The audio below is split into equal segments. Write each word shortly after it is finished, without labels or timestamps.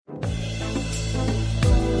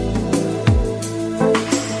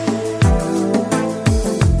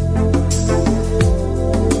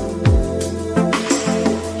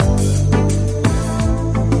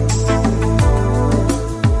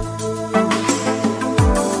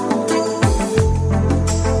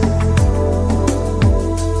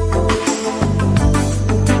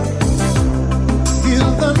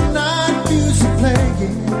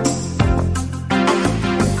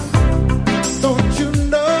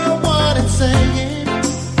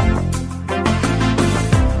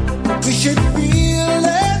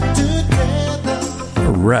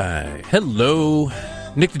right. Hello.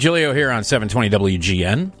 Nick Digilio here on 720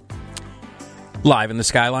 WGN. Live in the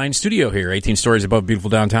Skyline studio here, 18 stories above beautiful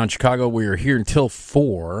downtown Chicago. We are here until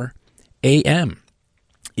 4 a.m.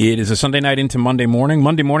 It is a Sunday night into Monday morning.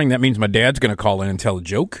 Monday morning, that means my dad's going to call in and tell a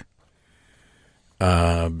joke.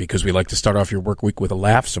 Because we like to start off your work week with a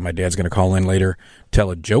laugh, so my dad's going to call in later, tell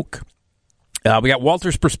a joke. We got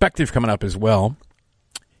Walter's Perspective coming up as well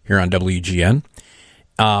here on WGN.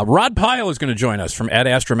 Rod Pyle is going to join us from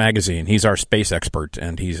Astra Magazine. He's our space expert,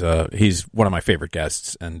 and he's one of my favorite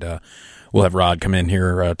guests. And we'll have Rod come in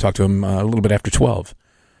here, talk to him a little bit after 12.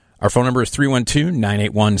 Our phone number is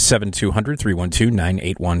 312-981-7200,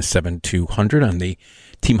 312-981-7200 on the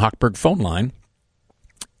Team Hochberg phone line.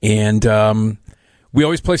 And we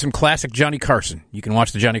always play some classic Johnny Carson. You can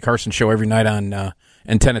watch the Johnny Carson show every night on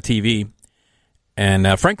Antenna TV.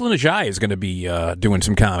 And Franklyn Ajaye is going to be doing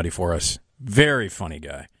some comedy for us. Very funny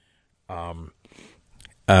guy.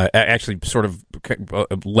 Actually, sort of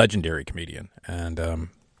a legendary comedian. And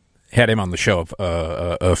had him on the show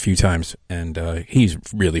a few times. And he's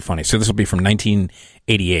really funny. So this will be from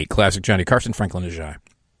 1988. Classic Johnny Carson, Franklyn Ajaye.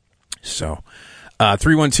 So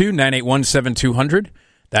 312-981-7200.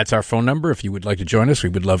 That's our phone number. If you would like to join us, we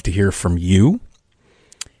would love to hear from you.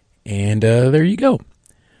 And there you go.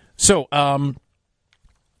 So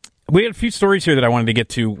we had a few stories here that I wanted to get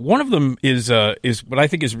to. One of them is what I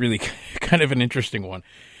think is really kind of an interesting one,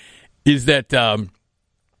 is that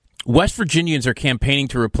West Virginians are campaigning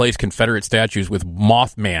to replace Confederate statues with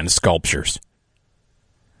Mothman sculptures.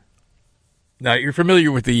 Now, you're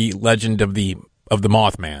familiar with the legend of the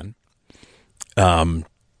Mothman.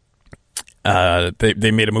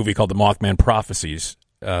 They made a movie called The Mothman Prophecies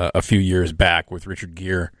a few years back with Richard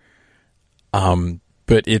Gere.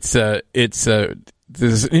 But it's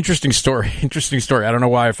this is an interesting story. I don't know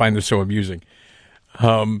why I find this so amusing.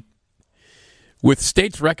 With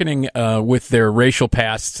states reckoning with their racial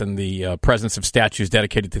pasts and the presence of statues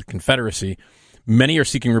dedicated to the Confederacy, many are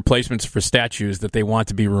seeking replacements for statues that they want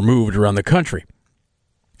to be removed around the country.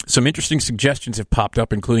 Some interesting suggestions have popped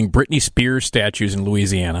up, including Britney Spears statues in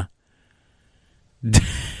Louisiana.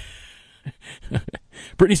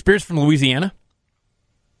 Britney Spears from Louisiana?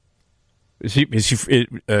 Is she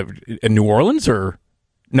in New Orleans or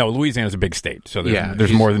no? Louisiana's a big state, so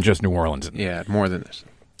there's more than just New Orleans. Yeah, more than this.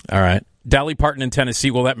 All right, Dolly Parton in Tennessee.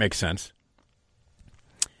 Well, that makes sense.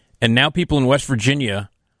 And now people in West Virginia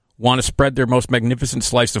want to spread their most magnificent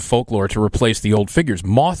slice of folklore to replace the old figures.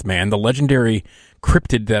 Mothman, the legendary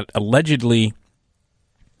cryptid that allegedly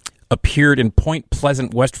appeared in Point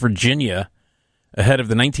Pleasant, West Virginia, ahead of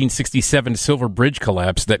the 1967 Silver Bridge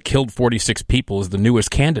collapse that killed 46 people, is the newest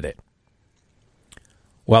candidate.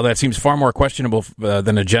 While that seems far more questionable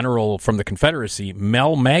than a general from the Confederacy,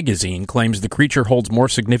 Mel Magazine claims the creature holds more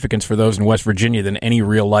significance for those in West Virginia than any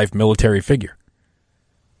real-life military figure.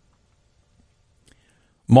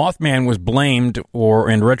 Mothman was blamed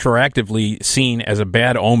and retroactively seen as a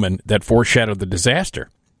bad omen that foreshadowed the disaster.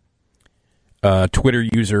 Twitter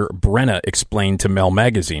user Brenna explained to Mel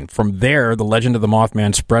Magazine. From there, the legend of the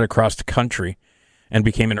Mothman spread across the country and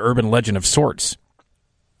became an urban legend of sorts.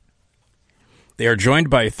 They are joined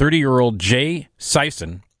by 30-year-old Jay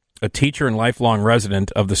Sison, a teacher and lifelong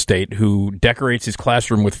resident of the state who decorates his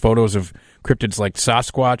classroom with photos of cryptids like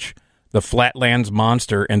Sasquatch, the Flatlands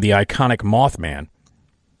Monster, and the iconic Mothman.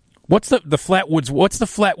 What's the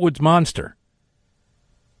Flatwoods Monster?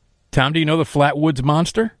 Tom, do you know the Flatwoods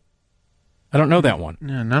Monster? I don't know that one.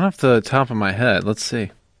 Yeah, not off the top of my head. Let's see.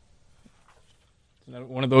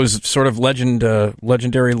 One of those sort of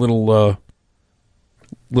legendary little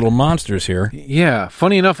monsters here. Yeah,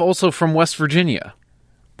 funny enough, also from West Virginia.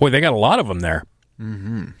 Boy, they got a lot of them there.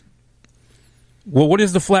 Mm-hmm. Well, what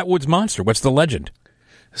is the Flatwoods Monster? What's the legend?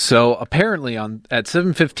 So, apparently, at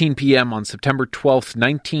 7:15 p.m. on September 12th,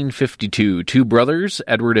 1952, two brothers,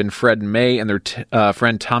 Edward and Fred May, and their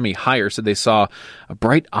friend Tommy Heyer, said they saw a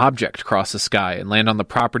bright object cross the sky and land on the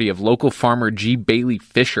property of local farmer G. Bailey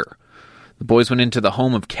Fisher. The boys went into the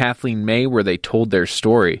home of Kathleen May, where they told their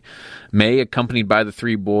story. May, accompanied by the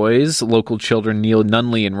three boys, local children Neil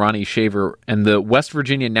Nunley and Ronnie Shaver, and the West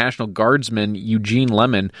Virginia National Guardsman Eugene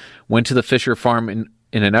Lemon, went to the Fisher farm in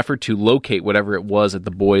an effort to locate whatever it was that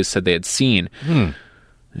the boys said they had seen.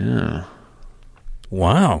 Yeah.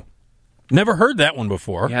 Wow. Never heard that one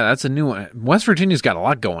before. Yeah, that's a new one. West Virginia's got a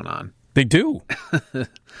lot going on. They do.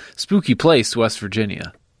 Spooky place, West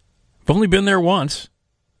Virginia. I've only been there once.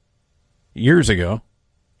 Years ago.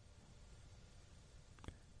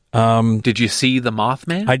 Did you see the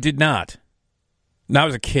Mothman? I did not. No, I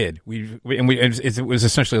was a kid. It was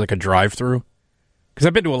essentially like a drive-through. Because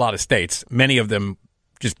I've been to a lot of states, many of them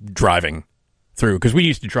just driving through, because we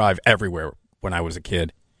used to drive everywhere when I was a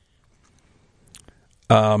kid.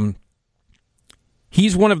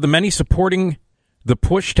 He's one of the many supporting the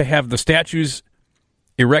push to have the statues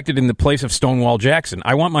erected in the place of Stonewall Jackson.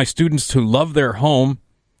 I want my students to love their home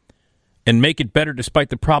and make it better despite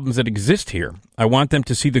the problems that exist here. I want them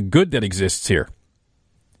to see the good that exists here,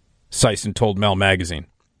 Sison told Mel Magazine.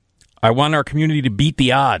 I want our community to beat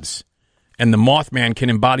the odds, and the Mothman can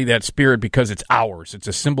embody that spirit because it's ours. It's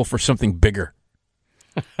a symbol for something bigger.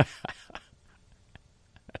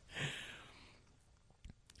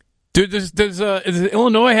 Does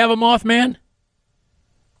Illinois have a Mothman?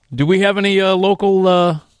 Do we have any local?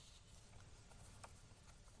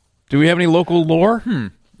 Do we have any local lore?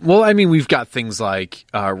 Well, I mean, we've got things like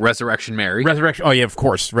Resurrection Mary. Resurrection. Oh yeah, of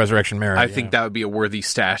course, Resurrection Mary. I think that would be a worthy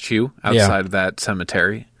statue outside of that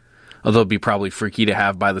cemetery. Although it'd be probably freaky to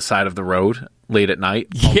have by the side of the road late at night.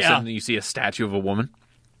 All of a sudden you see a statue of a woman.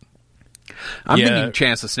 I'm thinking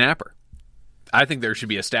Chance the Snapper. I think there should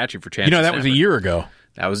be a statue for Chance the Snapper. That was a year ago.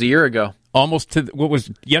 That was a year ago. Almost to, what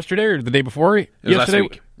was yesterday or the day before? It was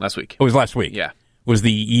yesterday? Last week. It was last week. Yeah. Was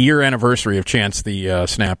the year anniversary of Chance the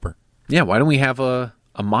Snapper. Yeah, why don't we have a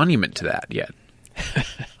monument to that yet?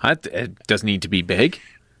 It doesn't need to be big.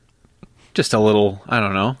 Just a little, I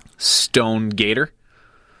don't know, stone gator.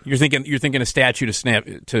 You're thinking a statue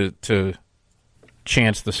to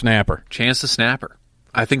Chance the Snapper. Chance the Snapper.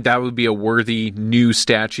 I think that would be a worthy new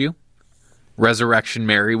statue. Resurrection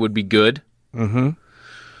Mary would be good. Mm-hmm.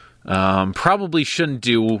 Probably shouldn't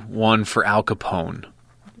do one for Al Capone.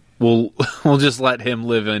 We'll just let him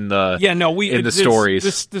live in the the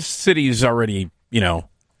stories. This city is already,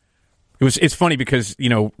 it's funny because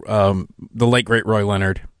the late great Roy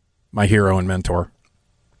Leonard, my hero and mentor,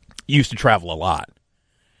 used to travel a lot,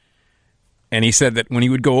 and he said that when he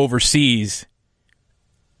would go overseas,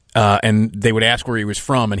 and they would ask where he was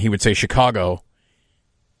from, and he would say Chicago,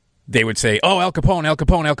 they would say, "Oh, Al Capone, Al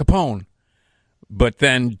Capone, Al Capone." But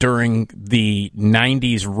then during the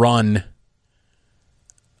 90s run,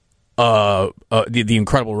 the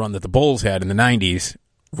incredible run that the Bulls had in the 90s,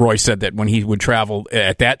 Roy said that when he would travel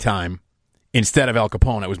at that time, instead of Al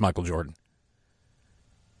Capone, it was Michael Jordan.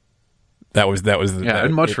 That was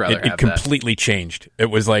I'd much rather have it completely changed. It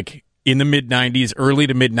was like in the mid 90s, early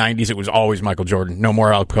to mid 90s, it was always Michael Jordan. No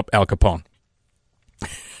more Al Capone.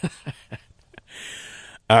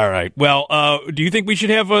 All right. Well, do you think we should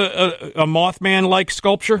have a Mothman-like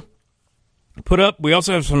sculpture put up? We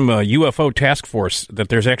also have some UFO task force. That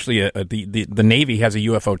there's actually the Navy has a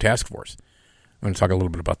UFO task force. I'm going to talk a little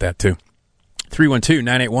bit about that too.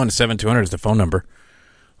 312-981-7200 is the phone number.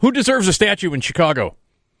 Who deserves a statue in Chicago?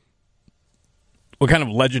 What kind of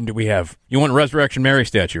legend do we have? You want a Resurrection Mary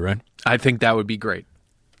statue, right? I think that would be great.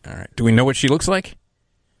 All right. Do we know what she looks like?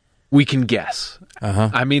 We can guess.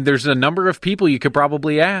 I mean, there's a number of people you could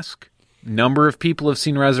probably ask. Number of people have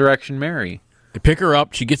seen Resurrection Mary. They pick her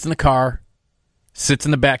up. She gets in the car, sits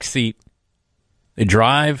in the back seat. They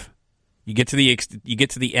drive. You get to the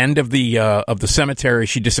end of the cemetery.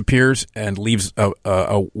 She disappears and leaves a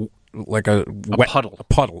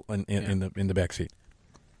puddle in the back seat.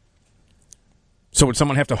 So would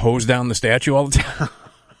someone have to hose down the statue all the time?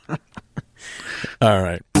 All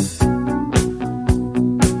right.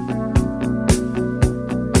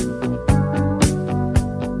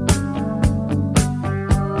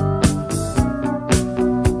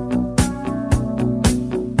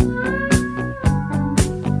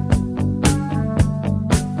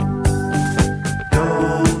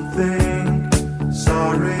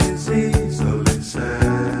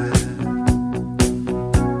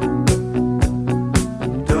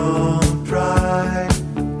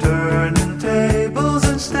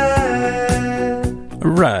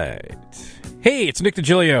 Right. Hey, it's Nick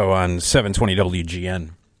Digilio on 720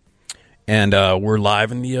 WGN. And we're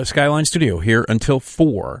live in the Skyline studio here until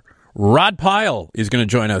 4. Rod Pyle is going to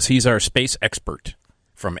join us. He's our space expert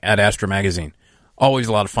from Astra Magazine. Always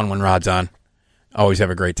a lot of fun when Rod's on. Always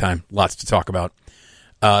have a great time. Lots to talk about.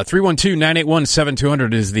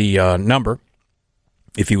 312-981-7200 is the number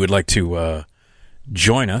if you would like to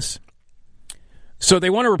join us. So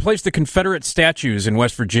they want to replace the Confederate statues in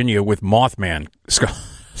West Virginia with Mothman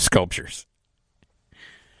sculptures.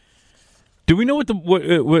 Do we know what does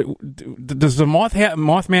the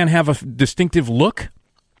Mothman have a distinctive look?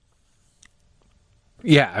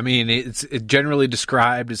 Yeah, I mean it's generally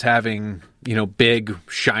described as having big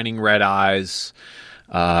shining red eyes,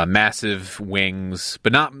 massive wings,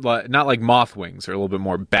 but not like moth wings. They're a little bit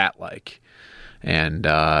more bat-like. And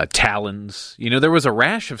talons. There was a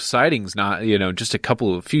rash of sightings just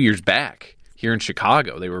a few years back here in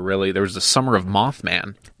Chicago. There was the summer of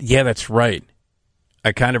Mothman. Yeah, that's right.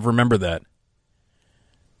 I kind of remember that.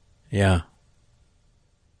 Yeah.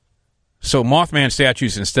 So Mothman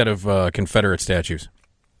statues instead of Confederate statues.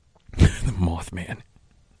 The Mothman.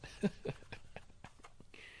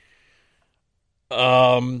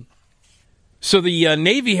 So the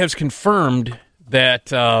Navy has confirmed that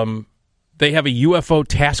they have a UFO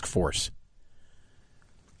task force.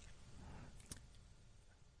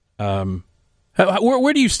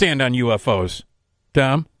 Where do you stand on UFOs,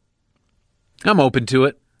 Tom? I'm open to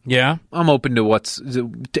it. Yeah? I'm open to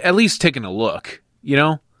at least taking a look, you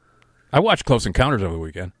know? I watched Close Encounters over the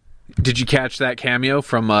weekend. Did you catch that cameo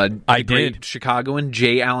from I great did. Chicagoan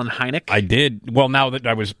J. Allen Hynek? I did. Well, now that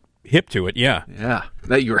I was hip to it, yeah. Yeah,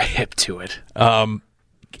 that you were hip to it.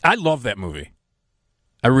 I love that movie.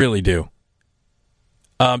 I really do.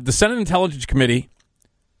 The Senate Intelligence Committee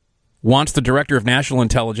wants the Director of National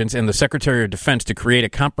Intelligence and the Secretary of Defense to create a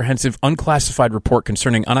comprehensive, unclassified report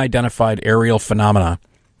concerning unidentified aerial phenomena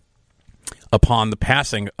upon the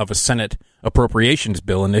passing of a Senate appropriations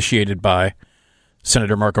bill initiated by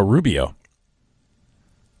Senator Marco Rubio.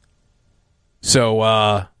 So,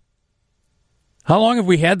 how long have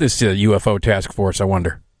we had this UFO task force, I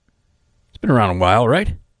wonder? It's been around a while, right?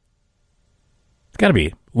 It's got to be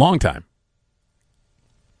a long time.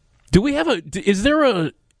 Do we have is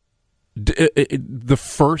there the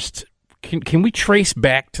first, can we trace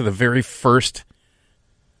back to the very first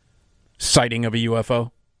sighting of a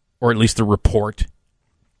UFO? Or at least the report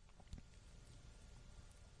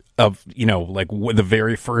of, the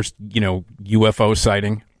very first, UFO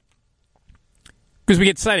sighting? Because we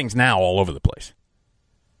get sightings now all over the place.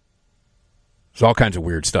 There's all kinds of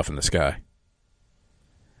weird stuff in the sky.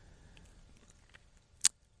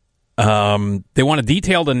 They want a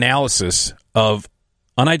detailed analysis of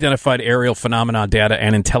unidentified aerial phenomena data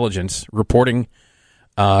and intelligence reporting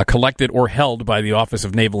collected or held by the Office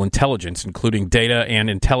of Naval Intelligence, including data and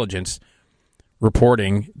intelligence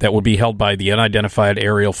reporting that would be held by the Unidentified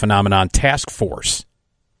Aerial Phenomenon Task Force.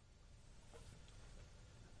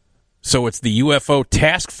 So it's the UFO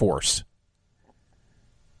Task Force.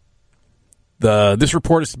 This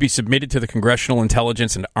report is to be submitted to the Congressional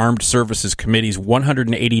Intelligence and Armed Services Committees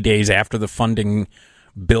 180 days after the funding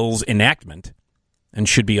bill's enactment and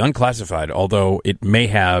should be unclassified, although it may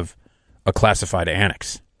have a classified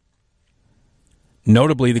annex.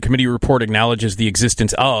 Notably, the committee report acknowledges the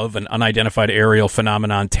existence of an unidentified aerial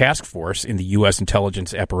phenomenon task force in the U.S.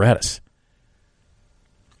 intelligence apparatus.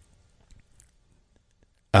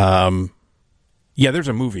 Yeah, there's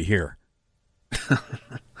a movie here.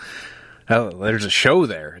 Oh, there's a show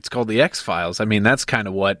there. It's called The X-Files. I mean, that's kind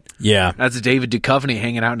of what... Yeah. That's David Duchovny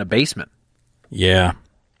hanging out in a basement. Yeah.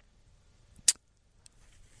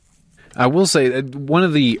 I will say that one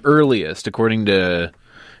of the earliest, according to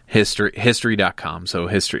history.com, so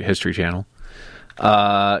History Channel,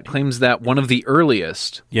 claims that one of the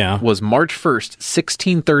earliest was March 1st,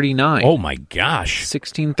 1639. Oh, my gosh.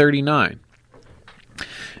 1639.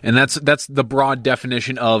 And that's the broad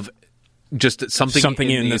definition of just something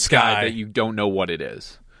in the sky that you don't know what it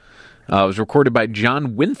is. It was recorded by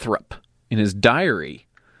John Winthrop in his diary.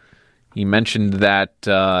 He mentioned that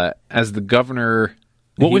as the governor...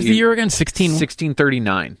 What was the year again?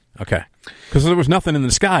 1639. Okay. Because there was nothing in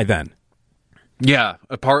the sky then. Yeah,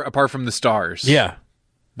 apart from the stars. Yeah.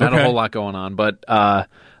 Not a whole lot going on. But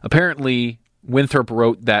apparently, Winthrop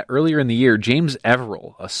wrote that earlier in the year, James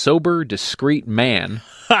Everell, a sober, discreet man,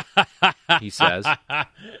 he says.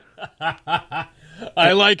 I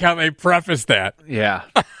like how they preface that. Yeah.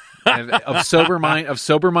 of sober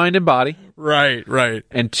mind and body. Right.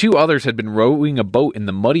 And two others had been rowing a boat in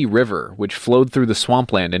the Muddy River, which flowed through the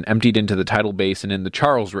swampland and emptied into the tidal basin in the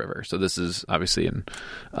Charles River. So this is obviously in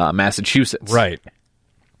Massachusetts. Right.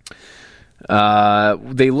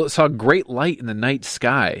 They saw great light in the night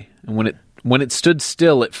sky, and when it stood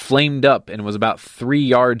still, it flamed up and was about 3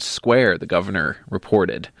 yards square, the governor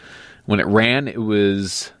reported. When it ran, it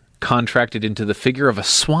was contracted into the figure of a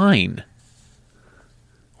swine.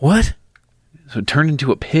 What? So it turned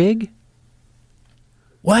into a pig?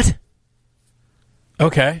 What?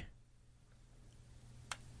 Okay.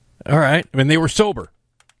 All right. I mean, they were sober.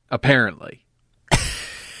 Apparently.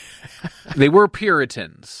 They were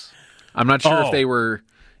Puritans. I'm not sure if they were,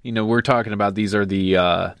 we're talking about these are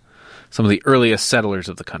the some of the earliest settlers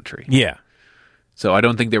of the country. Yeah. So I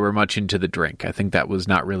don't think they were much into the drink. I think that was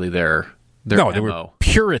not really their No, MO. they were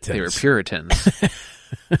Puritans. They were Puritans.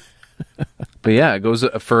 But yeah, it goes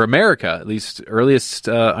for America, at least earliest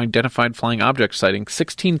identified flying object sighting,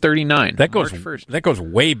 1639. That goes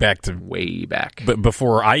way back to But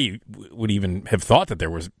before I would even have thought that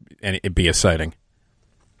there was it'd be a sighting.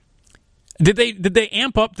 Did they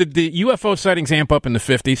amp up? Did the UFO sightings amp up in the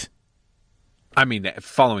 50s? I mean,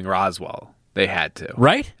 following Roswell, they had to.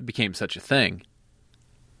 Right? It became such a thing.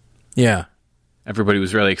 Yeah. Everybody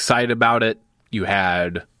was really excited about it. You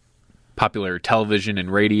had popular television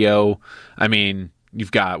and radio. I mean,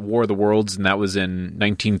 you've got War of the Worlds, and that was in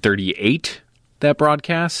 1938, that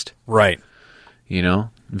broadcast. Right. You know,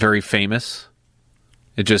 very famous.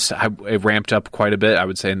 It ramped up quite a bit, I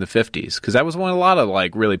would say, in the 50s, because that was when a lot of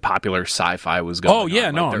like really popular sci-fi was going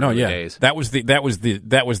on. Oh yeah, days. That was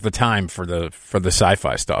the time for the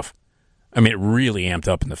sci-fi stuff. I mean, it really amped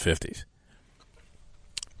up in the 50s.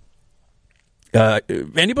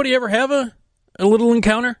 Anybody ever have a little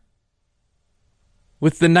encounter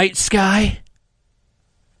with the night sky?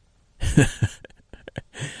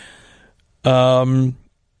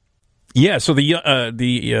 Yeah, so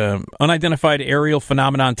the Unidentified Aerial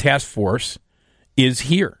Phenomenon Task Force is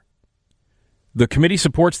here. The committee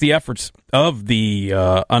supports the efforts of the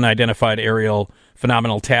Unidentified Aerial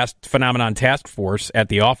Phenomenon Task Force at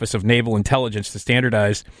the Office of Naval Intelligence to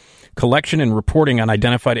standardize collection and reporting on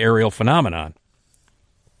identified aerial phenomenon.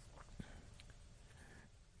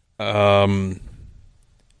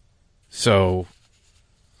 So,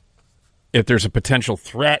 if there's a potential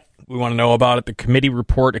threat, we want to know about it. The committee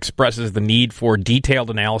report expresses the need for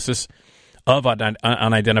detailed analysis of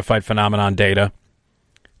unidentified phenomenon data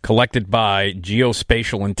collected by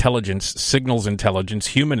geospatial intelligence, signals intelligence,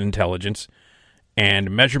 human intelligence,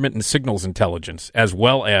 and measurement and signals intelligence, as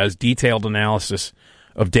well as detailed analysis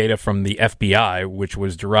of data from the FBI, which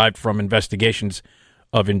was derived from investigations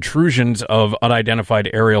of intrusions of unidentified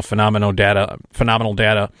aerial phenomenal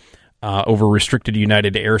data over restricted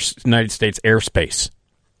United States airspace.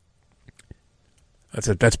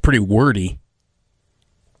 That's pretty wordy.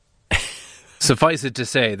 Suffice it to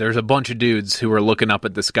say, there's a bunch of dudes who are looking up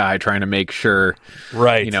at the sky trying to make sure,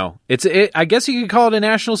 right? You know, I guess you could call it a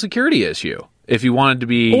national security issue if you wanted to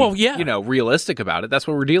be, realistic about it. That's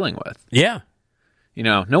what we're dealing with. Yeah. You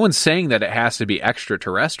know, no one's saying that it has to be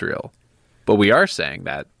extraterrestrial, but we are saying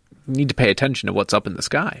that you need to pay attention to what's up in the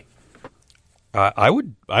sky. I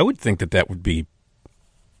would think that would be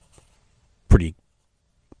pretty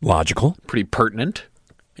logical, pretty pertinent.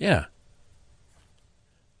 Yeah.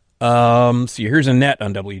 See, here's Annette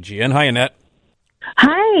on WGN. Hi, Annette.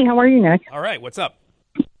 Hi, how are you, Nick? All right, what's up?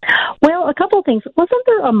 Well, a couple of things. Wasn't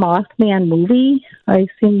there a Mothman movie? I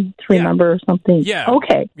seem to remember something. Yeah.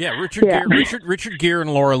 Okay. Yeah, Richard Gere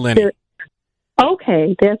and Laura Linney.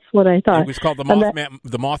 Okay, that's what I thought. It was called the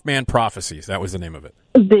Mothman Prophecies. That was the name of it.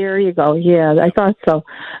 There you go. Yeah, I thought so.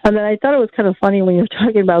 And then I thought it was kind of funny when you were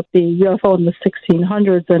talking about the UFO in the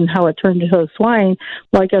 1600s and how it turned into a swine.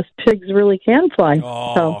 Well, I guess pigs really can fly.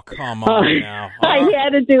 Oh, come on now. I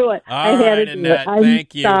had to do it. All right, Annette, I'm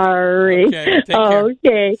thank you. sorry. Okay, take care.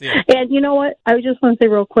 Okay. And you know what? I just want to say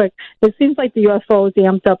real quick, it seems like the UFO is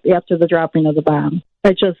amped up after the dropping of the bomb.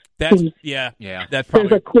 It just seems that's probably,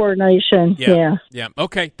 there's a coordination. Yeah.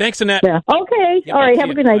 Okay. Thanks, Annette. Yeah. Okay. Yep, all right. Have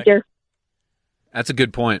a good night, dear. That's a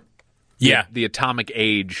good point. Yeah. The atomic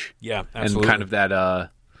age. Yeah, absolutely. And kind of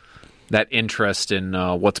that interest in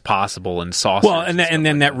what's possible in saucers. Well, and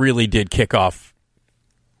then that really did kick off,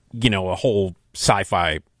 a whole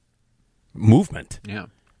sci-fi movement. Yeah.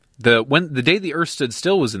 The day the Earth stood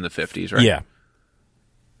still was in the 50s, right? Yeah.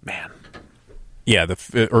 Man. Yeah,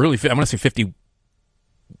 the early, I'm going to say 50,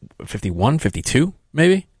 51, 52,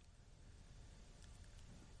 maybe?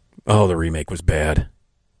 Oh, the remake was bad.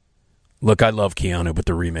 Look, I love Keanu, but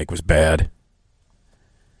the remake was bad.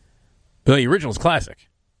 But the original's classic.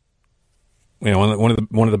 One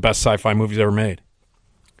of the best sci-fi movies ever made.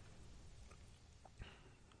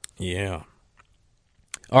 Yeah.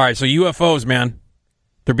 All right, so UFOs, man,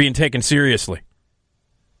 they're being taken seriously.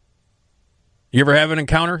 You ever have an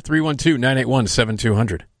encounter?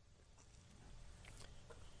 312-981-7200.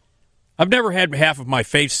 I've never had half of my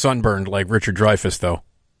face sunburned like Richard Dreyfuss, though,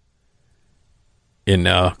 in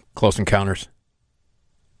Close Encounters.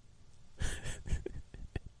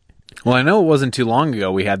 Well, I know it wasn't too long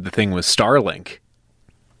ago we had the thing with Starlink.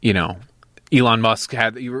 Elon Musk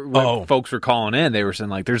had... Folks were calling in. They were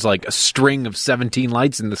saying, there's a string of 17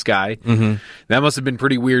 lights in the sky. Mm-hmm. That must have been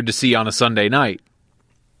pretty weird to see on a Sunday night.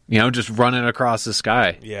 Just running across the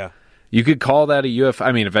sky. Yeah. You could call that a UFO.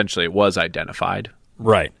 I mean, eventually it was identified.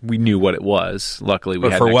 Right. We knew what it was. Luckily, we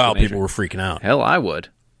had for a while, people were freaking out. Hell, I would.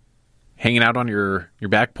 Hanging out on your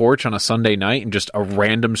back porch on a Sunday night and just a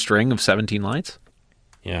random string of 17 lights?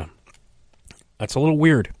 Yeah. That's a little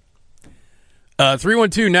weird.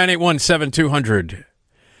 312-981-7200.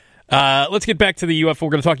 Let's get back to the UFO. We're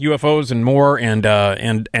going to talk UFOs and more and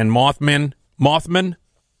Mothman. Mothman?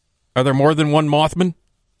 Are there more than one Mothman?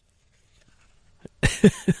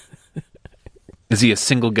 Is he a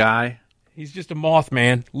single guy? He's just a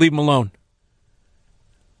Mothman. Leave him alone.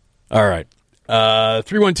 All right.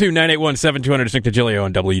 312-981-7200 is Nick Digilio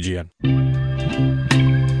on WGN.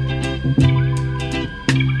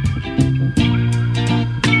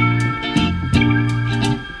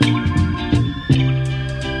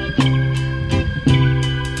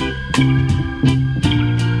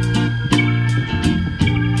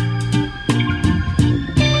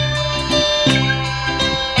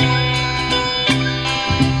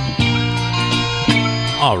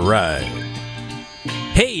 All right.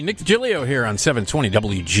 Hey, Nick Digilio here on 720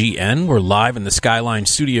 WGN. We're live in the Skyline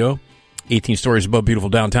studio, 18 stories above beautiful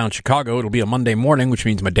downtown Chicago. It'll be a Monday morning, which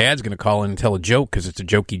means my dad's going to call in and tell a joke because it's a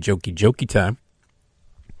jokey time.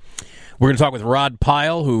 We're going to talk with Rod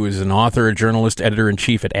Pyle, who is an author, a journalist,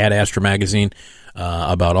 editor-in-chief at Astra Magazine,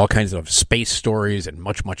 about all kinds of space stories and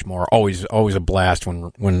much, much more. Always a blast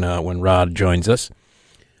when Rod joins us.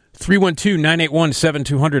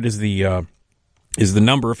 312-981-7200 is the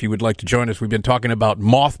number if you would like to join us. We've been talking about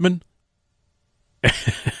Mothman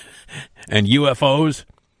and UFOs.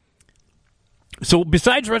 So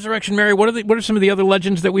besides Resurrection Mary, what are some of the other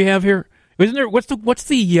legends that we have here? Isn't there what's the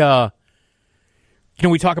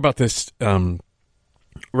we talk about this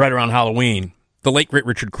right around Halloween. The late great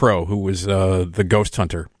Richard Crowe, who was the ghost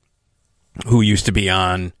hunter, who used to be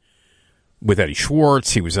on with Eddie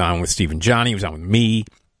Schwartz, he was on with Steve and Johnny, he was on with me.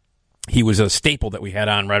 He was a staple that we had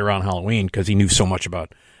on right around Halloween because he knew so much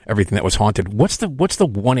about everything that was haunted. What's the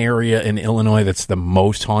one area in Illinois that's the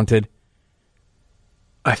most haunted?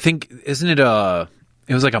 I think, isn't it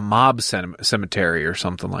it was like a mob cemetery or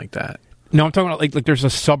something like that. No, I'm talking about like there's a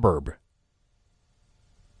suburb.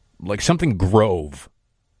 Like something Grove.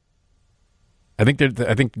 I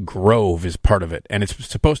think Grove is part of it, and it's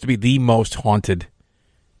supposed to be the most haunted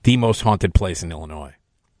place in Illinois.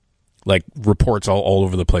 Like reports all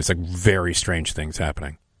over the place, like very strange things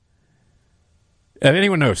happening. If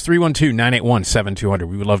anyone knows, 312-981-7200.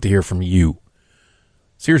 We would love to hear from you.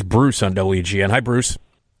 So here's Bruce on WGN. Hi, Bruce.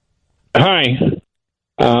 Hi.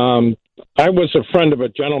 I was a friend of a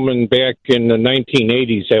gentleman back in the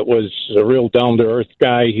 1980s that was a real down-to-earth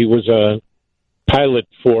guy. He was a pilot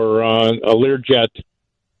for a Learjet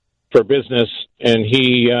for business, and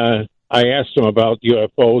I asked him about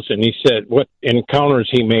UFOs, and he said what encounters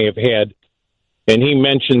he may have had. And he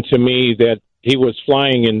mentioned to me that he was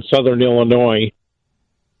flying in southern Illinois,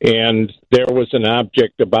 and there was an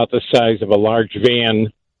object about the size of a large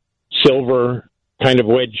van, silver, kind of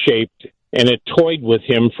wedge-shaped, and it toyed with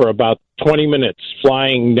him for about 20 minutes,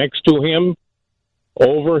 flying next to him,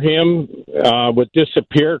 over him, would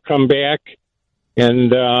disappear, come back,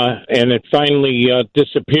 and it finally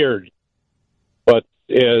disappeared. But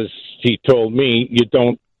as he told me, you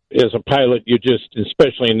don't, as a pilot, you just,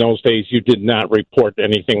 especially in those days, you did not report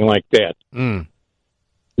anything like that. Mm.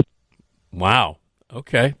 Wow.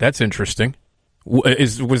 Okay, that's interesting.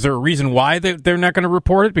 Was there a reason why they're not going to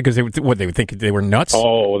report it? Because they would think they were nuts?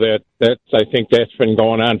 Oh, that's I think that's been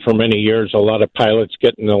going on for many years. A lot of pilots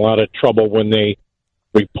get in a lot of trouble when they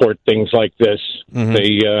report things like this. Mm-hmm.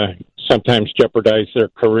 They sometimes jeopardize their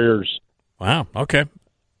careers. Wow. Okay.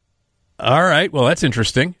 All right. Well, that's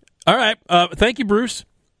interesting. All right. Thank you, Bruce.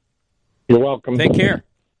 You're welcome. Take care.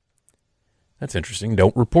 That's interesting.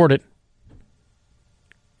 Don't report it.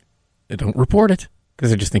 Don't report it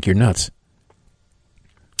because I just think you're nuts.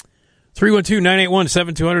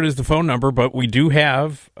 312-981-7200 is the phone number, but we do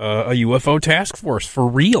have a UFO task force for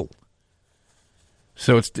real.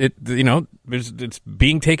 So it's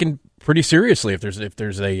being taken pretty seriously if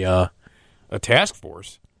there's a task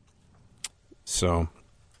force. So,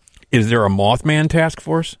 is there a Mothman task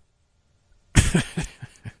force?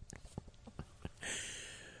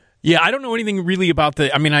 Yeah, I don't know anything really about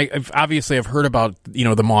I've heard about,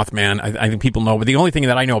 the Mothman. I think people know, but the only thing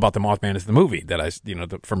that I know about the Mothman is the movie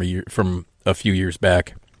that from a few years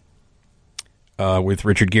back with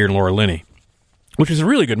Richard Gere and Laura Linney, which is a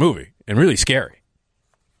really good movie and really scary.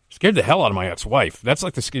 Scared the hell out of my ex-wife. That's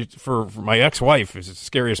like for my ex-wife is the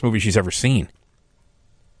scariest movie she's ever seen.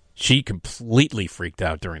 She completely freaked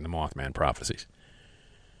out during the Mothman prophecies.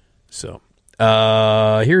 So,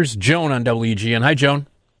 here's Joan on WGN. Hi, Joan.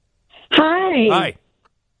 Hi. Hi.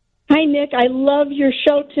 Hi, Nick. I love your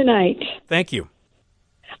show tonight. Thank you.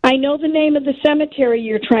 I know the name of the cemetery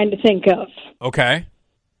you're trying to think of. Okay.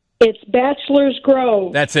 It's Bachelor's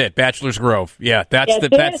Grove. That's it, Bachelor's Grove. Yeah,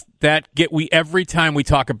 every time we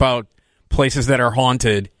talk about places that are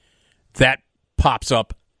haunted, that pops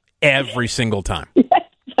up every single time.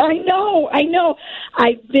 I know.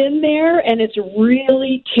 I've been there, and it's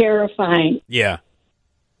really terrifying. Yeah.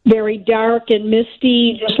 Very dark and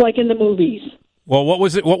misty, just like in the movies. Well, what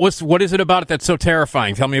was it? What is it about it that's so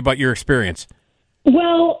terrifying? Tell me about your experience.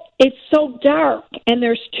 Well, it's so dark, and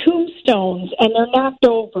there's tombstones, and they're knocked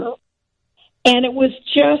over. And it was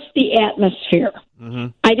just the atmosphere. Mm-hmm.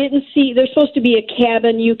 I didn't see, there's supposed to be a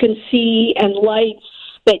cabin you can see and lights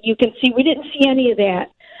that you can see. We didn't see any of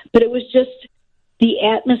that. But it was just the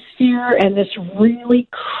atmosphere and this really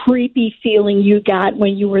creepy feeling you got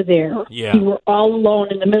when you were there. Yeah. You were all alone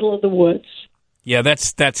in the middle of the woods. Yeah,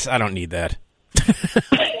 that's. I don't need that.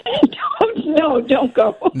 No, don't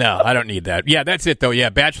go. No, I don't need that. Yeah, that's it, though. Yeah,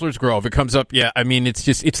 Bachelor's Grove. It comes up. Yeah, I mean,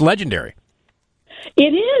 it's legendary.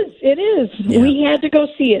 It is. Yeah. We had to go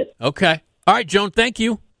see it. Okay. All right, Joan, thank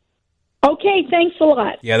you. Okay, thanks a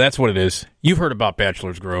lot. Yeah, that's what it is. You've heard about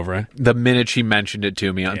Bachelor's Grove, right? The minute she mentioned it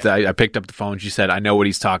to me, I picked up the phone. She said, I know what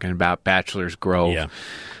he's talking about, Bachelor's Grove. Yeah.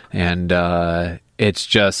 And it's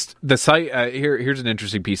just, the site, here's an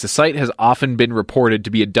interesting piece. The site has often been reported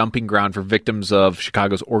to be a dumping ground for victims of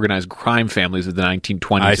Chicago's organized crime families of the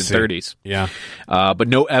 1920s and 30s. Yeah. But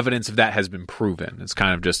no evidence of that has been proven. It's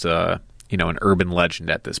kind of just an urban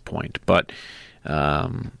legend at this point. But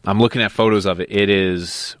I'm looking at photos of it. It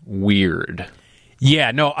is weird.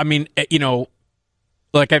 Yeah, no, I mean,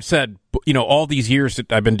 like I've said, all these years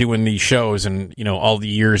that I've been doing these shows and, all the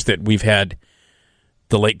years that we've had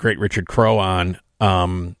the late, great Richard Crow on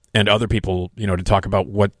and other people, to talk about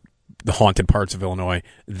what the haunted parts of Illinois,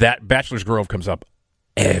 that Bachelor's Grove comes up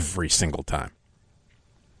every single time.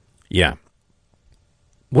 Yeah.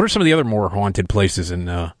 What are some of the other more haunted places in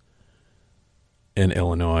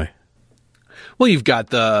Illinois? Well, you've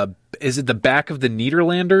got is it the back of the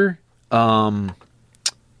Niederlander? Well,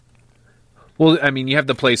 I mean, you have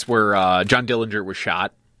the place where John Dillinger was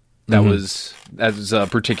shot. That was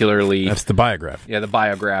particularly... That's the biograph. Yeah, the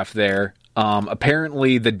biograph there.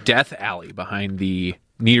 Apparently, the Death Alley behind the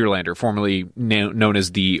Niederlander, formerly known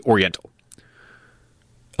as the Oriental.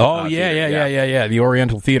 Oh, yeah. The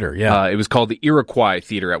Oriental Theater, yeah. It was called the Iroquois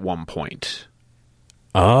Theater at one point.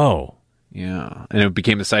 Oh. Yeah, and it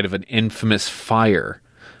became the site of an infamous fire.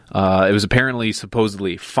 It was apparently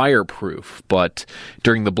supposedly fireproof, but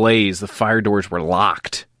during the blaze, the fire doors were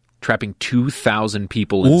locked, trapping 2,000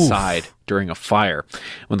 people inside during a fire.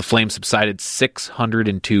 When the flames subsided,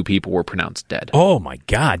 602 people were pronounced dead. Oh, my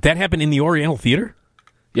God. That happened in the Oriental Theater?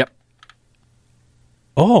 Yep.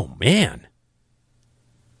 Oh, man.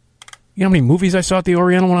 You know how many movies I saw at the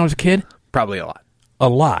Oriental when I was a kid? Probably a lot. A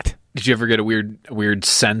lot. Did you ever get a weird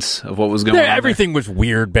sense of what was going on? Everything was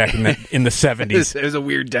weird back in the 70s. It was a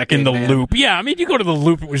weird decade, in the Loop. Yeah, I mean, you go to the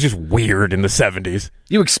Loop, it was just weird in the 70s.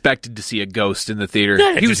 You expected to see a ghost in the theater.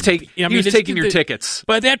 Yeah, he was taking your tickets.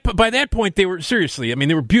 By that point, they were, seriously, I mean,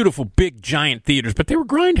 they were beautiful, big, giant theaters, but they were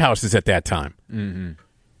grindhouses at that time. Mm-hmm.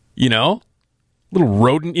 Little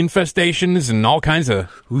rodent infestations and all kinds of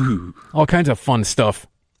fun stuff.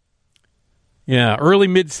 Yeah, early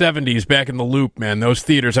mid-70s back in the Loop, man, those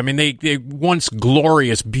theaters. I mean, they once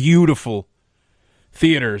glorious, beautiful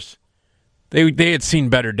theaters. They had seen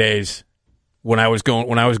better days when I was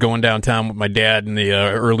going downtown with my dad in the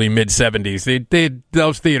early mid-70s.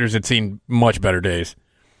 Those theaters had seen much better days.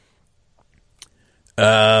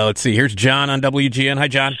 Let's see. Here's John on WGN. Hi,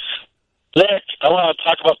 John. Nick, I want to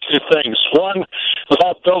talk about two things. One,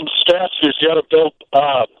 without building statues, you got to build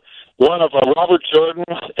one of Robert Jordan,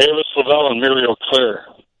 Avis Lavelle, and Muriel Clear,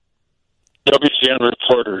 WGN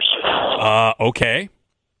reporters. Okay.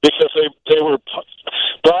 Because they were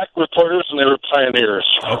black reporters and they were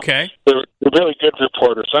pioneers. Okay. They were really good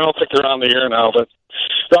reporters. I don't think they're on the air now, but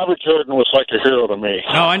Robert Jordan was like a hero to me.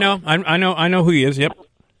 No, I know. I know who he is. Yep.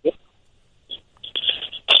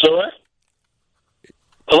 Still there?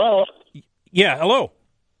 Hello? Yeah, hello.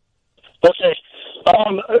 Okay. We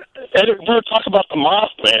were talking about the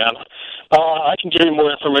Mothman. I can give you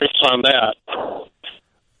more information on that.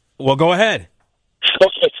 Well, go ahead.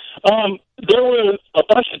 Okay. There were a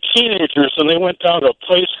bunch of teenagers, and they went down to a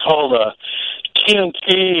place called a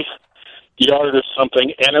TNT yard or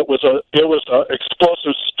something, and it was a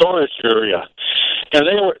explosive storage area. And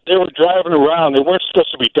they were driving around. They weren't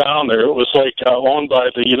supposed to be down there. It was like owned by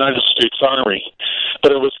the United States Army,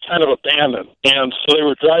 but it was kind of abandoned. And so they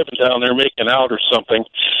were driving down there, making out or something,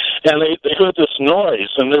 and they heard this noise,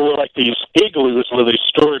 and there were like these igloos where they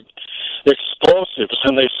stored explosives,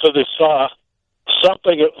 and they said they saw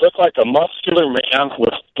something that looked like a muscular man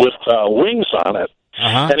with wings on it.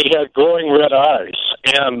 And he had glowing red eyes.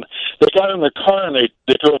 And they got in their car and they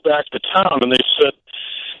drove back to town, and they said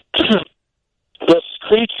this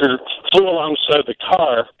creature flew alongside the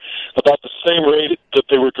car about the same rate that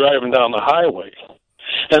they were driving down the highway.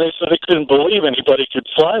 And they said they couldn't believe anybody could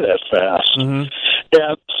fly that fast. Mm-hmm.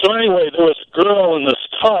 And So anyway, there was a girl in this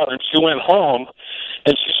car, and she went home,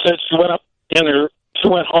 and she said she went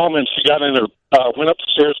home and she got in her, went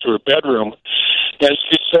upstairs to her bedroom, and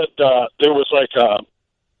she said there was like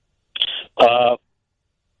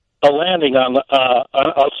a landing on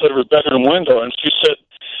outside of her bedroom window, and she said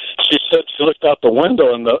she looked out the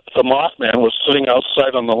window, and the Mothman was sitting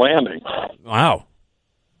outside on the landing. Wow.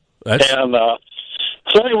 So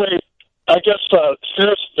anyway, I guess the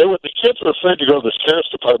kids were afraid to go to the sheriff's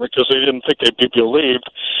department because they didn't think they'd be believed,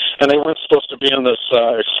 and they weren't supposed to be in this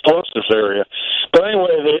explosives area. But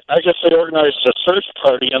anyway, I guess they organized a search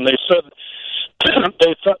party, and they said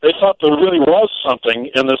they thought there really was something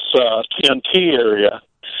in this TNT area,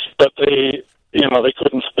 but they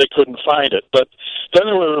couldn't find it. But then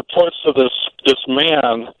there were reports of this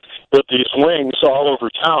man with these wings all over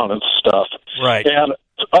town and stuff. Right. And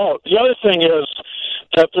the other thing is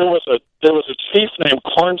that there was a chief named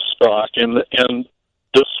Cornstalk in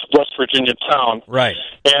this West Virginia town. Right.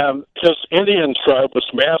 And his Indian tribe was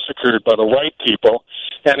massacred by the white people,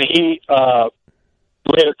 and he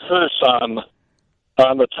made a curse on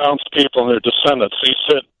the townspeople and their descendants. He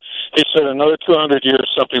said another 200 years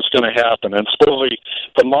something's going to happen, and supposedly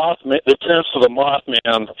the appearance of the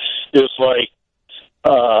Mothman is like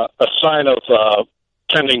a sign of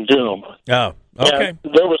pending doom. Oh, okay. And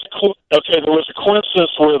there was a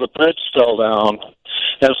coincidence where the bridge fell down,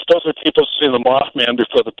 and supposedly people seen the Mothman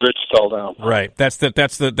before the bridge fell down. Right. That's the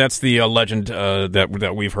legend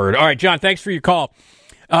that we've heard. All right, John. Thanks for your call.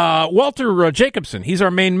 Walter Jacobson. He's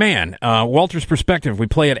our main man. Walter's Perspective. We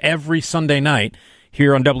play it every Sunday night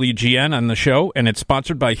here on WGN on the show, and it's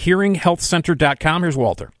sponsored by HearingHealthCenter.com. Here's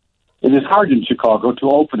Walter. It is hard in Chicago to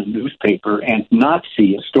open a newspaper and not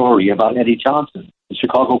see a story about Eddie Johnson, the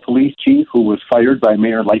Chicago police chief who was fired by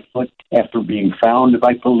Mayor Lightfoot after being found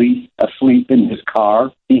by police asleep in his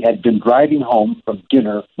car. He had been driving home from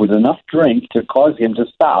dinner with enough drink to cause him to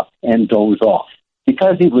stop and doze off.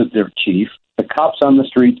 Because he was their chief, the cops on the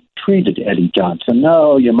street treated Eddie Johnson,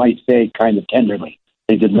 you might say kind of tenderly.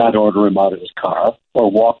 They did not order him out of his car or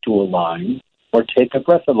walk to a line or take a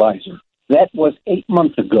breathalyzer. That was 8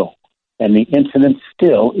 months ago, and the incident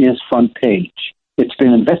still is front page. It's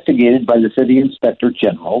been investigated by the city inspector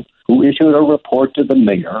general, who issued a report to the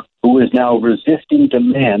mayor, who is now resisting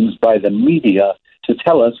demands by the media to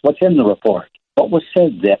tell us what's in the report. What was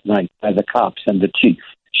said that night by the cops and the chief?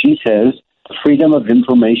 She says the Freedom of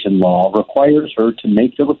Information law requires her to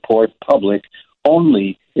make the report public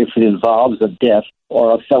only if it involves a death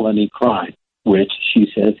or a felony crime, which she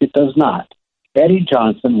says it does not. Eddie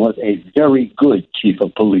Johnson was a very good chief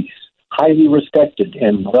of police, highly respected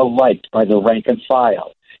and well-liked by the rank and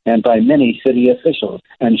file and by many city officials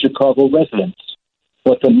and Chicago residents.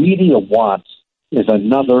 What the media wants is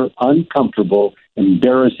another uncomfortable,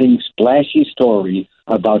 embarrassing, splashy story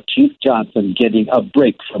about Chief Johnson getting a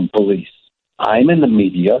break from police. I'm in the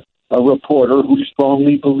media, a reporter who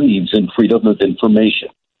strongly believes in freedom of information.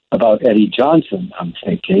 About Eddie Johnson, I'm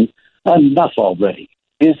thinking, enough already.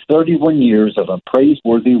 His 31 years of a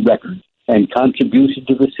praiseworthy record and contribution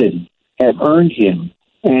to the city have earned him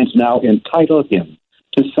and now entitle him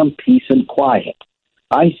to some peace and quiet.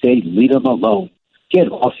 I say leave him alone.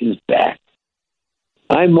 Get off his back.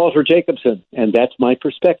 I'm Walter Jacobson, and that's my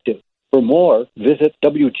perspective. For more, visit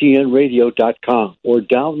WGNradio.com or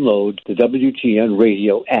download the WGN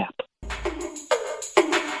Radio app.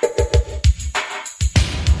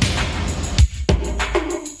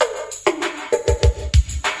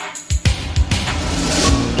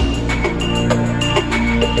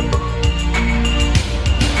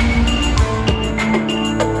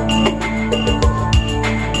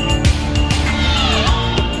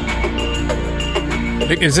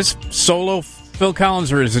 Is this solo Phil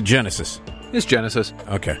Collins or is it Genesis? It's Genesis.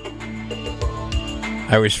 Okay.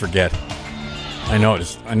 I always forget. I know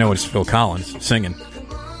it's Phil Collins singing.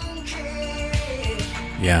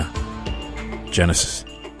 Yeah. Genesis.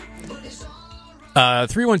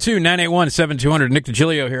 312-981-7200. Nick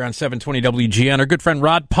Digilio here on 720 WGN. Our good friend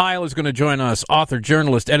Rod Pyle is going to join us, author,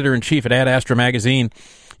 journalist, editor-in-chief at Astra Magazine.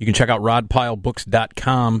 You can check out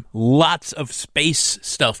rodpylebooks.com. Lots of space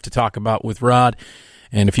stuff to talk about with Rod.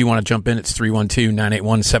 And if you want to jump in, it's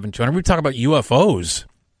 312-981-7200. We talk about UFOs.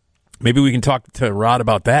 Maybe we can talk to Rod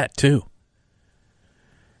about that, too.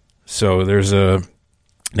 So there's an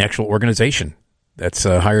actual organization that's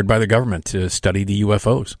hired by the government to study the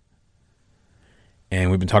UFOs.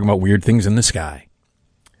 And we've been talking about weird things in the sky.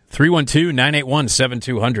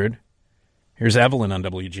 312-981-7200. Here's Evelyn on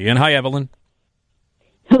WGN. Hi, Evelyn.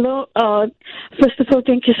 Hello. First of all,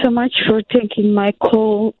 thank you so much for taking my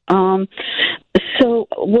call. So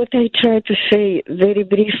what I try to say very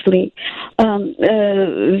briefly,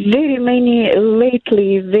 very many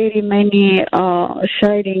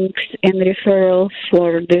sightings and referrals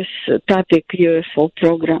for this topic, UFO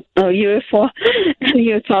program, UFO and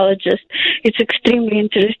ufologist. It's extremely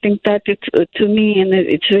interesting topic to me, and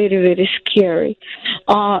it's very, very scary.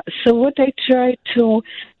 So what I try to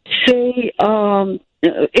say,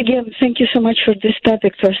 again, thank you so much for this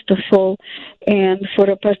topic, first of all, and for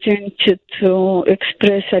opportunity to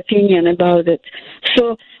express opinion about it.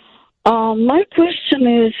 So, my question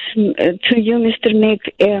is to you, Mr.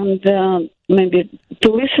 Nick, and maybe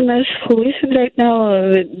to listeners who listen right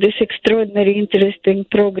now this extraordinary, interesting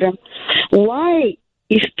program. Why,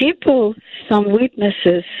 if people, some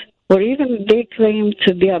witnesses, or even they claim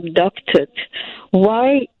to be abducted,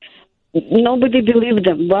 why nobody believed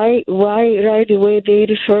them? Why right away they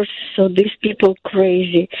refer so these people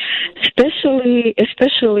crazy? Especially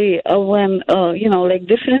when like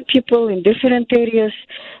different people in different areas,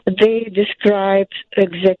 they describe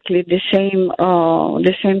exactly the same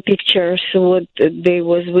pictures what they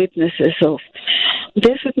was witnesses of.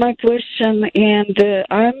 This is my question, and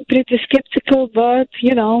I'm pretty skeptical, but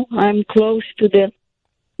I'm close to the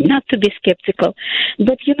not to be skeptical,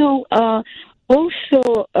 but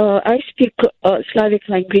also, I speak Slavic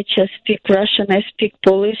language, I speak Russian, I speak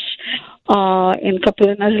Polish, and a couple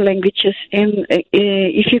of other languages. And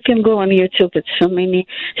if you can go on YouTube, it's so many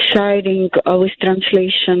sighting with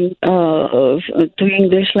translation to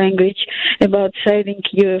English language about sighting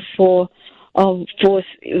UFO. Was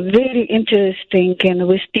very interesting, and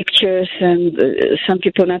with pictures, and some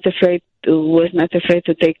people was not afraid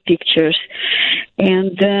to take pictures,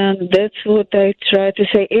 and that's what I try to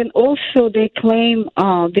say. And also, they claim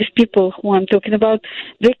these people who I'm talking about,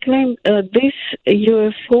 they claim these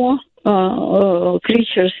UFO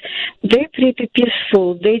creatures, they're pretty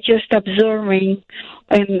peaceful. They just observing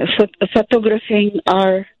and photographing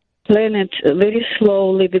our planet very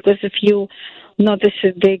slowly, because if you notice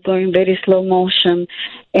that they go in very slow motion,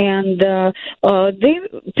 and they're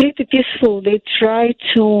pretty peaceful. They try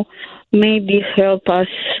to maybe help us.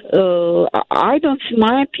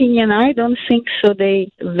 My opinion, I don't think so. They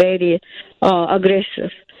very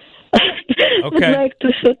aggressive. Okay. I'd like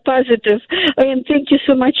to say positive. And thank you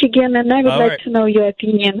so much again, and I would like to know your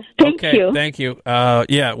opinion. Thank you. Thank you.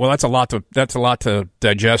 Yeah, well, that's a lot to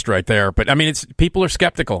digest right there. But I mean, people are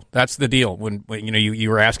skeptical. That's the deal. When you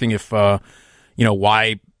were asking if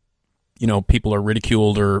why people are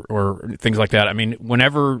ridiculed or things like that. I mean,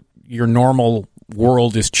 whenever your normal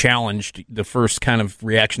world is challenged, the first kind of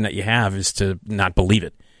reaction that you have is to not believe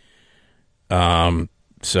it.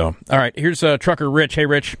 So, all right, here's Trucker Rich. Hey,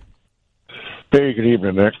 Rich. Hey, good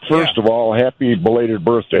evening, Nick. First of all, happy belated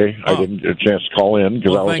birthday. I didn't get a chance to call in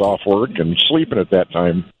because I was off work and sleeping at that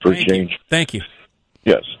time for a change. Thank you.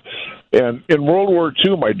 Yes. And in World War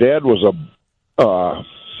II, my dad was a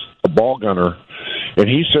ball gunner, and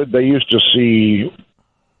he said they used to see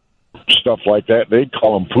stuff like that. They'd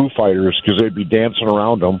call them foo fighters because they'd be dancing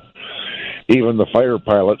around them. Even the fighter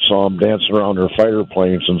pilots saw them dancing around their fighter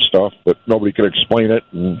planes and stuff, but nobody could explain it,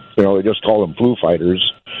 and they just called them foo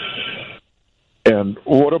fighters. And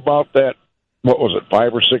what about that, what was it,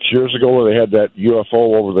 5 or 6 years ago, where they had that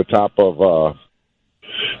UFO over the top of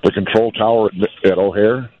the control tower at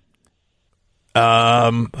O'Hare?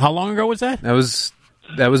 How long ago was that? That was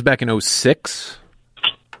back in 2006.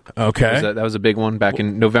 Okay. That was a big one back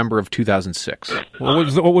in November of 2006.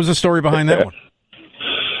 What was the story behind that one?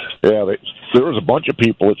 Yeah, there was a bunch of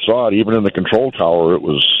people that saw it, even in the control tower. It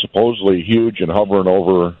was supposedly huge and hovering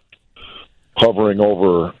over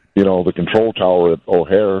the control tower at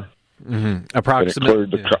O'Hare. Mm-hmm.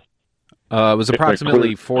 Approximately. It was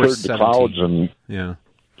approximately 417. The clouds and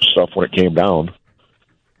stuff when it came down.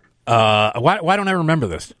 Why don't I remember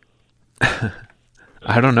this?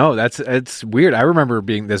 I don't know. It's weird. I remember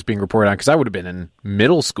this being reported on because I would have been in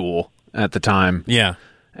middle school at the time. Yeah.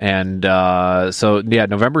 And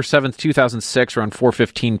November 7th, 2006, around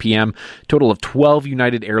 4:15 p.m., total of 12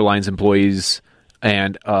 United Airlines employees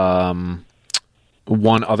and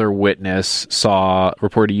one other witness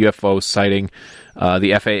reported a UFO sighting.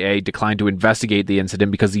 The FAA declined to investigate the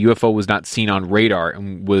incident because the UFO was not seen on radar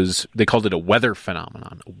and they called it a weather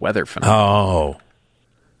phenomenon. Oh.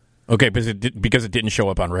 Okay, because it didn't show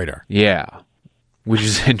up on radar. Yeah, which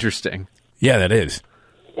is interesting. Yeah, that is.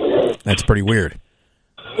 That's pretty weird.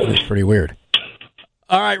 That's pretty weird.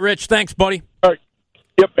 All right, Rich. Thanks, buddy. All right.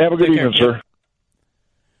 Yep. Have a good evening, sir.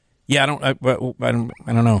 Yeah, I don't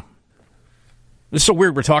know. It's so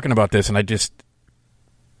weird we're talking about this, and I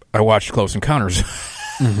watched Close Encounters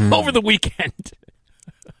over the weekend.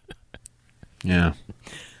 Yeah.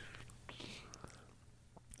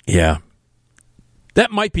 Yeah.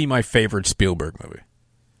 That might be my favorite Spielberg movie.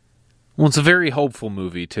 Well, it's a very hopeful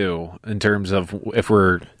movie, too, in terms of if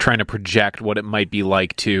we're trying to project what it might be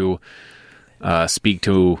like to speak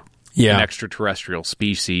to an extraterrestrial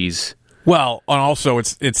species. Well, and also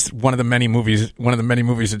it's one of the many movies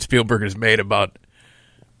that Spielberg has made about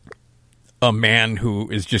a man who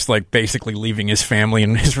is just like basically leaving his family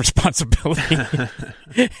and his responsibility.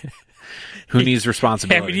 Who needs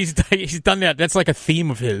responsibility? I mean, he's done that. That's like a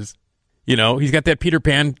theme of his. You know, he's got that Peter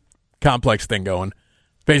Pan complex thing going.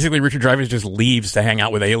 Basically, Richard Dreyfuss just leaves to hang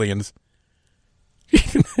out with aliens.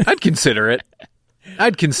 I'd consider it.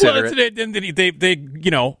 And they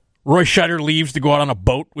Roy Scheider leaves to go out on a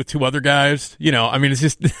boat with two other guys. You know, I mean, it's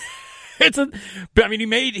just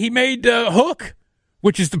he made Hook,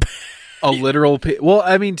 which is a literal. Well,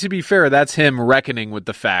 I mean, to be fair, that's him reckoning with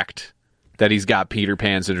the fact that he's got Peter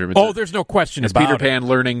Pan syndrome. There's no question about Peter Pan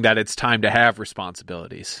learning that it's time to have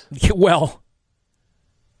responsibilities. Well,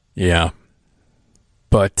 yeah,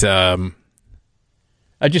 but I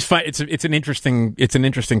just find it's an interesting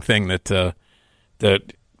thing that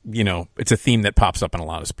it's a theme that pops up in a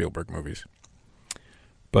lot of Spielberg movies.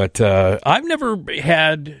 But I've never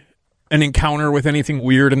had an encounter with anything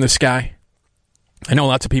weird in the sky. I know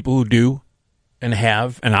lots of people who do and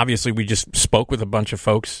have, and obviously we just spoke with a bunch of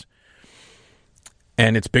folks,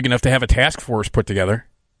 and it's big enough to have a task force put together.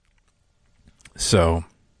 So,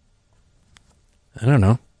 I don't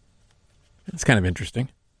know. It's kind of interesting.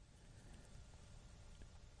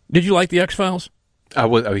 Did you like the X-Files? I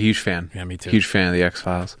was a huge fan. Yeah, me too. Huge fan of the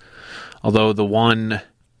X-Files. Although the one,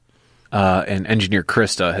 and engineer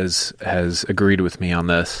Krista has agreed with me on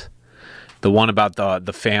this. The one about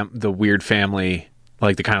the weird family,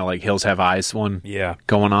 like the kind of like Hills Have Eyes one,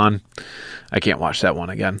 going on. I can't watch that one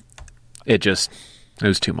again. It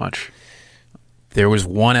was too much. There was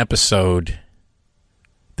one episode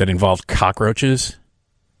that involved cockroaches.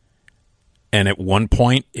 And at one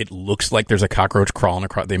point, it looks like there's a cockroach crawling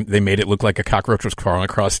across. They made it look like a cockroach was crawling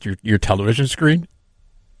across your television screen.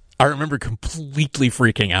 I remember completely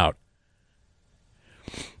freaking out.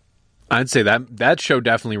 I'd say that show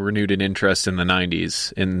definitely renewed an interest in the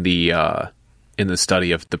 90s in the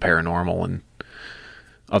study of the paranormal and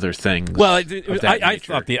other things. Well, I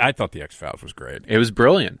thought the X-Files was great. It was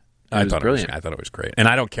brilliant. I thought it was great, and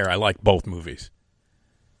I don't care. I like both movies.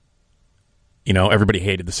 You know, everybody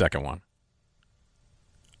hated the second one.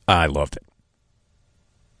 I loved it.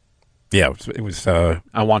 Yeah, it was. I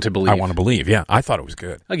Want to Believe. I Want to Believe. Yeah, I thought it was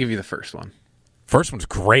good. I'll give you the first one. First one's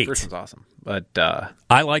great. First one's awesome, but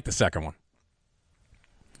I like the second one.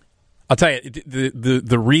 I'll tell you,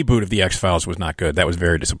 the reboot of the X-Files was not good. That was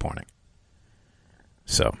very disappointing.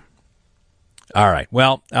 So, all right.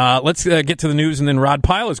 Well, let's get to the news, and then Rod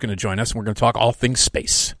Pyle is going to join us, and we're going to talk all things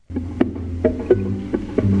space.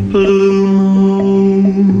 Blue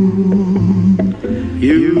moon,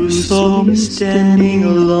 you saw me standing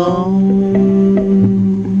alone,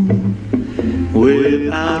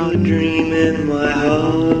 without a dream in my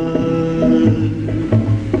heart,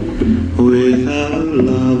 without a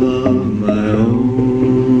love of my own.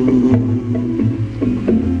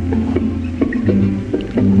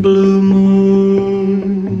 Blue moon.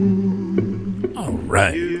 All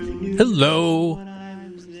right. Hello.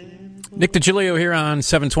 Nick Digilio here on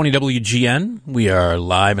 720 WGN. We are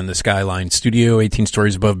live in the Skyline studio, 18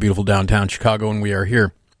 stories above beautiful downtown Chicago, and we are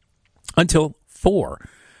here until 4.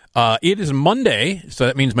 It is Monday, so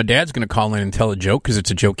that means my dad's going to call in and tell a joke because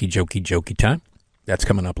it's a jokey time. That's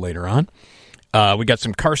coming up later on. We got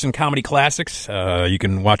some Carson comedy classics. You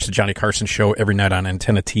can watch the Johnny Carson show every night on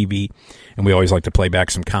Antenna TV, and we always like to play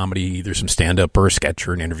back some comedy, either some stand-up or a sketch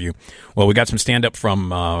or an interview. Well, we got some stand-up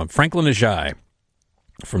from Franklyn Ajaye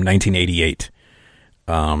from 1988.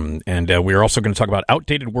 And we're also going to talk about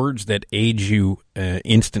outdated words that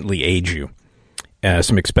instantly age you.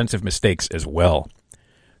 Some expensive mistakes as well.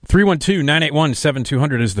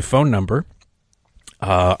 312-981-7200 is the phone number.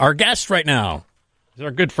 Our guest right now is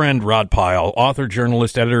our good friend Rod Pyle, author,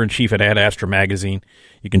 journalist, editor-in-chief at Astra Magazine.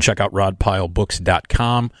 You can check out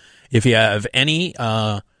rodpylebooks.com. If you have any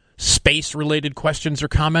space-related questions or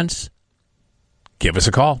comments, give us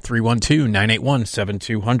a call,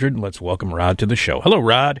 312-981-7200. Let's welcome Rod to the show. Hello,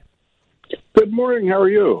 Rod. Good morning. How are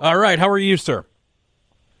you? All right. How are you, sir?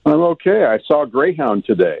 I'm okay. I saw Greyhound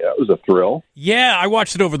today. That was a thrill. Yeah, I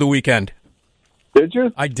watched it over the weekend. Did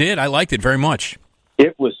you? I did. I liked it very much.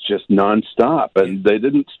 It was just nonstop, and they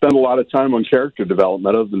didn't spend a lot of time on character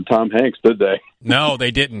development other than Tom Hanks, did they? No, they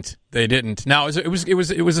didn't. No, it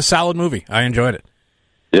was a solid movie. I enjoyed it.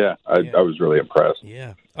 Yeah, I was really impressed.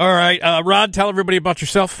 Yeah. All right, Rod, tell everybody about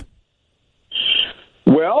yourself.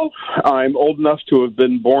 Well, I'm old enough to have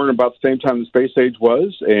been born about the same time the space age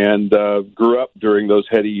was, and grew up during those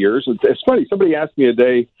heady years. It's funny. Somebody asked me a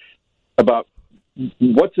day about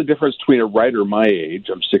what's the difference between a writer my age,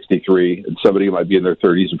 I'm 63, and somebody who might be in their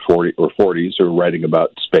 30s and 40s who are writing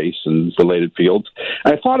about space and related fields.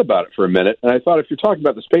 And I thought about it for a minute, and I thought if you're talking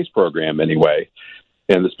about the space program anyway,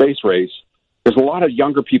 and the space race, there's a lot of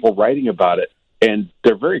younger people writing about it, and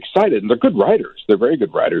they're very excited, and they're good writers. They're very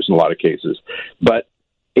good writers in a lot of cases. But,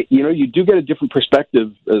 you do get a different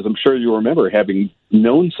perspective, as I'm sure you'll remember, having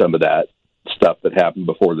known some of that stuff that happened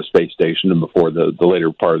before the space station and before the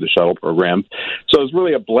later part of the shuttle program. So it was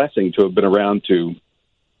really a blessing to have been around to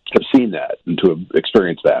have seen that and to have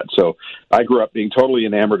experienced that. So I grew up being totally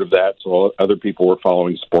enamored of that. So other people were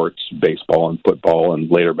following sports, baseball and football and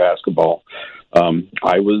later basketball.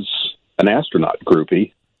 I was an astronaut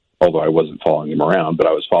groupie, although I wasn't following them around, but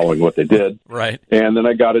I was following what they did. Right. And then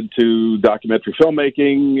I got into documentary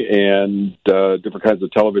filmmaking and different kinds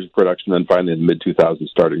of television production. Then finally in the mid-2000s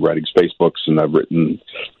started writing space books, and I've written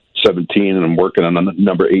 17, and I'm working on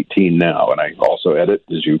number 18 now. And I also edit,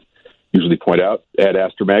 as you usually point out, at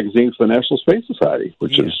Astra Magazine for the National Space Society,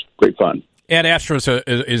 which is great fun. Ad Astra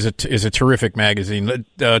is a terrific magazine.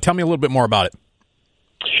 Tell me a little bit more about it.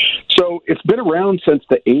 So it's been around since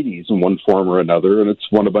the 80s in one form or another, and it's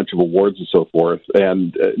won a bunch of awards and so forth.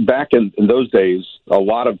 And back in those days, a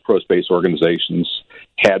lot of pro-space organizations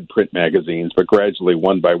had print magazines, but gradually,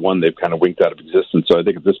 one by one, they've kind of winked out of existence. So I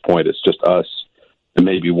think at this point, it's just us and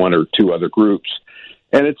maybe one or two other groups.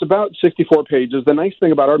 And it's about 64 pages. The nice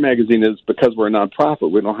thing about our magazine is because we're a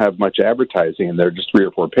nonprofit, we don't have much advertising in there, just 3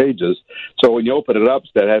 or 4 pages. So when you open it up,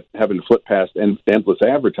 instead of having to flip past endless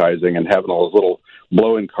advertising and having all those little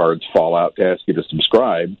blow-in cards fall out to ask you to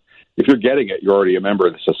subscribe, if you're getting it, you're already a member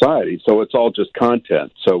of the society. So it's all just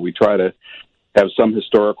content. So we try to have some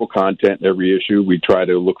historical content in every issue. We try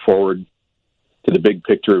to look forward to the big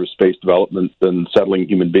picture of space development and settling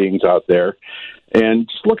human beings out there. And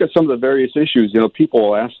just look at some of the various issues. People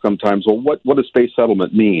will ask sometimes, well, what does space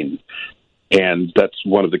settlement mean? And that's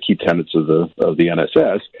one of the key tenets of the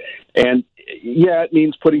NSS. And yeah, it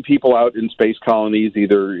means putting people out in space colonies,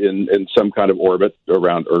 either in some kind of orbit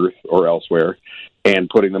around Earth or elsewhere, and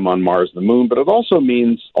putting them on Mars and the Moon. But it also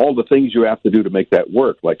means all the things you have to do to make that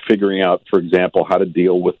work, like figuring out, for example, how to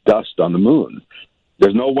deal with dust on the Moon.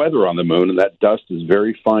 There's no weather on the Moon, and that dust is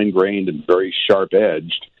very fine-grained and very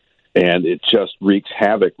sharp-edged. And it just wreaks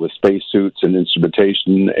havoc with spacesuits and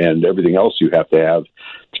instrumentation and everything else you have to have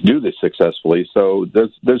to do this successfully. So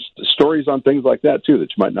there's stories on things like that, too,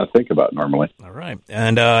 that you might not think about normally. All right.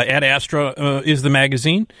 And Ad Astra is the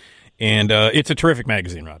magazine, and it's a terrific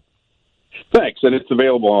magazine, Rod. Thanks. And it's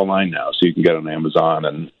available online now, so you can get it on Amazon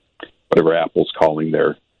and whatever Apple's calling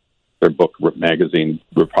their book magazine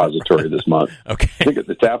repository this month. Okay. I think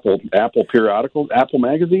it's Apple periodicals, Apple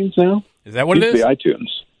magazines now. Is that what it is? The iTunes.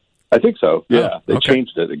 I think so. Yeah, they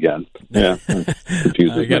changed it again. Yeah,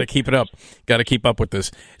 you got to keep it up. Got to keep up with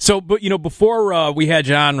this. So, but before we had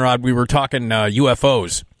you on, Rod, we were talking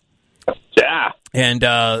UFOs. Yeah. And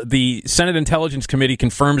the Senate Intelligence Committee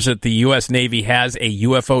confirms that the U.S. Navy has a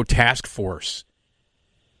UFO task force.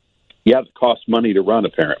 Yeah, it costs money to run,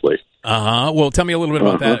 apparently. Well, tell me a little bit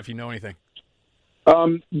about that, if you know anything.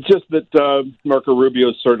 Just that Marco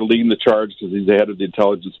Rubio is sort of leading the charge because he's the head of the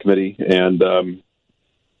Intelligence Committee, and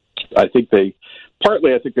I think they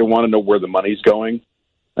want to know where the money's going,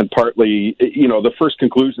 and partly, the first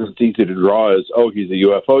conclusion that's easy to draw is, he's a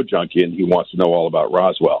UFO junkie and he wants to know all about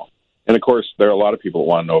Roswell. And of course, there are a lot of people that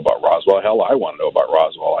want to know about Roswell. Hell, I want to know about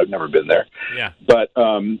Roswell. I've never been there. Yeah. But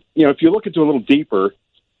if you look into it a little deeper,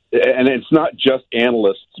 and it's not just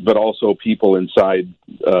analysts, but also people inside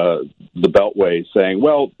the Beltway saying,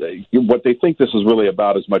 well, what they think this is really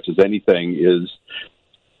about as much as anything is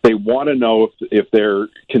they want to know if there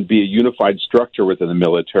can be a unified structure within the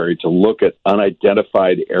military to look at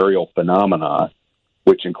unidentified aerial phenomena,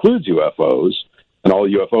 which includes UFOs, and all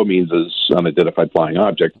UFO means is unidentified flying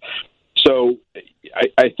object. So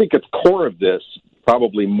I think at the core of this,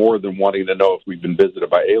 probably more than wanting to know if we've been visited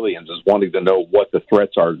by aliens, is wanting to know what the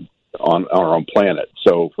threats are on our own planet.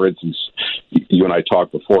 So, for instance, you and I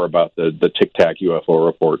talked before about the Tic Tac UFO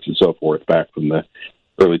reports and so forth back from the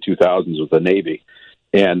early 2000s with the Navy.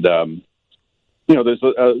 And, there's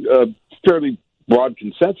a fairly broad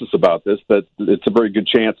consensus about this, that it's a very good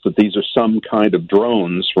chance that these are some kind of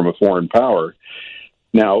drones from a foreign power.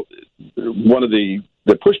 Now, one of the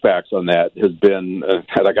pushbacks on that has been,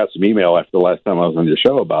 and I got some email after the last time I was on your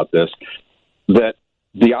show about this, that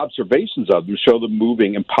the observations of them show them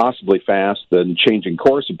moving impossibly fast and changing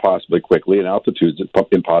course impossibly quickly and altitudes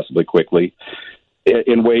impossibly quickly.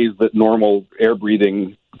 in ways that normal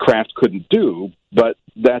air-breathing craft couldn't do, but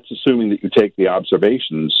that's assuming that you take the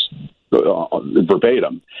observations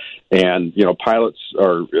verbatim. And, pilots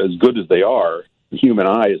are as good as they are. The human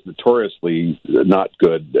eye is notoriously not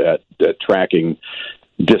good at tracking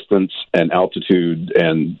distance and altitude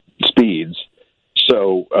and speeds.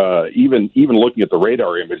 So even looking at the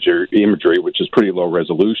radar imagery, which is pretty low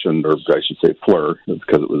resolution, or I should say FLIR,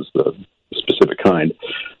 because it was the specific kind,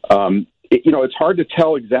 it's hard to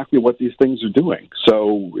tell exactly what these things are doing.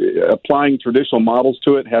 So applying traditional models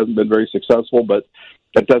to it hasn't been very successful, but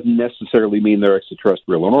that doesn't necessarily mean they're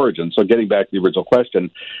extraterrestrial in origin. So getting back to the original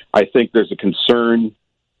question, I think there's a concern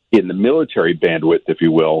in the military bandwidth, if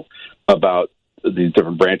you will, about these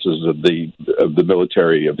different branches of the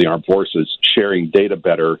military, of the armed forces, sharing data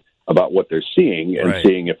better about what they're seeing and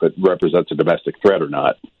seeing if it represents a domestic threat or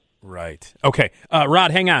not. Right. Okay.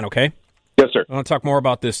 Rod, hang on, okay? Yes, sir. I want to talk more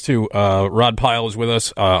about this, too. Rod Pyle is with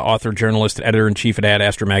us, author, journalist, editor-in-chief at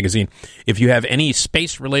Astra Magazine. If you have any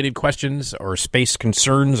space-related questions or space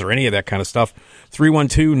concerns or any of that kind of stuff,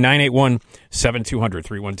 312-981-7200.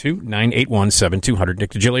 312-981-7200. Nick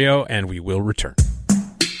Digilio, and we will return.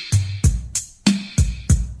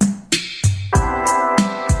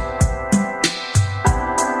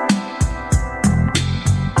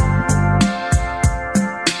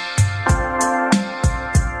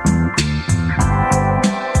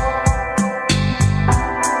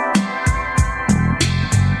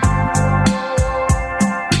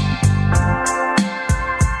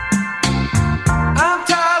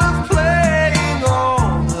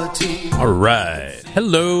 Right.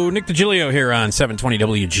 Hello, Nick Digilio here on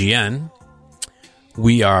 720 WGN.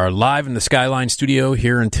 We are live in the Skyline studio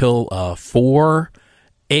here until 4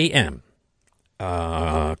 a.m.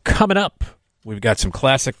 Coming up, we've got some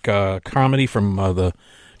classic comedy from the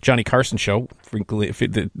Johnny Carson show,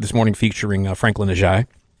 this morning featuring Franklyn Ajaye.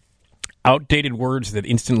 Outdated words that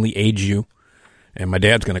instantly age you. And my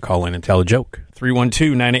dad's going to call in and tell a joke.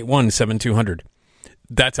 312-981-7200.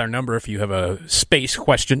 That's our number if you have a space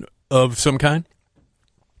question of some kind.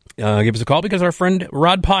 Give us a call because our friend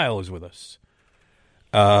Rod Pyle is with us.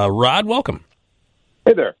 Rod, welcome.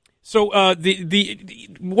 Hey there. So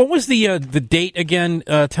what was the date again,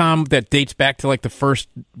 Tom? That dates back to like the first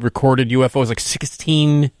recorded UFOs, like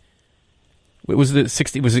 16. Was it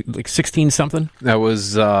 60? Was it like 16 something? That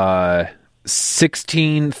was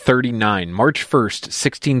 1639, March 1st,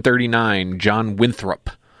 1639. John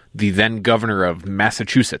Winthrop, the then governor of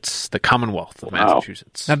Massachusetts, the Commonwealth of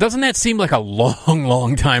Massachusetts. Now, doesn't that seem like a long,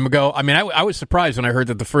 long time ago? I mean, I was surprised when I heard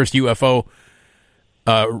that the first UFO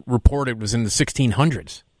reported was in the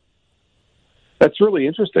 1600s. That's really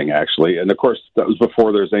interesting, actually. And, of course, that was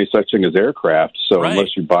before there was any such thing as aircraft. So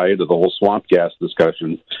unless you buy into the whole swamp gas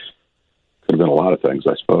discussion, could have been a lot of things,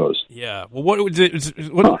 I suppose. Yeah. Well, what was it?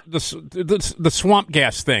 The swamp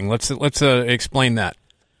gas thing? Let's explain that.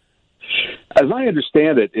 As I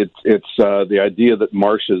understand it, it's the idea that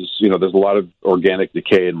marshes, there's a lot of organic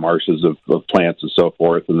decay in marshes of plants and so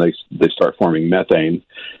forth, and they start forming methane,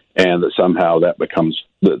 and that somehow that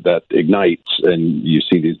ignites, and you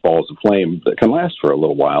see these balls of flame that can last for a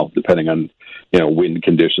little while, depending on wind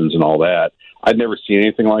conditions and all that. I'd never seen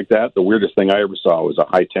anything like that. The weirdest thing I ever saw was a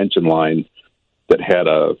high tension line that had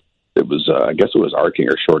I guess it was arcing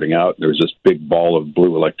or shorting out. There was this big ball of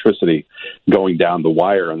blue electricity going down the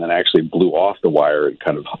wire and then actually blew off the wire and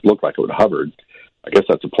kind of looked like it would hovered. I guess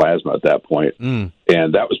that's a plasma at that point. And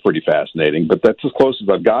that was pretty fascinating, but that's as close as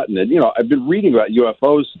I've gotten. And, I've been reading about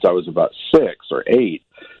UFOs since I was about 6 or 8.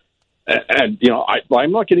 And,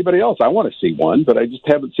 I'm like anybody else. I want to see one, but I just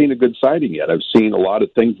haven't seen a good sighting yet. I've seen a lot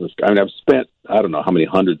of things. I've spent, I don't know how many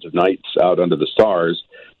hundreds of nights out under the stars.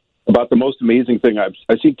 About the most amazing thing, I've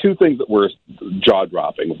seen two things that were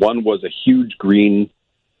jaw-dropping. One was a huge green,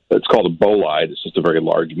 it's called a bolide. It's just a very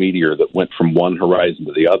large meteor that went from one horizon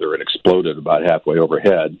to the other and exploded about halfway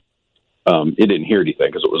overhead. It didn't hear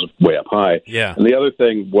anything because it was way up high. Yeah. And the other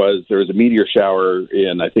thing was there was a meteor shower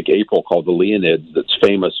in, I think, April called the Leonids that's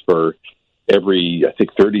famous for every, I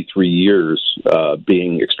think, 33 years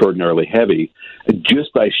being extraordinarily heavy. And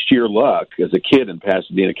just by sheer luck, as a kid in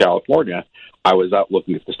Pasadena, California, I was out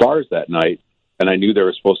looking at the stars that night, and I knew there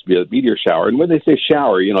was supposed to be a meteor shower. And when they say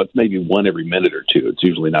shower, it's maybe one every minute or two. It's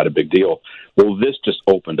usually not a big deal. Well, this just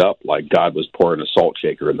opened up like God was pouring a salt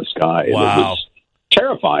shaker in the sky. Wow. And it was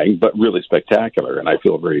terrifying, but really spectacular, and I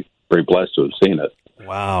feel very, very blessed to have seen it.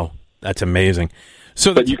 Wow. That's amazing.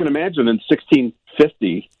 But you can imagine in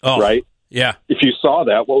 1650, right? Yeah. If you saw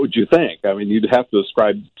that, what would you think? I mean, you'd have to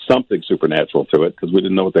ascribe something supernatural to it because we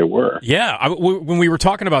didn't know what they were. Yeah. When we were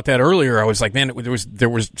talking about that earlier, I was like, man, there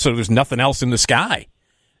was nothing else in the sky.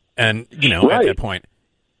 And, Right. at that point.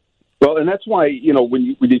 Well, and that's why,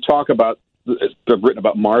 when you talk about, I've written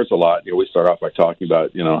about Mars a lot. We start off by talking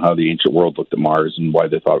about, how the ancient world looked at Mars and why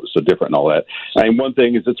they thought it was so different and all that. I mean, one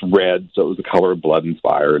thing is it's red, so it was the color of blood and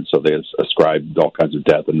fire, and so they ascribed all kinds of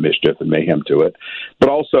death and mischief and mayhem to it. But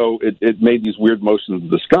also, it made these weird motions of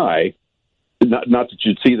the sky, not that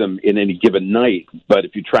you'd see them in any given night, but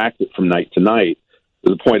if you tracked it from night to night, to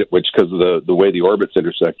the point at which, because of the way the orbits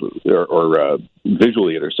intersect or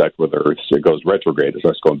visually intersect with Earth, so it goes retrograde. It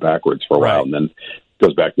starts going backwards for a while and then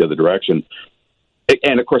goes back the other direction.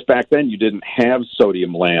 And, of course, back then you didn't have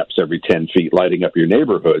sodium lamps every 10 feet lighting up your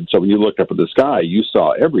neighborhood. So when you looked up at the sky, you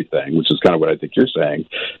saw everything, which is kind of what I think you're saying.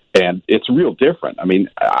 And it's real different. I mean,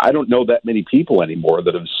 I don't know that many people anymore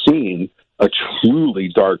that have seen a truly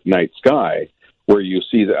dark night sky where you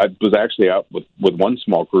see that. I was actually out with one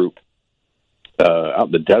small group out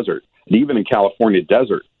in the desert, and even in California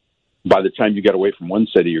desert, by the time you get away from one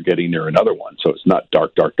city, you're getting near another one. So it's not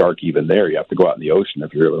dark even there. You have to go out in the ocean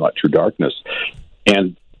if you're really not true darkness.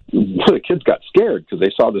 And the kids got scared because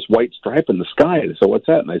they saw this white stripe in the sky. They said, "What's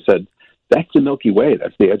that?" And I said, "That's the Milky Way.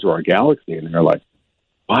 That's the edge of our galaxy." And they're like,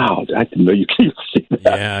 "Wow, I didn't know you could even see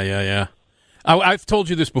that." Yeah. I've told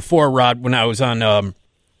you this before, Rod. When I was on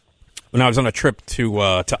a trip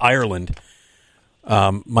to Ireland.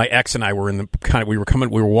 My ex and I were we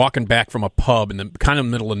were walking back from a pub in the kind of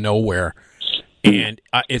middle of nowhere, and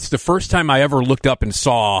it's the first time I ever looked up and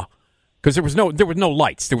saw, because there was no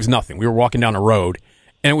lights, there was nothing. We were walking down a road,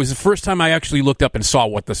 and it was the first time I actually looked up and saw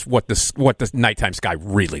what the nighttime sky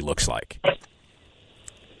really looks like.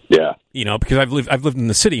 Yeah, because I've lived in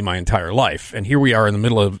the city my entire life, and here we are in the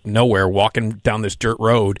middle of nowhere, walking down this dirt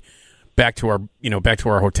road back to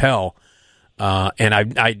our hotel. And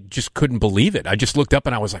I just couldn't believe it. I just looked up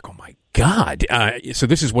and I was like, "Oh my God!" So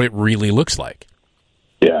this is what it really looks like.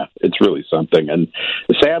 Yeah, it's really something. And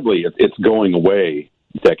sadly, it's going away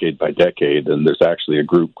decade by decade. And there's actually a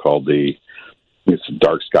group called it's the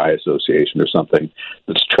Dark Sky Association or something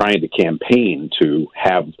that's trying to campaign to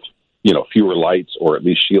have fewer lights or at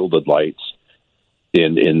least shielded lights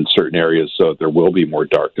in certain areas, so there will be more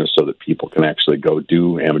darkness so that people can actually go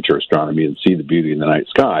do amateur astronomy and see the beauty in the night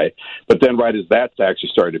sky. But then right as that's actually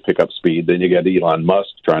starting to pick up speed, then you get Elon Musk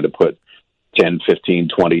trying to put 10, 15,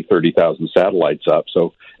 20, 30,000 satellites up.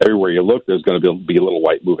 So everywhere you look, there's going to be a little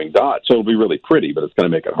white moving dot. So it'll be really pretty, but it's going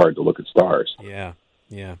to make it hard to look at stars. Yeah.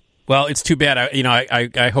 Well, it's too bad.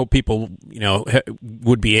 I hope people,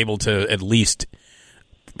 would be able to at least,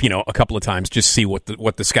 a couple of times just see what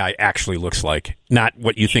the sky actually looks like, not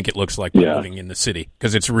what you think it looks like when living in the city,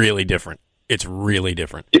 because it's really different. It's really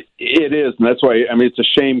different. It is, and that's why, it's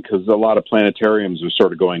a shame because a lot of planetariums are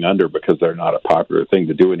sort of going under because they're not a popular thing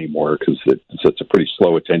to do anymore because it's a pretty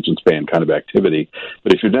slow attention span kind of activity.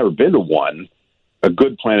 But if you've never been to one, a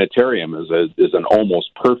good planetarium is an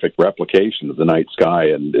almost perfect replication of the night sky,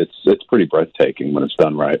 and it's pretty breathtaking when it's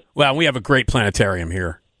done right. Well, we have a great planetarium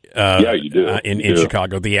here. Yeah, you do. In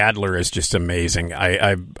Chicago. The Adler is just amazing.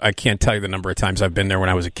 I can't tell you the number of times I've been there when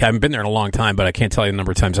I was a kid. I haven't been there in a long time, but I can't tell you the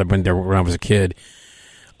number of times I've been there when I was a kid.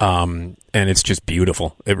 And it's just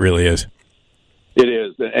beautiful. It really is. It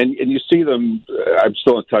is. And you see them. I'm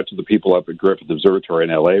still in touch with the people up at Griffith Observatory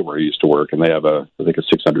in L.A. where I used to work, and they have I think a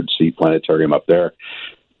 600-seat planetarium up there.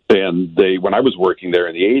 And when I was working there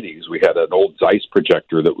in the 80s, we had an old Zeiss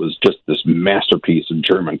projector that was just this masterpiece of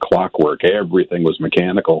German clockwork. Everything was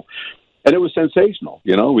mechanical. And it was sensational.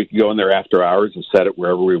 We could go in there after hours and set it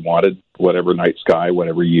wherever we wanted, whatever night sky,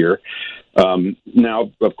 whatever year.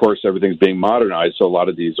 Now, of course, everything's being modernized, so a lot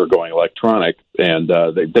of these are going electronic, and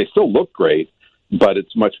they still look great, but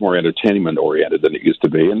it's much more entertainment-oriented than it used to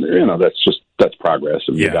be. And, that's progress,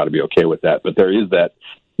 and you've got to be okay with that. But there is that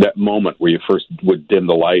moment where you first would dim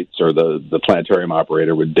the lights, or the planetarium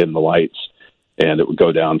operator would dim the lights, and it would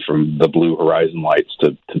go down from the blue horizon lights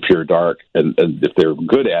to pure dark. And if they're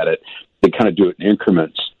good at it, they kind of do it in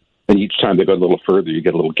increments. And each time they go a little further, you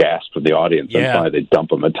get a little gasp from the audience. Yeah. And finally they dump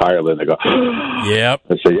them entirely, and they go, "Yep."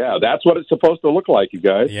 I say, "Yeah, that's what it's supposed to look like, you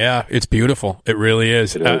guys." Yeah, it's beautiful. It really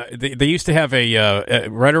is. They used to have a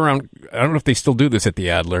right around. I don't know if they still do this at the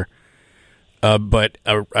Adler. But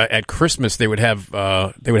at Christmas they would have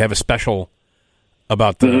a special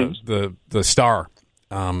about the star,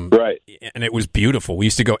 right? And it was beautiful. We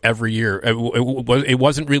used to go every year. It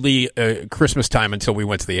wasn't really Christmas time until we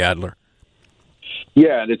went to the Adler.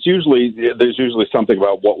 Yeah, and there's usually something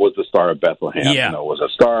about what was the Star of Bethlehem. Yeah. Was it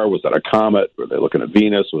a star? Was it a comet? Were they looking at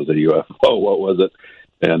Venus? Was it a UFO? What was it?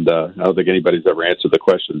 And I don't think anybody's ever answered the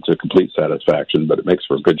question to complete satisfaction, but it makes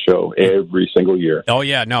for a good show every single year. Oh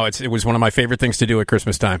yeah, no, it was one of my favorite things to do at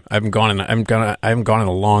Christmas time. I haven't gone in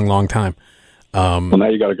a long, long time. Well, now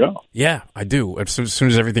you got to go. Yeah, I do. As soon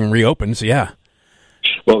as everything reopens, yeah.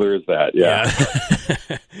 Well, there is that, yeah.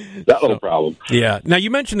 That little problem. Yeah. Now you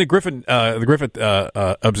mentioned the Griffith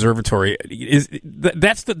Observatory.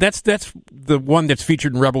 That's the one that's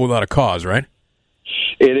featured in Rebel Without a Cause, right?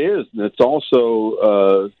 It is. And it's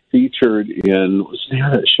also featured in, what's the name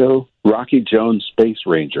of that show? Rocky Jones Space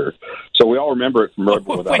Ranger. So we all remember it from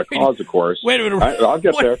Rebel Without a Cause, of course. Wait a minute. I'll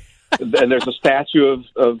get there. And there's a statue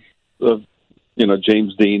of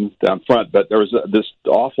James Dean down front, but there was this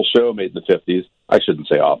awful show made in the 50s. I shouldn't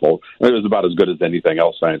say awful. It was about as good as anything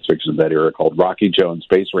else science fiction in that era, called Rocky Jones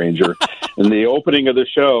Space Ranger. In the opening of the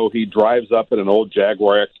show, he drives up in an old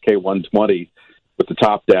Jaguar XK120 with the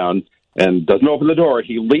top down and doesn't open the door.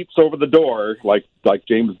 He leaps over the door like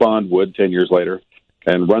James Bond would 10 years later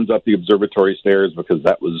and runs up the observatory stairs because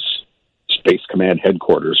that was Space Command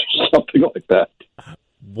headquarters or something like that.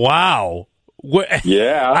 Wow. What?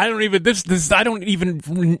 Yeah. I don't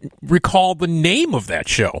even recall the name of that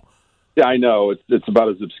show. Yeah, I know. It's about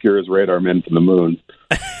as obscure as Radar Men from the Moon.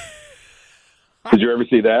 Did you ever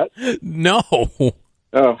see that? No.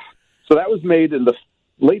 So that was made in the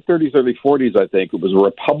late 30s, early 40s, I think. It was a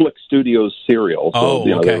Republic Studios serial. So,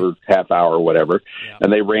 okay. They were half hour or whatever. Yeah.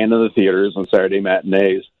 And they ran in the theaters on Saturday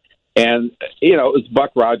matinees. And, it was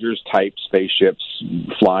Buck Rogers type spaceships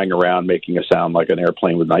flying around, making a sound like an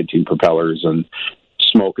airplane with 19 propellers and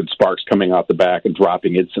smoke and sparks coming out the back and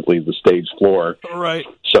dropping instantly to the stage floor. All right.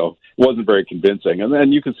 So it wasn't very convincing. And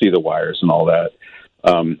then you can see the wires and all that.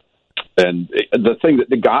 And the thing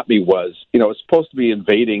that got me was, it's supposed to be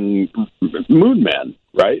invading moon men,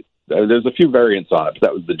 right? There's a few variants on it, but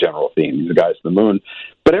that was the general theme, the guys on the moon.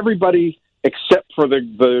 But everybody, except for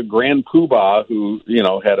the Grand Poobah, who,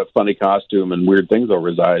 had a funny costume and weird things over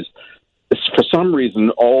his eyes, for some reason,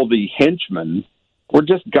 all the henchmen were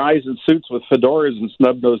just guys in suits with fedoras and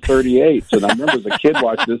snub-nosed 38s. And I remember as a kid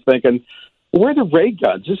watching this thinking, where are the ray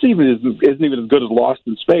guns? This isn't even as good as Lost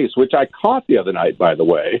in Space, which I caught the other night, by the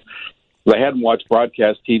way. I hadn't watched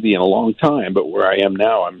broadcast TV in a long time, but where I am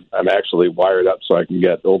now, I'm actually wired up so I can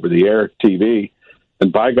get over-the-air TV.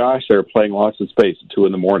 And by gosh, they were playing Lost in Space at 2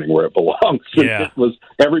 a.m, where it belongs. Yeah. It was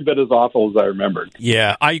every bit as awful as I remembered.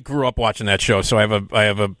 Yeah, I grew up watching that show, so I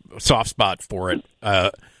have a soft spot for it,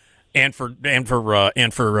 and for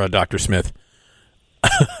Dr. Smith.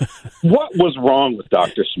 What was wrong with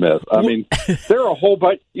Dr. Smith? I mean, there are a whole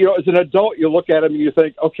bunch. As an adult, you look at him and you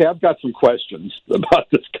think, okay, I've got some questions about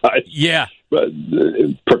this guy's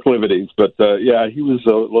proclivities. But he was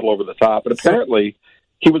a little over the top, and apparently.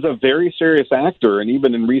 He was a very serious actor, and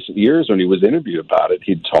even in recent years when he was interviewed about it,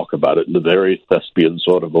 he'd talk about it in a very thespian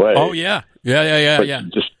sort of way. Oh, yeah. Yeah.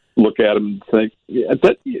 Just look at him and think,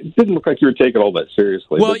 it didn't look like you were taking all that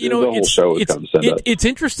seriously. Well, the whole show was kind of set up. It's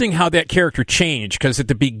interesting how that character changed, because at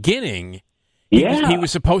the beginning, he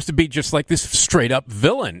was supposed to be just like this straight-up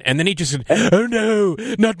villain, and then he just said, oh, no,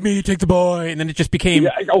 not me, take the boy, and then it just became...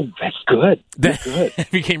 Yeah, that's good.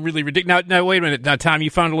 It became really ridiculous. Now, wait a minute. Now, Tom,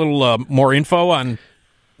 you found a little more info on...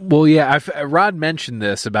 Well, yeah, Rod mentioned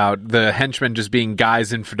this about the henchmen just being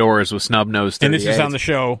guys in fedoras with snub-nosed 38s. And this is on the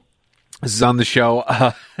show. This is on the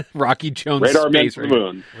show. Rocky Jones Radar Space Men from the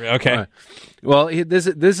Moon. Okay. Well, this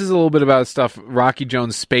is a little bit about stuff. Rocky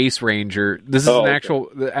Jones Space Ranger. This is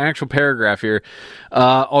the actual paragraph here.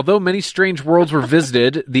 Although many strange worlds were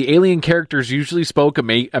visited, the alien characters usually spoke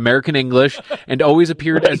American English and always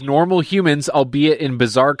appeared as normal humans, albeit in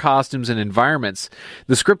bizarre costumes and environments.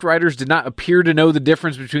 The script writers did not appear to know the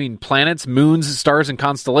difference between planets, moons, stars, and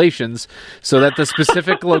constellations, so that the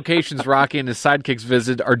specific locations Rocky and his sidekicks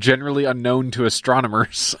visit are generally unknown to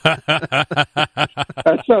astronomers.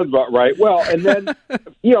 That sounds about right. Well, and then,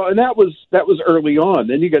 and that was early on.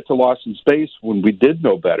 Then you get to Lost in Space when we did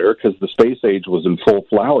know better, because the space age was in full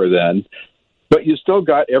flower then. But you still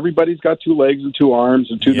everybody's got 2 legs and 2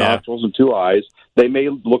 arms and 2 nostrils and 2 eyes. They may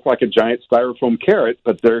look like a giant styrofoam carrot,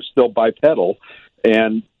 but they're still bipedal.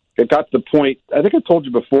 And it got to the point, I think I told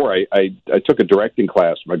you before, I took a directing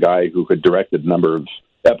class from a guy who had directed a number of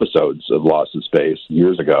episodes of Lost in Space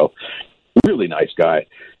years ago. Really nice guy.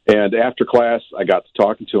 And after class, I got to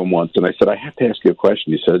talking to him once, and I said, I have to ask you a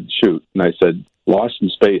question. He said, shoot. And I said, Lost in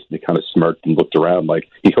Space. And he kind of smirked and looked around like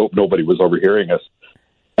he hoped nobody was overhearing us.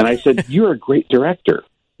 And I said, you're a great director.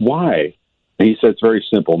 Why? And he said, it's very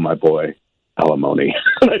simple, my boy, alimony.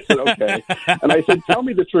 And I said, okay. And I said, tell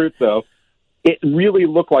me the truth, though. It really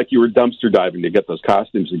looked like you were dumpster diving to get those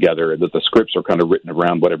costumes together, and that the scripts are kind of written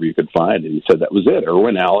around whatever you could find. And he said that was it.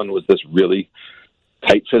 Irwin Allen was this really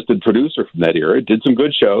tight-fisted producer from that era. Did some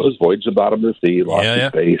good shows, Voyage to the Bottom of the Sea, Lost in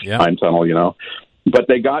Space, Time Tunnel, But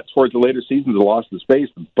they got towards the later seasons of Lost in Space,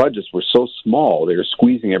 the budgets were so small, they were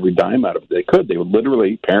squeezing every dime out of it they could. They would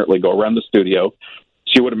literally, apparently, go around the studio,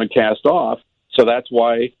 see what had been cast off. So that's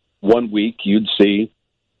why one week you'd see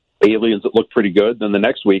aliens that looked pretty good. Then the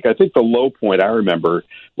next week, I think the low point I remember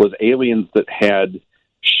was aliens that had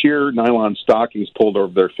sheer nylon stockings pulled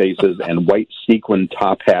over their faces and white sequin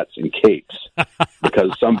top hats and capes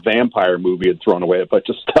because some vampire movie had thrown away a bunch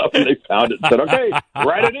of stuff and they found it and said, okay,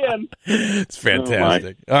 write it in. It's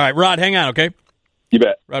fantastic. All right, Rod, hang on, okay? You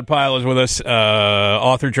bet. Rod Pyle is with us,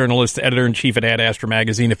 author, journalist, editor-in-chief at Astra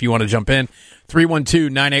Magazine. If you want to jump in,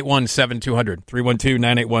 312-981-7200.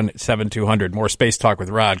 312-981-7200. More Space Talk with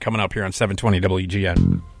Rod coming up here on 720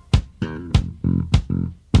 WGN.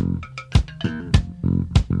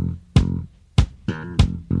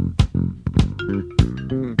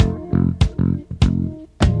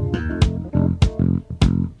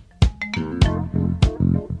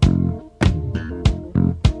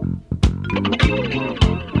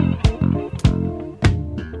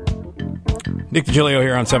 Nick Digilio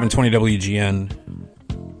here on 720 WGN.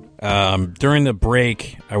 During the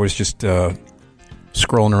break, I was just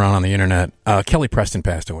scrolling around on the internet. Kelly Preston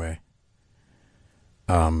passed away.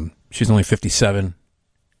 She's only 57.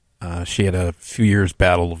 She had a few years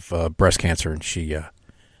battle of breast cancer, and she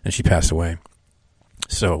passed away.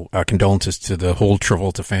 So condolences to the whole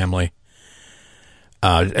Travolta family.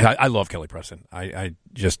 I love Kelly Preston. I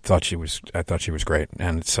just thought she was great,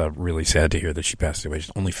 and it's really sad to hear that she passed away.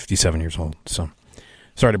 She's only 57 years old. So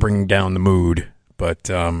sorry to bring down the mood, but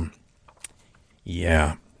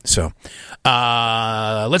yeah. So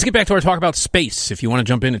let's get back to our talk about space. If you want to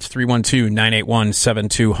jump in, it's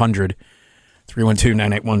 312-981-7200.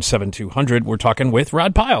 312-981-7200. We're talking with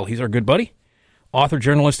Rod Pyle. He's our good buddy, author,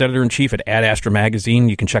 journalist, editor-in-chief at Astra Magazine.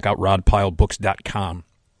 You can check out rodpylebooks.com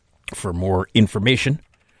for more information.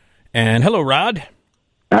 And hello, Rod.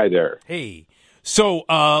 Hi there. Hey. So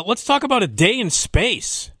let's talk about a day in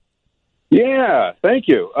space. Yeah, thank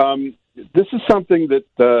you. This is something that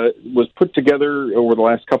was put together over the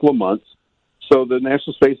last couple of months. So the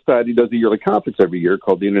National Space Society does a yearly conference every year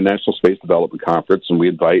called the International Space Development Conference, and we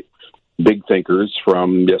invite big thinkers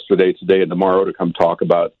from yesterday, today, and tomorrow to come talk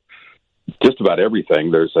about just about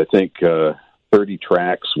everything. There's, I think, 30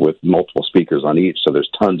 tracks with multiple speakers on each, so there's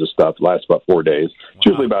tons of stuff. It lasts about 4 days. It's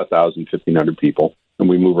usually about 1,000, 1,500 people, and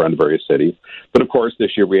we move around to various cities. But, of course,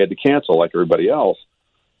 this year we had to cancel like everybody else.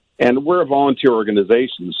 And we're a volunteer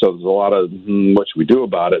organization, so there's a lot of, what should we do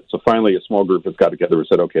about it? So finally a small group has got together and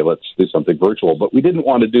said, okay, let's do something virtual. But we didn't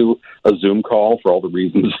want to do a Zoom call for all the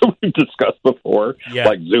reasons that we've discussed before,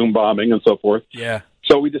 like Zoom bombing and so forth. Yeah.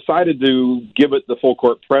 So we decided to give it the full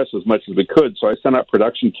court press as much as we could. So I sent out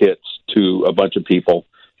production kits to a bunch of people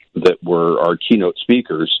that were our keynote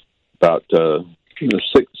speakers, about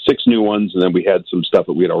six new ones, and then we had some stuff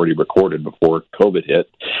that we had already recorded before COVID hit.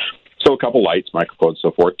 So a couple lights, microphones, so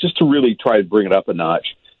forth, just to really try to bring it up a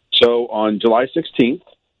notch. So on July 16th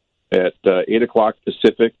at 8 o'clock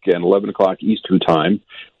Pacific and 11 o'clock Eastern Time,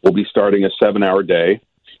 we'll be starting a 7-hour day.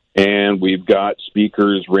 And we've got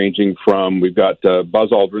speakers ranging from, we've got Buzz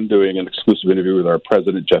Aldrin doing an exclusive interview with our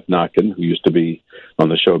president, Jeff Notkin, who used to be on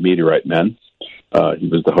the show Meteorite Men. He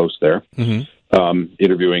was the host there. Mm-hmm.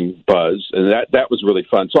 Interviewing Buzz, and that was really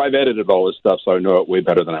fun. So I've edited all this stuff, so I know it way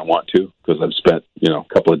better than I want to, because I've spent a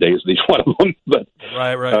couple of days with each one of them. But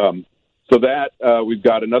right. So that we've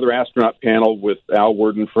got another astronaut panel with Al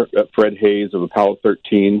Worden, Fred Hayes of Apollo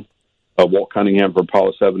 13, Walt Cunningham for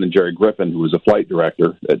Apollo 7, and Jerry Griffin, who was a flight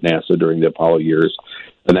director at NASA during the Apollo years,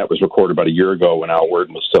 and that was recorded about a year ago when Al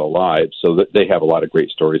Worden was still alive. So that they have a lot of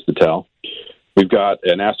great stories to tell. We've got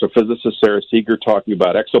an astrophysicist, Sarah Seeger, talking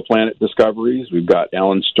about exoplanet discoveries. We've got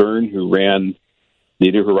Alan Stern, who ran the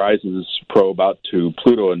New Horizons probe out to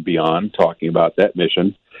Pluto and beyond, talking about that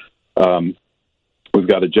mission. We've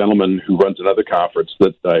got a gentleman who runs another conference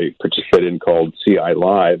that I participate in called CI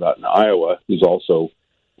Live out in Iowa, who's also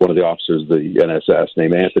one of the officers of the NSS,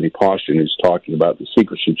 named Anthony Paustian, who's talking about the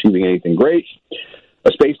secrets to achieving anything great.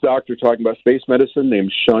 A space doctor talking about space medicine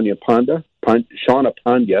named Shauna Pandya.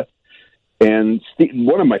 And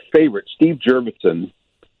one of my favorites, Steve Jurvetson,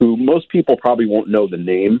 who most people probably won't know the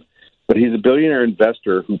name, but he's a billionaire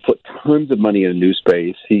investor who put tons of money in new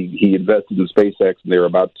space. He invested in SpaceX, and they were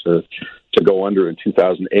about to go under in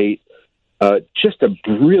 2008. Just a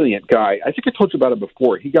brilliant guy. I think I told you about it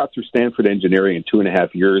before. He got through Stanford engineering in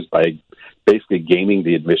 2.5 years by basically gaming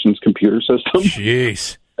the admissions computer system.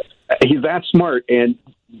 Jeez. He's that smart. And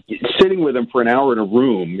sitting with him for an hour in a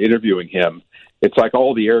room, interviewing him, it's like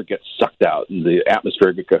all the air gets sucked out and the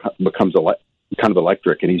atmosphere becomes kind of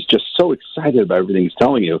electric, and he's just so excited about everything he's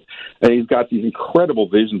telling you. And he's got these incredible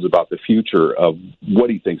visions about the future of what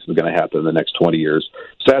he thinks is going to happen in the next 20 years.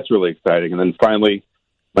 So that's really exciting. And then finally,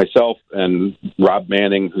 myself and Rob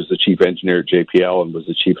Manning, who's the chief engineer at JPL and was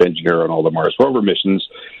the chief engineer on all the Mars rover missions,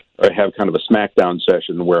 I have kind of a smackdown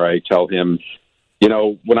session where I tell him, you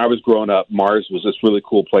know, when I was growing up, Mars was this really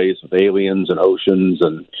cool place with aliens and oceans,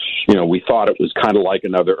 and, you know, we thought it was kind of like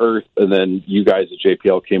another Earth, and then you guys at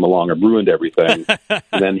JPL came along and ruined everything.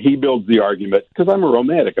 And then he builds the argument, because I'm a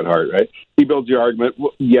romantic at heart, right? He builds the argument,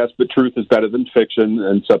 well, yes, but truth is better than fiction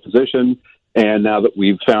and supposition, and now that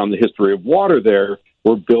we've found the history of water there,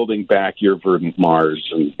 we're building back your verdant Mars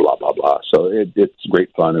and blah, blah, blah. So it's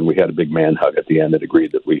great fun, and we had a big man hug at the end that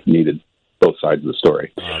agreed that we needed both sides of the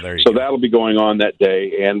story. So that'll be going on that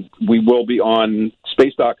day, and we will be on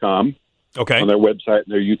space.com, on their website and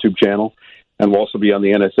their YouTube channel, and we'll also be on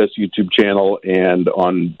the NSS YouTube channel and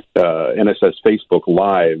on NSS Facebook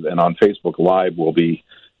Live, and on Facebook Live will be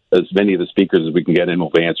as many of the speakers as we can get in. We'll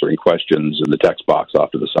be answering questions in the text box off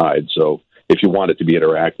to the side, so if you want it to be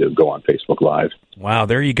interactive, go on Facebook Live. Wow,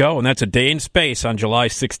 there you go, and that's a day in space on July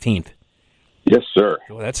 16th. Yes, sir.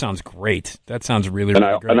 Oh, that sounds great. That sounds really,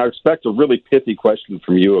 great. And I expect a really pithy question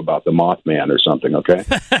from you about the Mothman or something. Okay.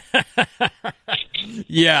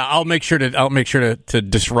 Yeah, I'll make sure to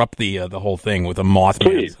disrupt the whole thing with a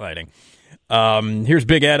Mothman sighting. Here's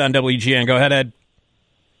Big Ed on WGN. Go ahead, Ed.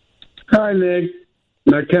 Hi, Nick.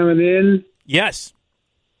 Am I coming in? Yes.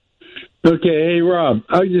 Okay. Hey, Rob.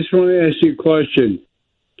 I just want to ask you a question.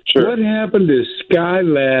 Sure. What happened to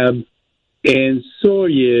Skylab and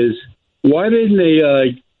Soyuz? Why didn't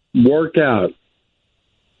they work out?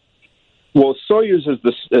 Well, Soyuz is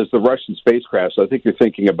the Russian spacecraft, so I think you're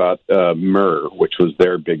thinking about Mir, which was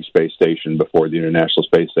their big space station before the International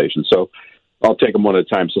Space Station. So I'll take them one at a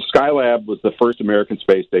time. So Skylab was the first American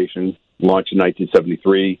space station, launched in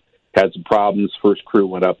 1973, had some problems. First crew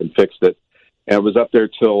went up and fixed it, and it was up there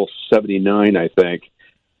till 79, I think.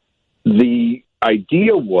 The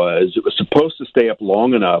idea was it was supposed to stay up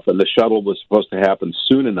long enough, and the shuttle was supposed to happen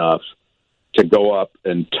soon enough to go up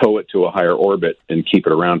and tow it to a higher orbit and keep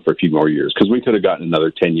it around for a few more years, because we could have gotten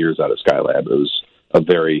another 10 years out of Skylab. It was a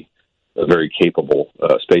very capable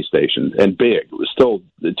space station, and big. It was still,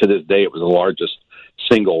 to this day, it was the largest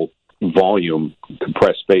single volume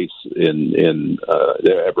compressed space in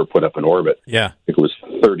ever put up in orbit. Yeah. It was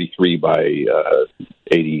 33 by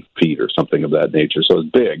 80 feet or something of that nature, so it was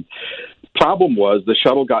big. Problem was the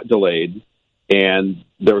shuttle got delayed, and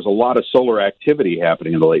there was a lot of solar activity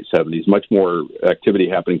happening in the late 70s, much more activity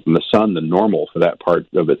happening from the sun than normal for that part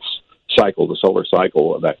of its cycle, the solar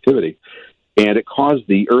cycle of activity. And it caused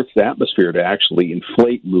the Earth's atmosphere to actually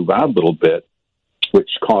inflate, move out a little bit, which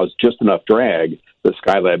caused just enough drag that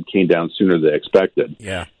Skylab came down sooner than expected.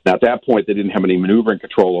 Yeah. Now, at that point, they didn't have any maneuvering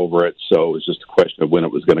control over it, so it was just a question of when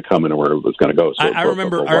it was going to come and where it was going to go. So I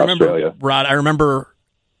remember, Rod, I remember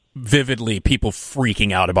vividly people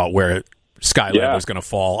freaking out about where Skylab was going to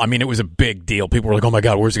fall. I mean, it was a big deal. People were like, oh, my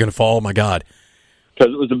God, where's it going to fall? Oh, my God.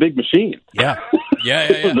 Because it was a big machine. Yeah.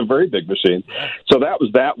 It was a very big machine. So that was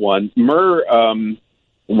that one. Mir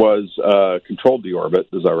was controlled deorbit,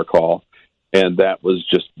 as I recall, and that was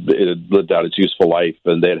just, it had lived out its useful life,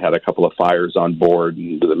 and they had a couple of fires on board,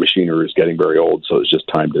 and the machinery was getting very old, so it was just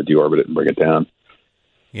time to deorbit it and bring it down.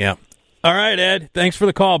 Yeah. All right, Ed. Thanks for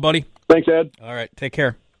the call, buddy. Thanks, Ed. All right. Take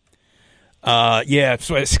care. Yeah,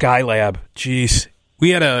 so Skylab. Jeez, we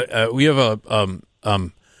have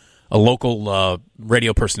a local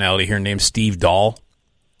radio personality here named Steve Dahl.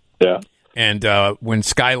 Yeah, and when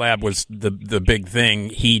Skylab was the big thing,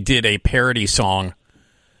 he did a parody song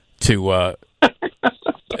to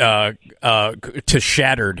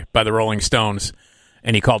 "Shattered" by the Rolling Stones,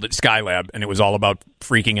 and he called it Skylab, and it was all about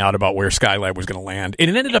freaking out about where Skylab was going to land. And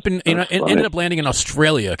it ended up ended up landing in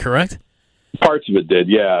Australia, correct? Parts of it did,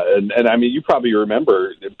 yeah. And I mean, you probably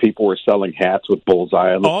remember people were selling hats with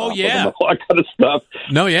bullseye on the top of them, all that kind of stuff.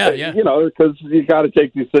 No, yeah. You know, because you got to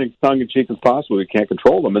take these things tongue-in-cheek as possible. You can't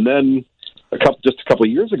control them. And then just a couple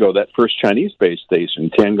of years ago, that first Chinese space station,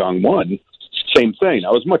 Tiangong-1, same thing.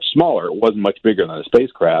 That was much smaller. It wasn't much bigger than a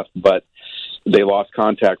spacecraft, but they lost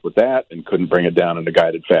contact with that and couldn't bring it down in a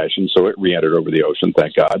guided fashion, so it re-entered over the ocean,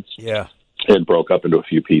 thank God. Yeah. It broke up into a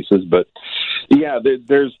few pieces. But, yeah,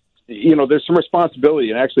 there's some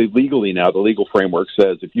responsibility, and actually legally now, the legal framework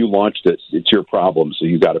says if you launched it, it's your problem, so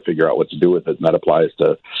you got to figure out what to do with it, and that applies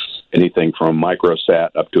to anything from a microsat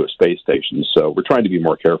up to a space station. So we're trying to be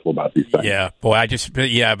more careful about these things. Yeah, boy, but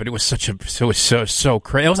it was so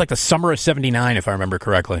crazy. It was like the summer of '79, if I remember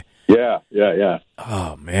correctly. Yeah.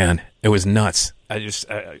 Oh man, it was nuts.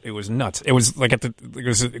 It was nuts. It was like it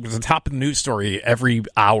was the top of the news story every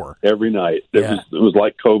hour, every night. It was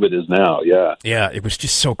like COVID is now. Yeah, yeah. It was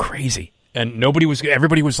just so crazy, and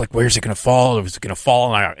everybody was like, "Where's it going to fall? Is it going to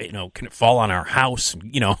fall on our? Can it fall on our house?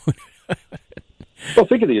 Well,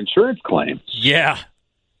 think of the insurance claims. Yeah.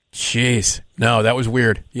 Jeez. No, that was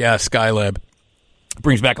weird. Yeah, Skylab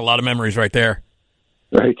brings back a lot of memories right there.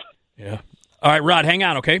 Right. Yeah. All right, Rod, hang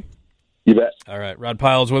on, okay? You bet. All right, Rod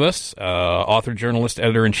Pyle's with us, author, journalist,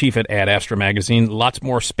 editor-in-chief at Astra Magazine. Lots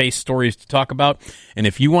more space stories to talk about. And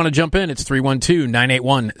if you want to jump in, it's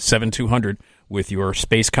 312-981-7200 with your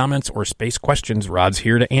space comments or space questions. Rod's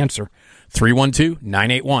here to answer.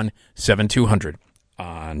 312-981-7200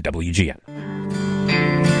 on WGN.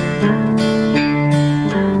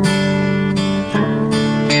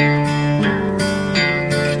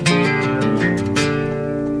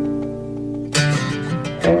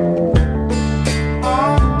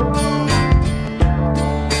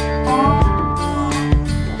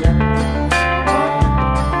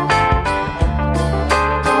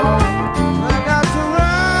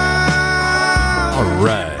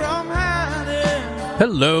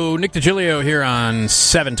 Hello, Nick Digilio here on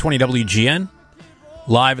 720 WGN,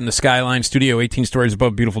 live in the Skyline Studio, 18 stories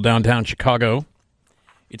above beautiful downtown Chicago.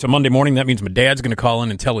 It's a Monday morning. That means my dad's going to call in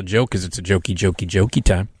and tell a joke because it's a jokey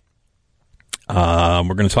time.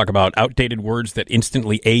 We're going to talk about outdated words that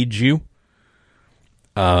instantly age you,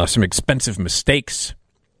 some expensive mistakes,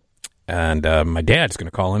 and my dad's going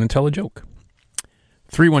to call in and tell a joke.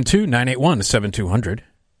 312-981-7200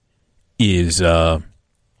 is...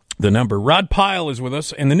 the number. Rod Pyle is with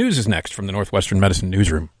us, and the news is next from the Northwestern Medicine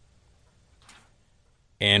Newsroom.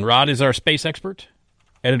 And Rod is our space expert,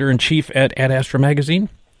 editor-in-chief at Astra Magazine.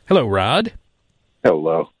 Hello, Rod.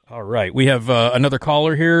 Hello. All right. We have another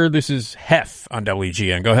caller here. This is Hef on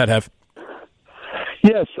WGN. Go ahead, Hef.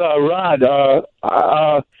 Yes, Rod.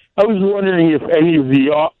 I was wondering if any of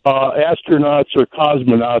the astronauts or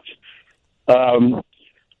cosmonauts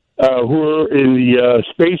who were in the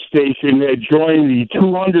space station had joined the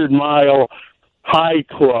 200-mile high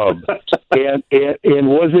club. and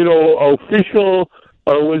was it official,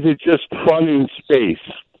 or was it just fun in space?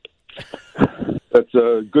 That's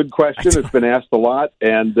a good question. It's been asked a lot,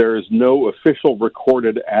 and there's no official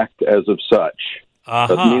recorded act as of such.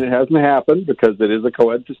 Doesn't mean it hasn't happened, because it is a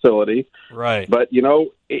co-ed facility. Right. But,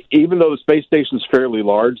 even though the space station's fairly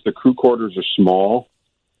large, the crew quarters are small,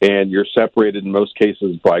 and you're separated in most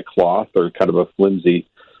cases by cloth or kind of a flimsy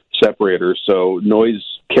separator, so noise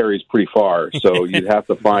carries pretty far. So you'd have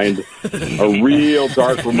to find a real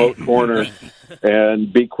dark remote corner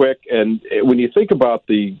and be quick. And when you think about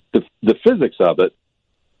the physics of it,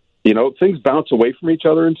 things bounce away from each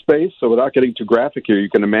other in space. So without getting too graphic here, you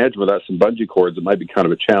can imagine without some bungee cords, it might be kind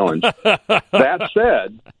of a challenge. That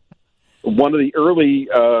said, one of the early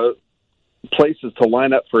places to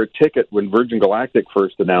line up for a ticket when Virgin Galactic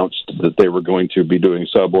first announced that they were going to be doing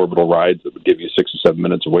suborbital rides that would give you 6 or 7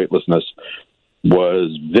 minutes of weightlessness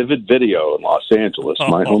was Vivid Video in Los Angeles,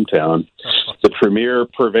 my hometown, the premier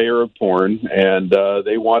purveyor of porn, and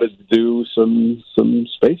they wanted to do some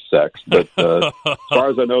space sex. But as far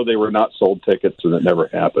as I know, they were not sold tickets, and it never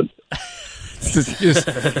happened. It's just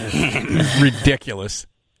ridiculous.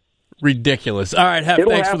 Ridiculous. All right, Hef,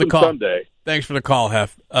 thanks for the call. Someday. Thanks for the call,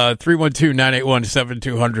 Hef.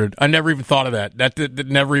 312-981-7200. I never even thought of that. That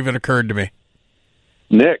never even occurred to me.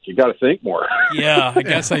 Nick, you got to think more. Yeah, I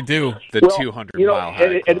guess I do. The 200-mile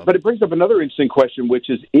high club. But it brings up another interesting question, which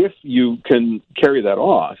is if you can carry that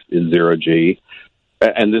off in zero-G,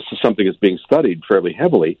 and this is something that's being studied fairly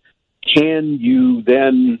heavily, can you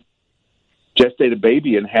then gestate a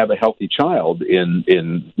baby and have a healthy child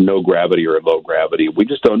in no gravity or low gravity? We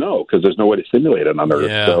just don't know because there's no way to simulate it on Earth.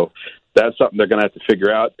 Yeah. So that's something they're going to have to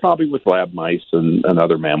figure out, probably with lab mice and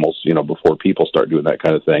other mammals, before people start doing that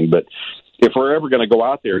kind of thing. But if we're ever going to go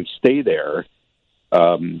out there and stay there,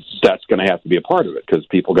 that's going to have to be a part of it because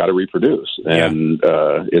people got to reproduce, and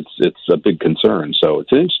it's a big concern. So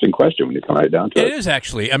it's an interesting question when you come right down to it. It is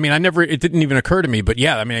actually. I mean, it didn't even occur to me, but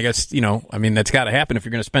yeah, I mean, I guess that's got to happen if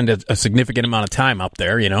you're going to spend a significant amount of time up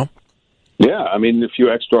there. Yeah, I mean, a few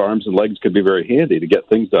extra arms and legs could be very handy to get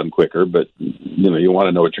things done quicker, but you want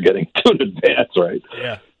to know what you're getting to in advance, right?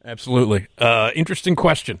 Yeah, absolutely. Interesting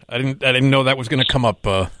question. I didn't know that was going to come up.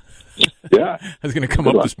 Yeah, that's going to come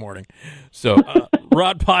up this morning. So,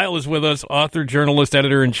 Rod Pyle is with us, author, journalist,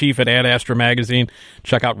 editor-in-chief at Astra Magazine.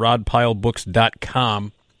 Check out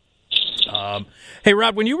rodpylebooks.com. Hey,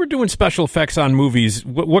 Rod, when you were doing special effects on movies,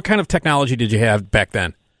 what kind of technology did you have back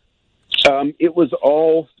then? It was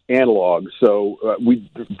all analog. So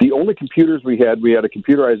the only computers we had a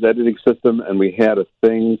computerized editing system, and we had a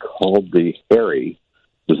thing called the Harry.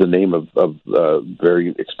 It was the name of a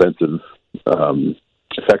very expensive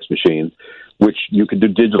effects machine, which you could do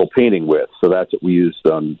digital painting with. So that's what we used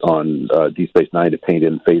on Deep Space Nine to paint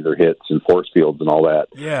in phaser hits and force fields and all that.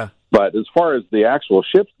 Yeah. But as far as the actual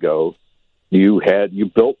ships go, you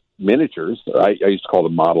built miniatures. I used to call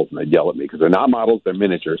them models, and they'd yell at me because they're not models; they're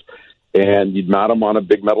miniatures. And you'd mount them on a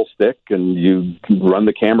big metal stick, and you run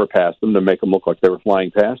the camera past them to make them look like they were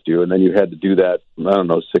flying past you. And then you had to do that,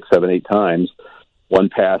 6, 7, 8 times. One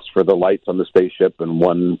pass for the lights on the spaceship, and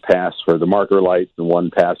one pass for the marker lights, and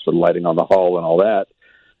one pass for the lighting on the hull and all that.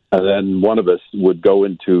 And then one of us would go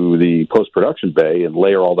into the post-production bay and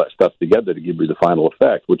layer all that stuff together to give you the final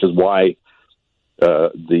effect, which is why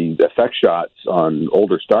the effect shots on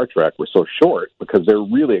older Star Trek were so short, because they're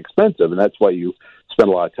really expensive, and that's why you spend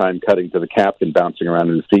a lot of time cutting to the captain bouncing around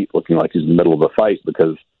in his seat looking like he's in the middle of a fight,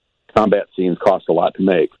 because combat scenes cost a lot to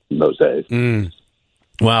make in those days.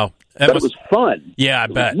 Wow. But it was fun. Yeah, I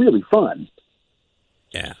bet. It was really fun.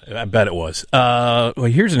 Yeah, I bet it was. Well,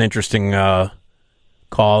 here's an interesting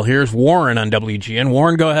call. Here's Warren on WGN.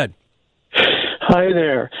 Warren, go ahead. Hi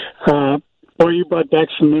there. You brought back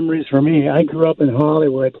some memories for me. I grew up in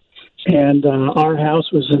Hollywood, and our house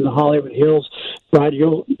was in the Hollywood Hills. Rod,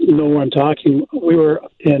 you'll know where I'm talking. We were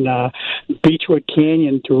in Beechwood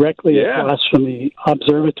Canyon, directly across from the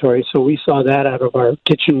observatory, so we saw that out of our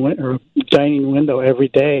kitchen or dining window every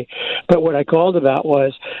day. But what I called about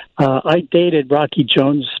was I dated Rocky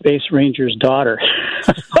Jones' Space Ranger's daughter.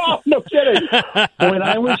 Oh, no kidding! When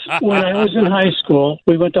I was in high school,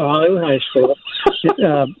 we went to Hollywood High School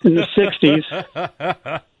in the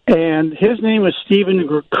 60s. And his name was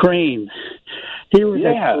Stephen Crane. He was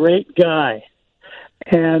a great guy.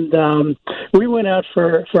 And we went out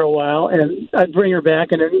for a while, and I'd bring her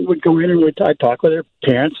back, and then we'd go in and I'd talk with her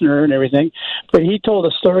parents and her and everything. But he told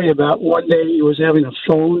a story about one day he was having a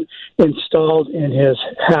phone installed in his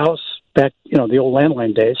house back, the old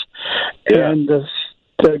landline days. Yeah. And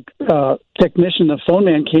the technician, the phone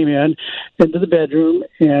man, came into the bedroom,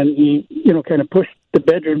 and he, kind of pushed the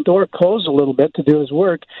bedroom door closed a little bit to do his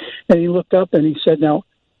work. And he looked up and he said, "Now,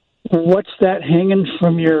 what's that hanging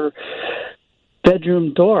from your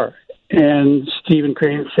bedroom door?" And Stephen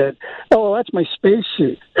Crane said, "Oh, that's my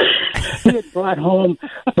spacesuit." He had brought home,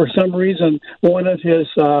 for some reason, one of his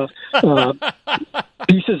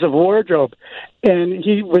pieces of wardrobe. And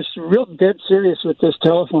he was real dead serious with this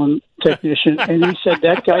telephone technician. And he said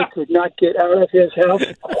that guy could not get out of his house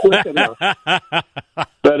quick enough.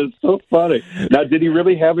 That is so funny. Now, did he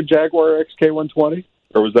really have a Jaguar XK120?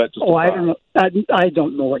 Or was that just I don't know. I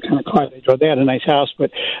don't know what kind of car they drove. They had a nice house,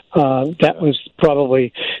 but that was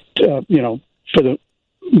probably, for the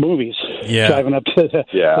movies, driving up to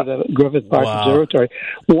the Griffith Park Observatory.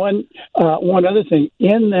 One other thing,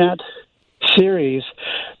 in that series,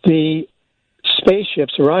 the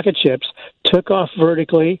spaceships, the rocket ships, took off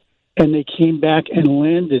vertically, and they came back and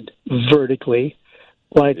landed vertically.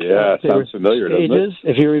 Like sounds familiar, doesn't it?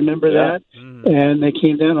 If you remember that, and they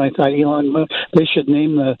came down. And I thought Elon, they should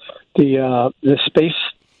name the space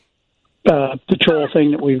patrol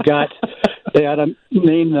thing that we've got. They ought to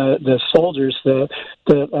name the soldiers the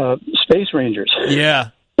Space Rangers. Yeah,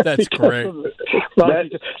 that's great.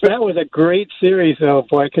 That was a great series, though,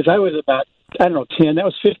 boy. Because I was about 10. That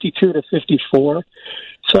was 52 to 54.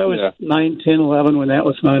 So I was 9, 10, 11 when that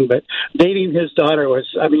was on. But dating his daughter was,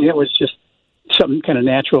 it was just something kind of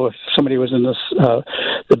natural if somebody was in this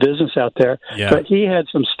the business out there. Yeah. But he had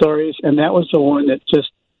some stories, and that was the one that just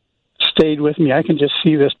stayed with me. I can just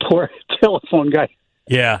see this poor telephone guy.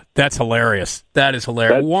 Yeah, that's hilarious. That is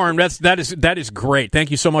hilarious. Warren, that is great. Thank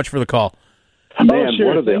you so much for the call. Man, sure.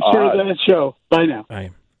 What are they odds? That show. Bye now.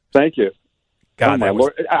 Bye. Thank you. God, my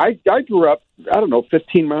Lord. I grew up,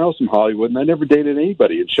 15 miles from Hollywood, and I never dated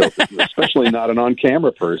anybody in show business, especially not an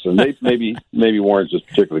on-camera person. Maybe Warren's just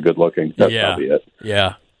particularly good-looking. That's probably it.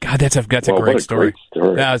 Yeah. God, that's a great story.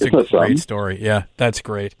 That's a great story. Yeah, that's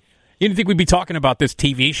great. You didn't think we'd be talking about this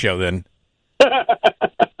TV show then?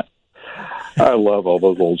 I love all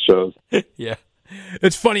those old shows. Yeah.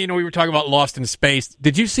 It's funny, we were talking about Lost in Space.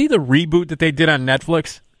 Did you see the reboot that they did on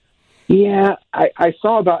Netflix? Yeah, I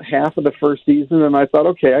saw about half of the first season, and I thought,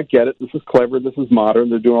 okay, I get it. This is clever. This is modern.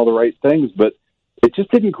 They're doing all the right things, but it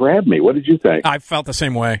just didn't grab me. What did you think? I felt the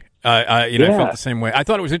same way. I felt the same way. I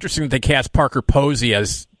thought it was interesting that they cast Parker Posey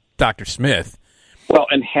as Dr. Smith. Well,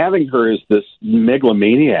 and having her as this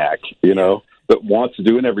megalomaniac, that wants to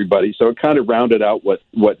do in everybody. So it kind of rounded out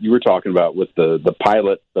what you were talking about with the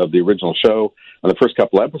pilot of the original show and the first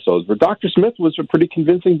couple episodes, where Dr. Smith was a pretty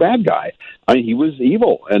convincing bad guy. I mean, he was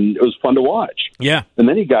evil, and it was fun to watch. Yeah. And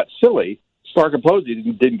then he got silly. Stark and Posey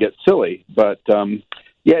didn't get silly, but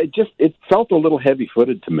it felt a little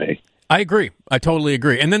heavy-footed to me. I agree. I totally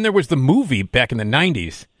agree. And then there was the movie back in the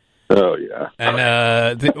 90s. Oh, yeah.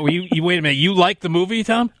 And you wait a minute. You like the movie,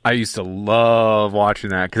 Tom? I used to love watching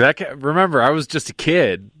that because remember, I was just a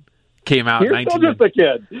kid. Came out You're in still just a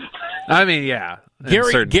kid. I mean, yeah.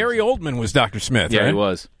 Gary Oldman was Dr. Smith, Yeah, right? he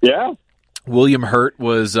was. Yeah. William Hurt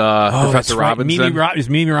was Professor Robinson. Is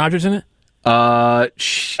Mimi Rogers in it?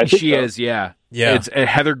 She is, yeah. Yeah. It's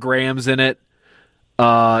Heather Graham's in it.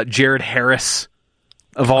 Jared Harris,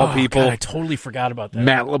 of all people. God, I totally forgot about that.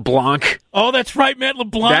 Matt LeBlanc. Oh, that's right, Matt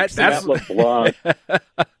LeBlanc. Matt LeBlanc.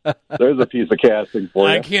 There's a piece of casting for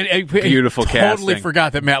you. Beautiful totally casting. Totally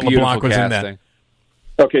forgot that Matt LeBlanc was in that.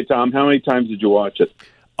 Okay, Tom, how many times did you watch it?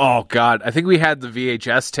 Oh, God. I think we had the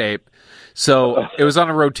VHS tape. So it was on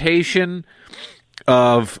a rotation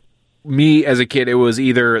of me as a kid. It was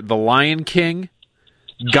either The Lion King,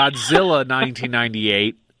 Godzilla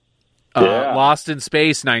 1998, Lost in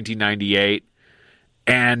Space 1998,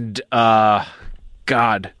 and,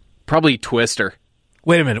 God, probably Twister.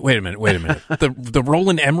 Wait a minute. The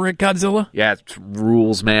Roland Emmerich Godzilla? Yeah, it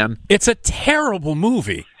rules, man. It's a terrible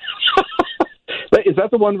movie. Is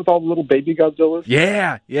that the one with all the little baby Godzillas?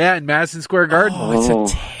 Yeah, in Madison Square Garden. Oh, it's a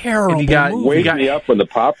terrible movie. Wake me up when the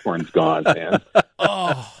popcorn's gone, man. You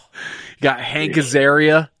got Hank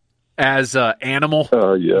Azaria as Animal.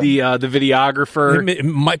 Oh, yeah. The videographer.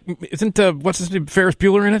 Isn't, what's his name, Ferris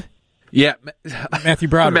Bueller in it? Yeah. Matthew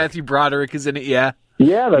Broderick. Matthew Broderick is in it, yeah.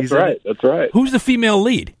 Yeah, that's right. That's right. Who's the female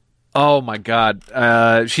lead? Oh, my God.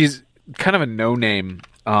 She's kind of a no-name.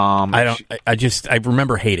 I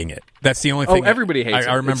remember hating it. That's the only thing. Oh, everybody hates it.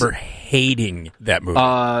 I remember hating that movie.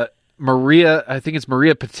 Maria, I think it's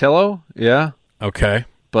Maria Patillo. Yeah. Okay.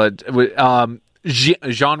 But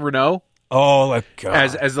Jean Reno. Oh,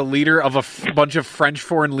 God. As the leader of a bunch of French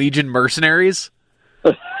Foreign Legion mercenaries.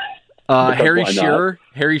 Harry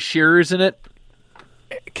Shearer's in it.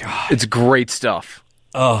 God. It's great stuff.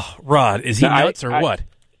 Oh, Rod, is he nuts or what?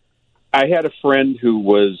 I had a friend who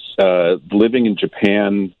was living in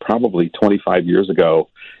Japan probably 25 years ago,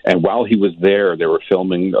 and while he was there, they were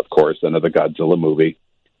filming, of course, another Godzilla movie,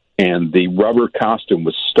 and the rubber costume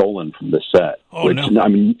was stolen from the set. Oh, no. I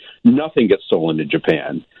mean, nothing gets stolen in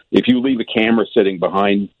Japan. If you leave a camera sitting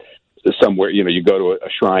behind somewhere, you go to a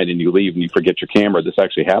shrine and you leave and you forget your camera. This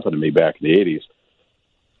actually happened to me back in the 80s.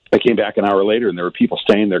 I came back an hour later, and there were people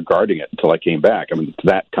staying there guarding it until I came back. I mean, it's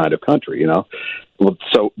that kind of country, Well,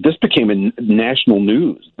 so this became a national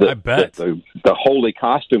news. I bet. The holy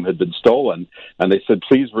costume had been stolen, and they said,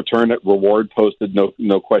 please return it, reward posted,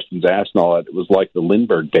 no questions asked, and all that. It was like the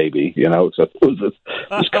Lindbergh baby, except it was this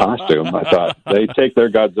costume. I thought, they take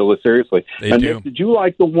their Godzilla seriously. They do. Nick, did you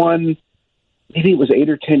like the one, maybe it was 8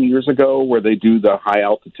 or 10 years ago, where they do the high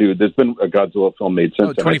altitude? There's been a Godzilla film made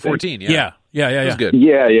since 2014, yeah. It was good.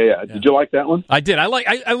 Yeah. Did you like that one? I did. I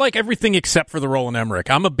like everything except for the Roland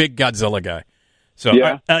Emmerich. I'm a big Godzilla guy. So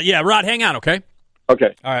Rod, hang on, okay?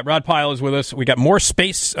 Okay. All right, Rod Pyle is with us. We got more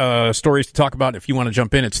space stories to talk about. If you want to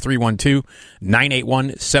jump in, it's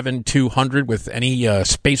 312-981-7200 with any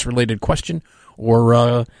space-related question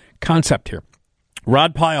or concept here.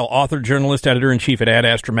 Rod Pyle, author, journalist, editor-in-chief at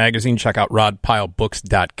Astra Magazine. Check out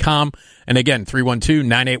rodpylebooks.com. And again,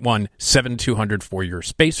 312-981-7200 for your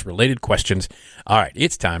space-related questions. All right,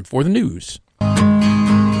 it's time for the news.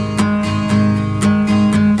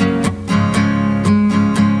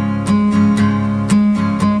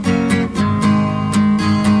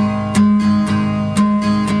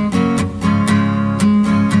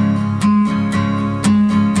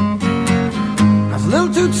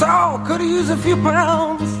 Could have used a few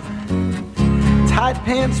pounds. Tight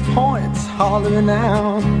pants points hollering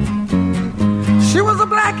out. She was a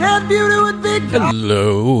black-haired beauty with big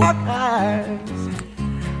Hello. eyes.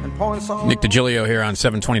 And points all Nick Digilio here on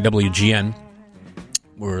 720 WGN.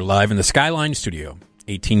 We're live in the Skyline studio.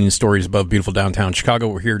 18 stories above beautiful downtown Chicago.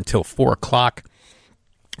 We're here until 4 o'clock.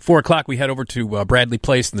 4 o'clock, we head over to Bradley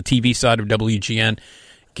Place on the TV side of WGN.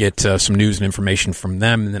 Get some news and information from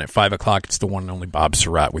them. And then at 5 o'clock, it's the one and only Bob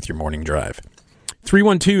Surratt with your morning drive.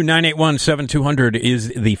 312-981-7200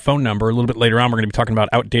 is the phone number. A little bit later on, we're going to be talking about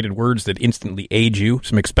outdated words that instantly age you,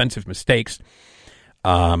 some expensive mistakes.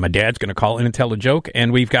 My dad's going to call in and tell a joke.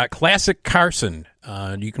 And we've got Classic Carson.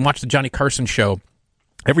 You can watch the Johnny Carson show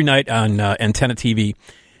every night on Antenna TV.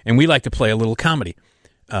 And we like to play a little comedy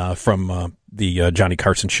from the Johnny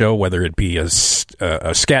Carson show, whether it be a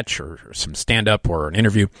sketch or some stand-up or an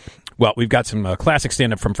interview. Well, we've got some classic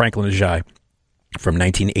stand-up from Franklyn Ajaye from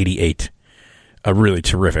 1988. A really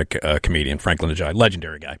terrific comedian, Franklyn Ajaye,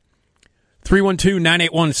 legendary guy.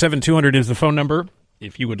 312-981-7200 is the phone number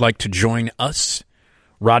if you would like to join us.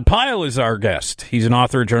 Rod Pyle is our guest. He's an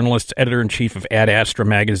author, journalist, editor-in-chief of Astra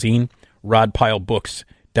Magazine.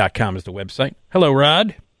 RodPyleBooks.com is the website. Hello,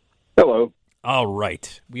 Rod. Hello. All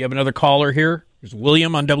right. We have another caller here. There's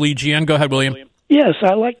William on WGN. Go ahead, William. Yes,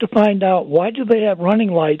 I'd like to find out, why do they have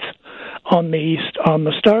running lights on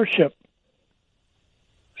the Starship?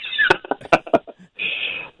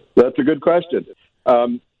 That's a good question.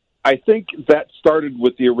 I think that started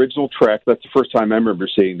with the original Trek. That's the first time I remember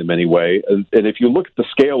seeing them anyway. And if you look at the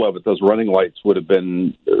scale of it, those running lights would have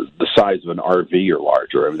been the size of an RV or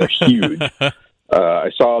larger. I mean, they're huge.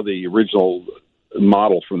 I saw the original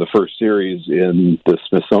model from the first series in the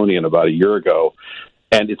Smithsonian about a year ago,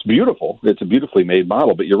 and it's beautiful. It's a beautifully made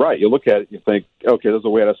model, but you're right. You look at it, you think, okay, those are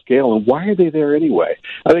way out of scale, and why are they there anyway?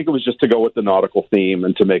 I think it was just to go with the nautical theme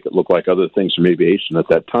and to make it look like other things from aviation at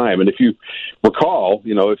that time. And if you recall,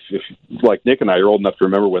 you know, if like Nick and I are old enough to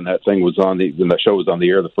remember when that thing was when that show was on the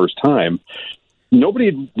air the first time, nobody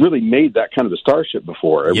had really made that kind of a starship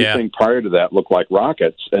before. Everything prior to that looked like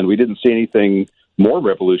rockets, and we didn't see anything more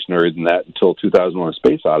revolutionary than that until 2001: A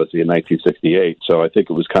Space Odyssey in 1968. So I think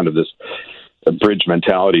it was kind of this a bridge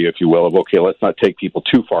mentality, if you will, of, okay, let's not take people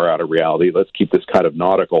too far out of reality. Let's keep this kind of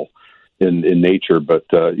nautical in nature. But,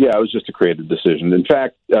 yeah, it was just a creative decision. In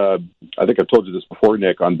fact, I think I've told you this before,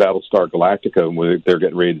 Nick, on Battlestar Galactica, when they're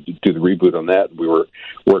getting ready to do the reboot on that, we were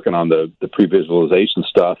working on the pre-visualization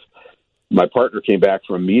stuff. My partner came back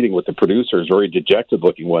from a meeting with the producers, very dejected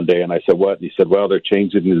looking one day, and I said, what? And he said, well, they're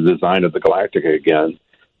changing the design of the Galactica again.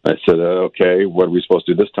 I said, okay, what are we supposed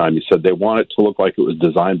to do this time? He said they want it to look like it was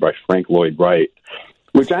designed by Frank Lloyd Wright,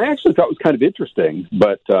 which I actually thought was kind of interesting,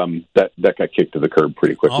 but that got kicked to the curb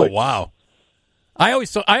pretty quickly. Oh, wow. I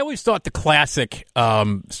always thought the classic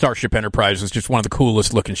Starship Enterprise was just one of the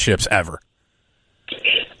coolest looking ships ever.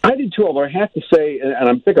 I did too, although I have to say, and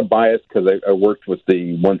I'm think I'm biased because I worked with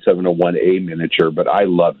the 1701A miniature, but I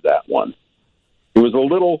loved that one. It was a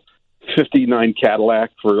little 59 Cadillac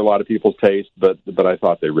for a lot of people's taste, but I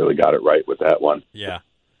thought they really got it right with that one. Yeah.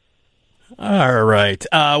 All right.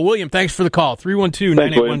 William, thanks for the call.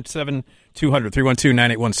 312-981-7200.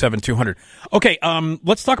 312-981-7200. Okay,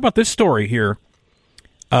 let's talk about this story here.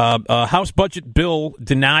 House budget bill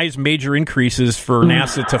denies major increases for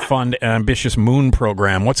NASA to fund an ambitious moon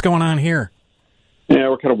program. What's going on here? Yeah,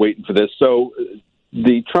 we're kind of waiting for this. So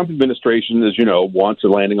the Trump administration, as you know, wants a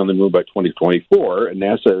landing on the moon by 2024, and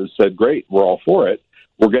NASA has said, great, we're all for it.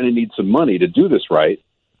 We're going to need some money to do this right.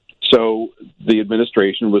 So the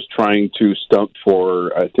administration was trying to stump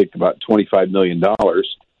for, I think, about $25 million,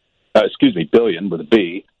 billion with a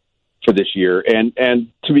B, for this year. And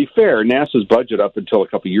to be fair, NASA's budget up until a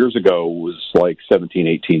couple of years ago was like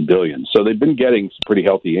 18 billion. So they've been getting some pretty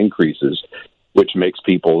healthy increases, which makes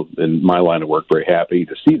people in my line of work very happy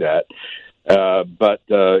to see that. But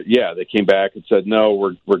they came back and said, no,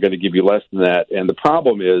 we're going to give you less than that. And the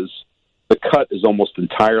problem is the cut is almost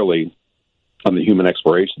entirely on the human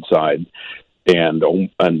exploration side, and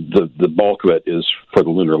the bulk of it is for the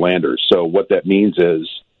lunar landers. So what that means is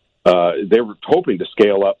they were hoping to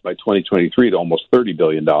scale up by 2023 to almost $30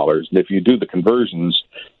 billion. And if you do the conversions,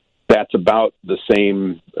 that's about the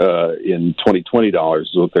same in 2020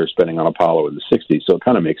 dollars as what they're spending on Apollo in the 60s. So it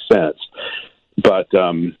kind of makes sense. But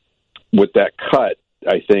with that cut,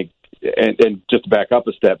 I think, and just to back up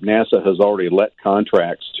a step, NASA has already let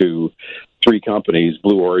contracts to 3 companies,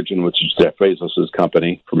 Blue Origin, which is Jeff Bezos'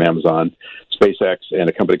 company from Amazon, SpaceX, and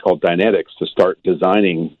a company called Dynetics to start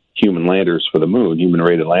designing human landers for the moon,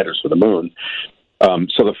 human-rated landers for the moon.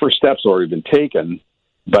 So the first step's already been taken,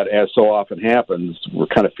 but as so often happens, we're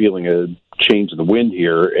kind of feeling a change in the wind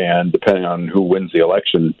here, and depending on who wins the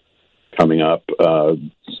election coming up,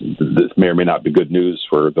 this may or may not be good news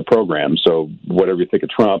for the program. So whatever you think of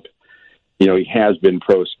Trump, you know, he has been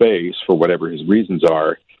pro-space for whatever his reasons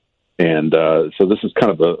are. And so this is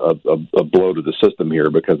kind of a blow to the system here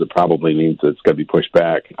because it probably means that it's going to be pushed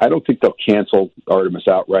back. I don't think they'll cancel Artemis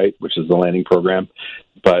outright, which is the landing program,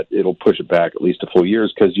 but it'll push it back at least a few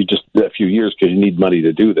years because you need money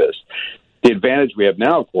to do this. The advantage we have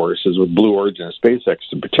now, of course, is with Blue Origin and SpaceX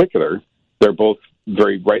in particular. They're both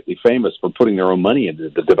very rightly famous for putting their own money into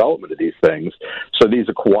the development of these things. So these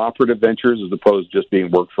are cooperative ventures as opposed to just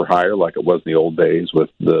being work for hire like it was in the old days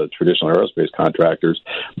with the traditional aerospace contractors.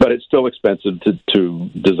 But it's still expensive to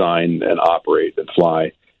design and operate and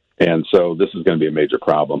fly. And so this is going to be a major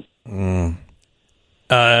problem.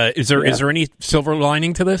 Is there any silver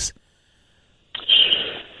lining to this?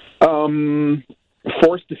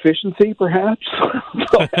 Force deficiency, perhaps.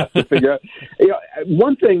 They'll have to figure out.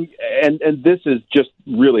 One thing, and this is just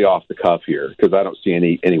really off the cuff here, because I don't see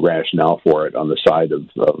any rationale for it on the side of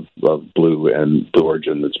Blue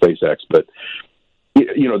Origin and SpaceX, but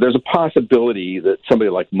there's a possibility that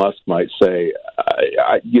somebody like Musk might say,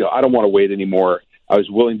 I don't want to wait anymore. I was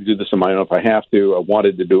willing to do this on my own if I have to. I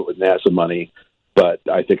wanted to do it with NASA money, but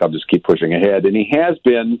I think I'll just keep pushing ahead. And he's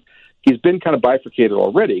been kind of bifurcated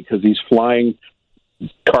already, because he's flying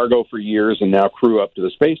cargo for years and now crew up to the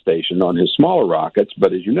space station on his smaller rockets.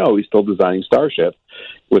 But as you know, he's still designing Starship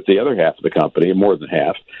with the other half of the company, more than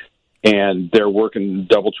half. And they're working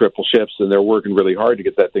double, triple shifts, and they're working really hard to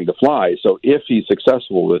get that thing to fly. So if he's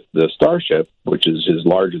successful with the Starship, which is his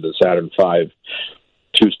larger than Saturn V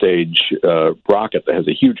two-stage rocket that has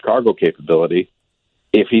a huge cargo capability,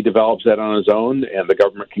 if he develops that on his own and the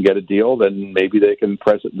government can get a deal, then maybe they can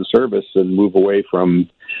press it into service and move away from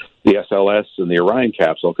the SLS and the Orion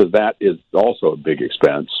capsule, because that is also a big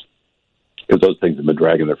expense, because those things have been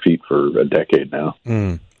dragging their feet for a decade now.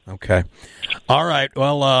 Okay. All right.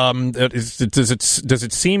 Well, does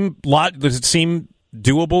it seem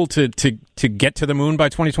doable to get to the moon by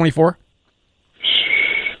 2024?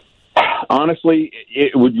 Honestly,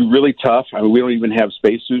 it would be really tough. I mean, we don't even have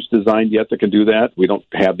spacesuits designed yet that can do that. We don't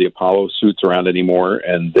have the Apollo suits around anymore,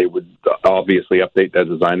 and they would obviously update that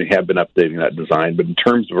design. They have been updating that design. But in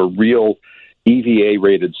terms of a real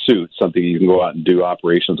EVA-rated suit, something you can go out and do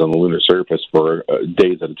operations on the lunar surface for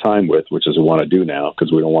days at a time with, which is what we want to do now,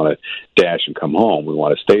 because we don't want to dash and come home. We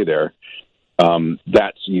want to stay there.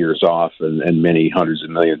 That's years off and many hundreds of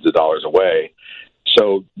millions of dollars away.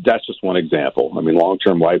 So that's just one example. I mean,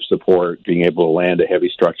 long-term life support, being able to land a heavy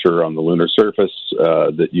structure on the lunar surface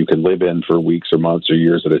that you can live in for weeks or months or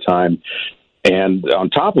years at a time. And on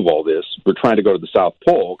top of all this, we're trying to go to the South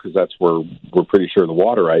Pole, because that's where we're pretty sure the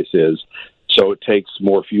water ice is. So it takes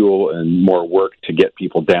more fuel and more work to get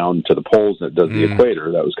people down to the poles than it does the equator.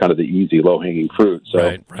 That was kind of the easy, low-hanging fruit.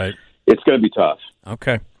 So right. It's going to be tough.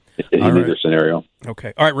 Okay. In either scenario.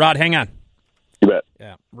 Okay. All right, Rod, hang on. You bet.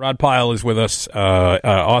 Yeah. Rod Pyle is with us,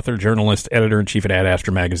 author, journalist, editor-in-chief at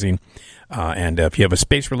Astra Magazine. And if you have a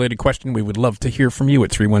space-related question, we would love to hear from you at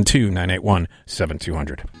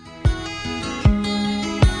 312-981-7200.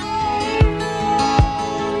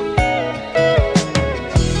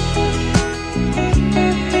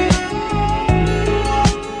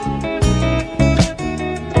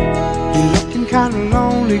 You're looking kind of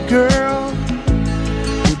lonely, girl.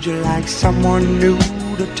 Would you like someone new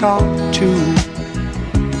to talk to?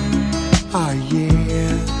 Oh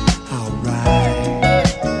yeah,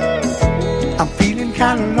 alright. I'm feeling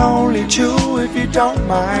kind of lonely too, if you don't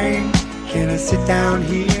mind. Can I sit down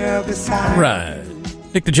here beside you? Right.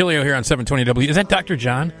 Nick Digilio here on 720W. Is that Dr.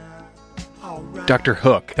 John? Dr.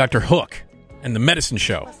 Hook. Dr. Hook and the Medicine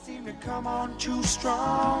Show.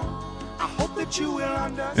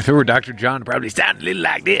 If it were Dr. John, it'd probably sound a little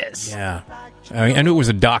like this. Yeah. I knew it was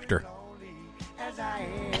a doctor.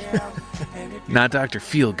 Not Dr.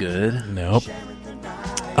 Feelgood. Nope.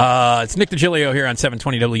 It's Nick Digilio here on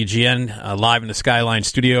 720 WGN, live in the Skyline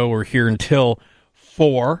studio. We're here until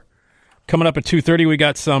 4. Coming up at 2:30, we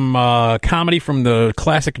got some comedy from the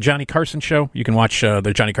classic Johnny Carson show. You can watch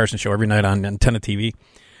the Johnny Carson show every night on Antenna TV.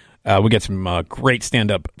 We get some great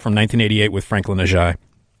stand-up from 1988 with Franklyn Ajaye.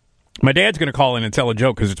 My dad's going to call in and tell a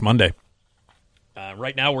joke because it's Monday.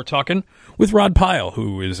 Right now we're talking with Rod Pyle,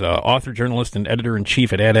 who is author, journalist, and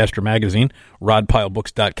editor-in-chief at Astra Magazine,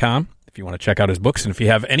 rodpylebooks.com, if you want to check out his books. And if you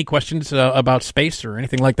have any questions about space or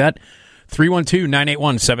anything like that,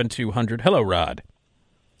 312-981-7200. Hello, Rod.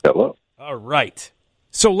 Hello. All right.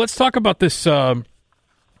 So let's talk about this. Was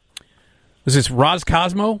this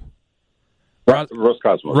Roscosmo?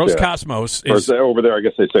 Roscosmos. Roscosmos. Yeah. Is, over there, I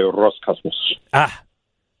guess they say Roscosmos.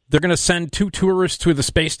 They're going to send 2 tourists to the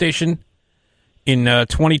space station in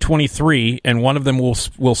 2023, and one of them will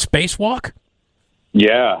spacewalk?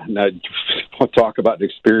 Yeah. Now, talk about an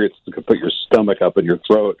experience that could put your stomach up in your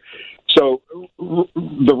throat. So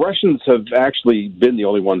the Russians have actually been the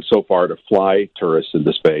only ones so far to fly tourists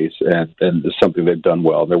into space, and it's something they've done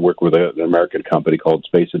well. They work with an American company called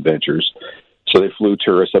Space Adventures. So they flew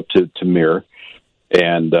tourists up to Mir,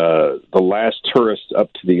 and the last tourist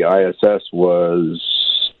up to the ISS was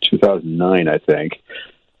 2009, I think.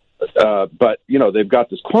 But, you know, they've got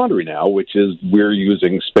this quandary now, which is we're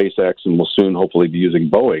using SpaceX and will soon hopefully be using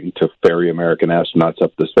Boeing to ferry American astronauts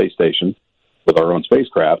up to the space station with our own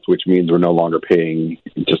spacecraft, which means we're no longer paying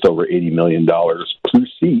just over $80 million per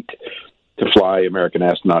seat to fly American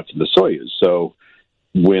astronauts into Soyuz. So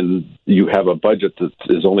when you have a budget that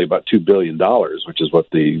is only about $2 billion, which is what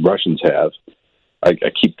the Russians have. I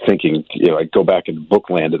keep thinking, I go back into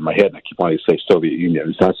Bookland in my head, and I keep wanting to say Soviet Union.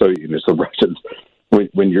 It's not Soviet Union, it's the Russians.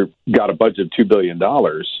 When you've got a budget of $2 billion,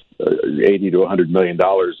 $80 to $100 million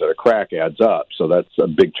at a crack adds up. So that's a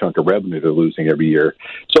big chunk of revenue they're losing every year.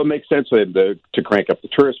 So it makes sense for them to crank up the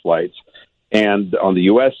tourist flights. And on the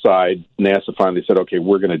U.S. side, NASA finally said, okay,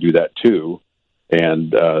 we're going to do that too.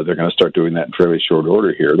 And they're going to start doing that in fairly short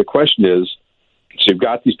order here. The question is, so you've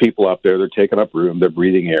got these people up there, they're taking up room, they're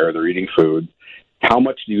breathing air, they're eating food. How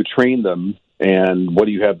much do you train them, and what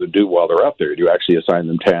do you have to do while they're up there? Do you actually assign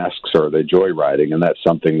them tasks, or are they joyriding? And that's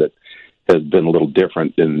something that has been a little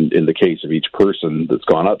different in the case of each person that's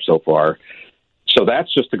gone up so far. So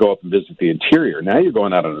that's just to go up and visit the interior. Now you're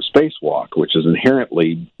going out on a spacewalk, which is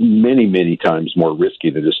inherently many, many times more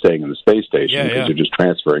risky than just staying in the space station because you're just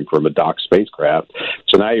transferring from a docked spacecraft.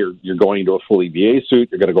 So now you're going into a full EVA suit.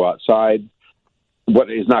 You're going to go outside.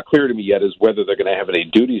 What is not clear to me yet is whether they're going to have any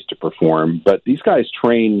duties to perform. But these guys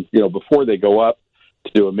train, before they go up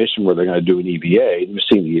to do a mission where they're going to do an EVA. You've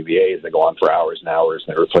seen the EVAs, they go on for hours and hours,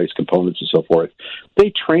 and they replace components and so forth.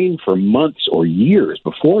 They train for months or years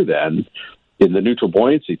before then in the neutral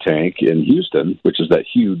buoyancy tank in Houston, which is that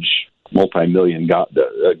huge multi-million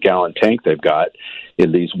gallon tank they've got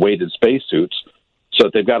in these weighted spacesuits. So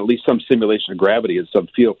that they've got at least some simulation of gravity and some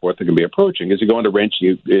feel for what they're going to be approaching. As you go into wrench,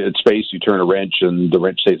 in space, you turn a wrench and the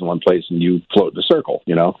wrench stays in one place and you float in a circle,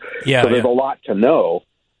 So there's a lot to know.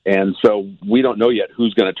 And so we don't know yet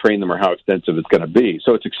who's going to train them or how extensive it's going to be.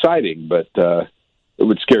 So it's exciting, but it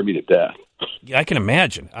would scare me to death. Yeah, I can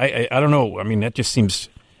imagine. I don't know. I mean, that just seems.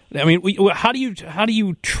 I mean, how do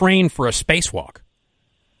you train for a spacewalk?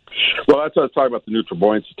 Well, that's what I was talking about, the neutral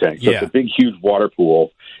buoyancy tank. So it's a big, huge water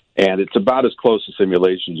pool, and it's about as close to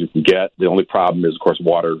simulation as you can get. The only problem is, of course,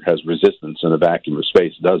 water has resistance, and a vacuum of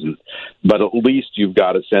space doesn't. But at least you've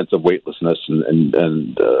got a sense of weightlessness and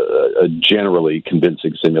a generally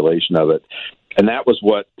convincing simulation of it. And that was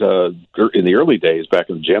what, in the early days, back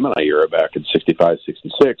in the Gemini era, back in 65,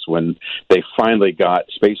 66, when they finally got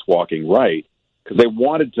spacewalking right, because they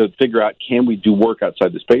wanted to figure out, can we do work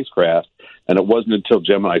outside the spacecraft? And it wasn't until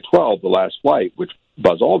Gemini 12, the last flight, which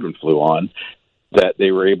Buzz Aldrin flew on, that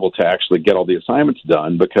they were able to actually get all the assignments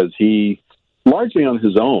done, because he, largely on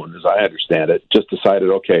his own, as I understand it, just decided,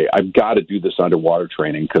 okay, I've got to do this underwater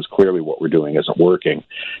training because clearly what we're doing isn't working.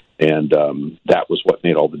 And that was what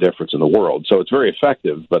made all the difference in the world. So it's very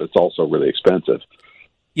effective, but it's also really expensive.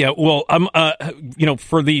 Yeah, well,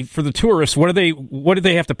 for the tourists, what do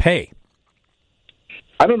they have to pay?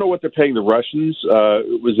 I don't know what they're paying the Russians.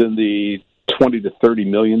 It was in the $20 to $30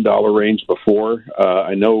 million range before.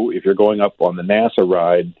 I know if you're going up on the NASA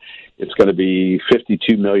ride, it's going to be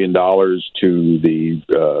 $52 million to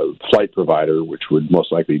the flight provider, which would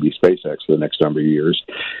most likely be SpaceX for the next number of years.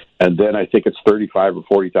 And then I think it's $35,000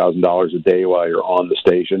 or $40,000 a day while you're on the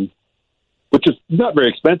station, which is not very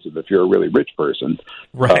expensive if you're a really rich person.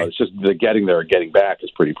 Right. It's just the getting there and getting back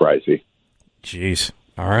is pretty pricey. Jeez.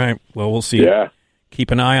 All right. Well, we'll see. Yeah.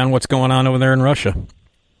 Keep an eye on what's going on over there in Russia.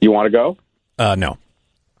 You want to go? No.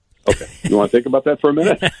 Okay. You want to think about that for a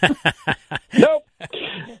minute? Nope.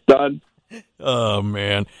 Done. Oh,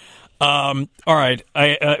 man. All right.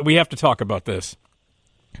 We have to talk about this.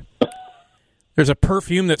 There's a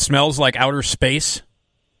perfume that smells like outer space.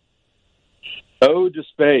 Ode to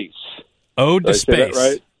Space. Ode to Space. Say that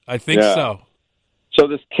right? I think so. So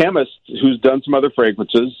this chemist who's done some other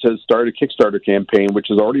fragrances has started a Kickstarter campaign, which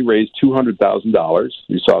has already raised $200,000.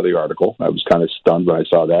 You saw the article. I was kind of stunned when I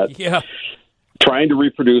saw that. Yeah. Trying to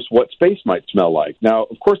reproduce what space might smell like. Now,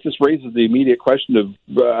 of course, this raises the immediate question of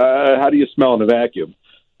how do you smell in a vacuum?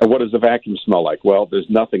 And what does a vacuum smell like? Well, there's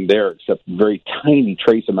nothing there except very tiny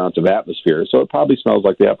trace amounts of atmosphere. So it probably smells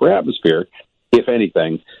like the upper atmosphere, if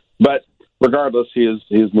anything. But regardless, he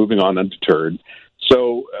is moving on undeterred.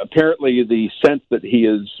 So apparently the scents that he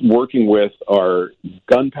is working with are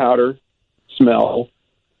gunpowder smell,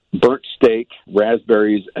 burnt steak,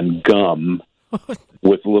 raspberries, and gum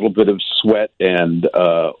with a little bit of sweat and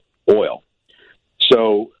oil.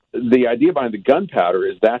 So the idea behind the gunpowder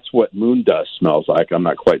is that's what moon dust smells like. I'm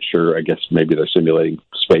not quite sure. I guess maybe they're simulating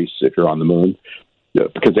space if you're on the moon,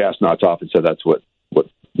 because the astronauts often said that's what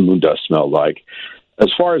moon dust smelled like.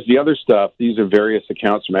 As far as the other stuff, these are various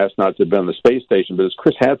accounts from astronauts that have been on the space station, but it's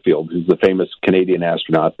Chris Hadfield, who's the famous Canadian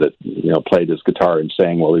astronaut that played his guitar and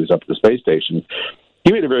sang while he was up at the space station.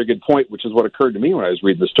 He made a very good point, which is what occurred to me when I was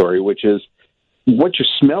reading the story, which is what you're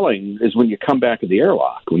smelling is when you come back in the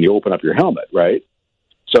airlock, when you open up your helmet, right?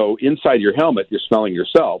 So inside your helmet, you're smelling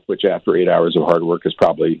yourself, which after 8 hours of hard work is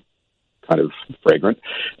probably kind of fragrant.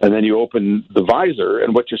 And then you open the visor,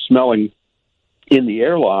 and what you're smelling in the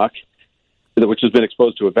airlock, which has been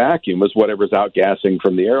exposed to a vacuum, is whatever's outgassing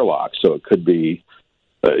from the airlock. So it could be,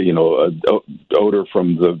 odor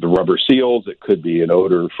from the rubber seals. It could be an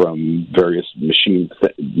odor from various machine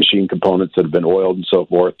components that have been oiled and so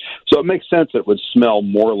forth. So it makes sense that it would smell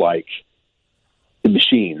more like the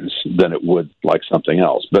machines than it would like something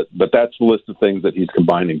else. But that's the list of things that he's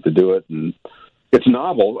combining to do it, and it's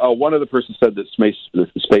novel. One other person said that space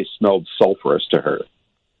smelled sulfurous to her.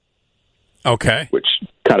 Okay, which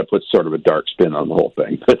kind of puts sort of a dark spin on the whole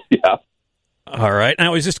thing. But yeah. All right.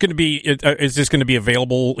 Now, is this going to be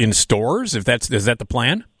available in stores? Is that the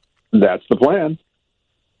plan? That's the plan.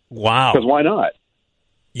 Wow. Because why not?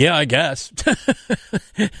 Yeah, I guess.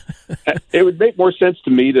 It would make more sense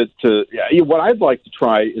to me to what I'd like to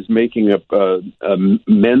try is making a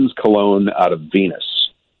men's cologne out of Venus.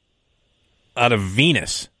 Out of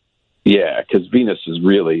Venus? Yeah, because Venus is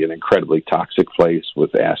really an incredibly toxic place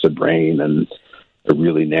with acid rain and a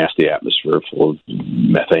really nasty atmosphere full of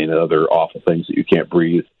methane and other awful things that you can't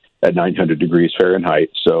breathe at 900 degrees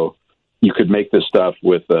Fahrenheit. So you could make this stuff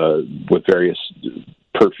with various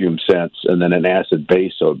perfume scents and then an acid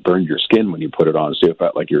base, so it burned your skin when you put it on, so you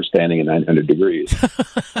felt like you're standing at 900 degrees.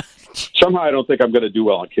 Somehow I don't think I'm going to do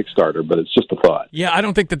well on Kickstarter, but it's just a thought. Yeah, I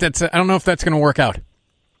don't think that's. I don't know if that's going to work out.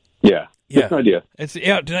 Yeah, good idea. It's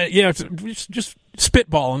just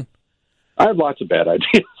spitballing. I have lots of bad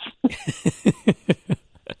ideas.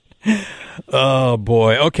 Oh,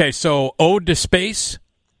 boy. Okay, so Ode to Space?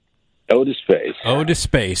 Ode to Space. Ode to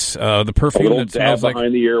Space. The perfume a little that smells dab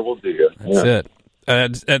behind the ear will do you. That's it.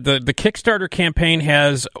 The Kickstarter campaign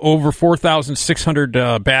has over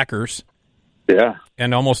 4,600 backers. Yeah.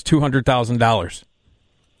 And almost $200,000.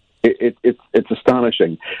 It's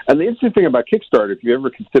astonishing. And the interesting thing about Kickstarter, if you ever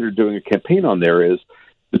consider doing a campaign on there, is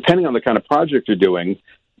depending on the kind of project you're doing,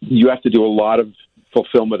 you have to do a lot of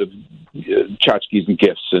fulfillment of tchotchkes and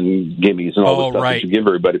gifts and gimmies and all the stuff that you give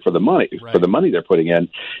everybody for the money they're putting in.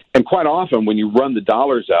 And quite often, when you run the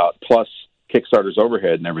dollars out plus Kickstarter's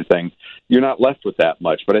overhead and everything, you're not left with that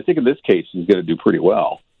much. But I think in this case, he's going to do pretty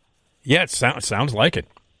well. Yeah, it sounds like it.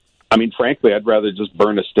 I mean, frankly, I'd rather just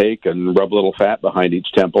burn a steak and rub a little fat behind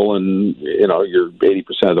each temple, and you're 80%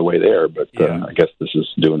 of the way there. But I guess this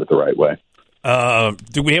is doing it the right way.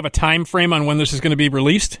 Do we have a time frame on when this is going to be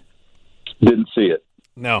released? Didn't see it.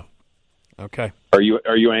 No. Okay. Are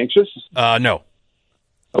you anxious? No.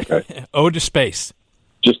 Okay. Ode to Space.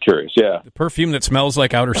 Just curious, yeah. The perfume that smells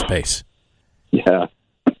like outer space. Yeah.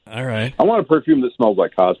 All right. I want a perfume that smells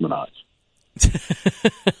like cosmonauts.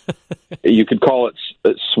 You could call it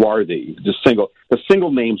swarthy. The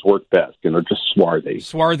single names work best, just swarthy.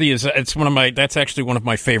 Swarthy that's actually one of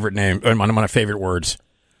my favorite names, one of my favorite words.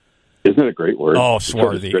 Isn't it a great word? Oh,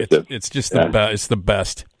 swarthy. It's just the best. It's the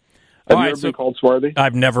best. Have you ever been called swarthy?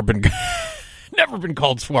 I've never been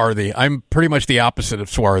called swarthy. I'm pretty much the opposite of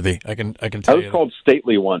swarthy. I can tell you. I was called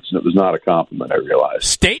stately once, and it was not a compliment, I realized.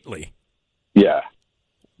 Stately? Yeah.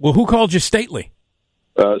 Well, who called you stately?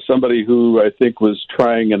 Somebody who I think was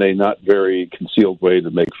trying in a not very concealed way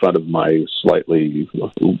to make fun of my slightly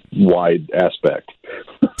wide aspect.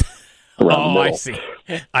 I see.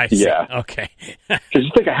 Yeah. Okay. Because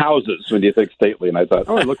you think of houses when you think stately, and I thought,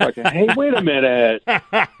 it looks like hey, wait a minute. All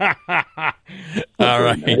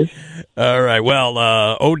right. Nice. All right.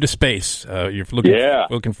 Well, Ode to Space. You're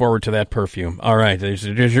looking forward to that perfume. All right. There's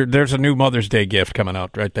a new Mother's Day gift coming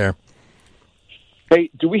out right there.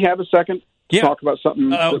 Hey, do we have a second to talk about something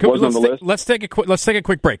that wasn't on the list? Let's take a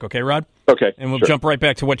quick break, okay, Rod? Okay. And we'll jump right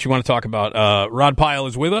back to what you want to talk about. Rod Pyle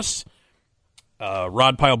is with us.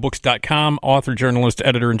 RodPyleBooks.com, author, journalist,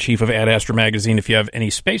 editor-in-chief of Astra Magazine. If you have any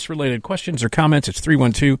space-related questions or comments, it's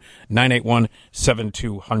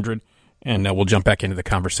 312-981-7200. And we'll jump back into the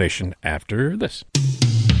conversation after this.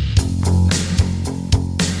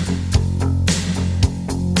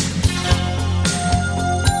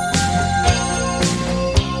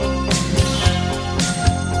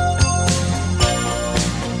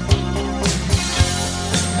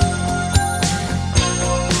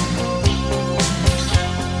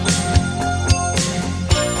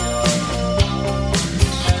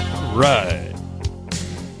 Right.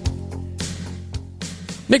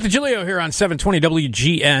 Nick Digilio here on 720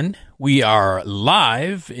 WGN. We are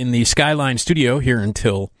live in the Skyline studio here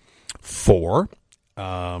until 4.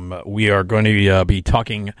 We are going to be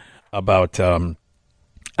talking about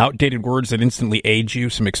outdated words that instantly age you,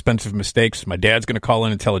 some expensive mistakes. My dad's going to call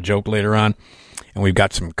in and tell a joke later on. And we've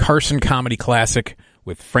got some Carson comedy classic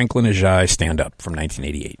with Franklyn Ajaye stand-up from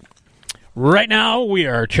 1988. Right now, we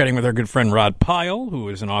are chatting with our good friend Rod Pyle, who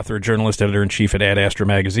is an author, journalist, editor-in-chief at Astra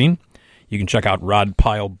Magazine. You can check out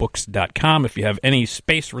rodpylebooks.com. If you have any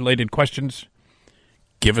space-related questions,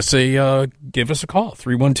 give us a call,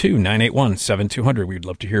 312-981-7200. We'd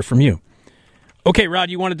love to hear from you. Okay, Rod,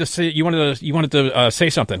 you wanted to say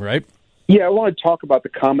something, right? Yeah, I want to talk about the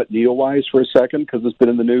comet Neowise for a second because it's been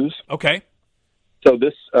in the news. Okay. So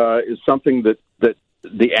this is something that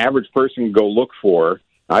the average person can go look for.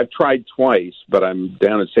 I've tried twice, but I'm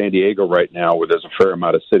down in San Diego right now where there's a fair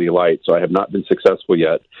amount of city light, so I have not been successful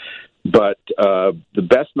yet. But the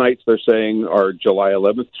best nights, they're saying, are July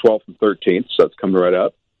 11th, 12th, and 13th, so that's coming right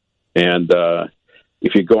up. And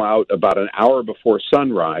if you go out about an hour before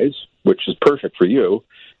sunrise, which is perfect for you,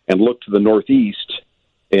 and look to the northeast,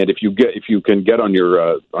 and if you can get on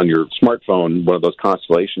your smartphone one of those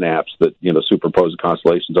constellation apps that superimpose the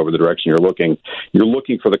constellations over the direction you're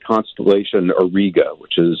looking for the constellation Auriga,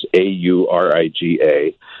 which is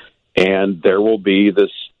Auriga, and there will be this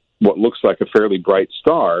what looks like a fairly bright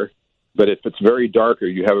star. But if it's very dark or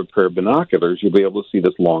you have a pair of binoculars, you'll be able to see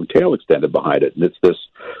this long tail extended behind it. And it's this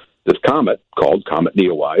comet called Comet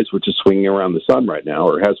Neowise, which is swinging around the sun right now,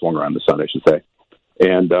 or has swung around the sun, I should say.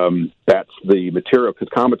 And that's the material, because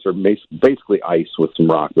comets are basically ice with some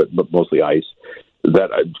rock, but mostly ice.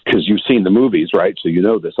 Because you've seen the movies, right? So you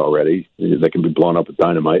know this already. They can be blown up with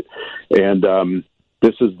dynamite. And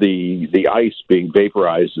this is the ice being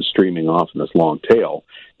vaporized and streaming off in this long tail.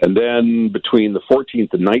 And then between the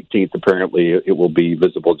 14th and 19th, apparently, it will be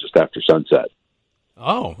visible just after sunset.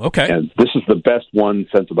 Oh, okay. And this is the best one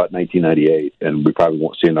since about 1998, and we probably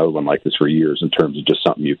won't see another one like this for years in terms of just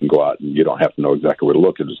something you can go out and you don't have to know exactly where to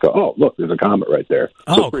look and just go, oh, look, there's a comet right there.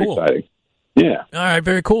 So it's pretty cool. Exciting. Yeah. All right,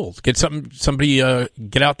 very cool. Get somebody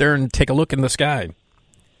get out there and take a look in the sky.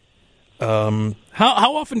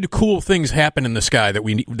 How often do cool things happen in the sky that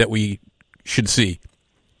we should see?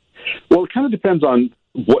 Well, it kind of depends on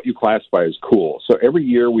what you classify as cool. So every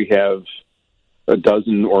year we have a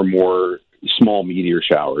dozen or more small meteor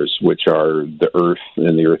showers, which are the Earth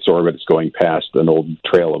and the Earth's orbit is going past an old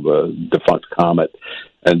trail of a defunct comet.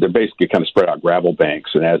 And they're basically kind of spread out gravel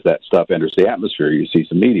banks. And as that stuff enters the atmosphere, you see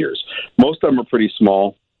some meteors. Most of them are pretty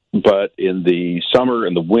small, but in the summer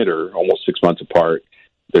and the winter, almost 6 months apart,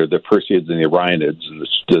 they're the Perseids and the Orionids, and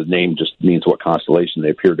the name just means what constellation they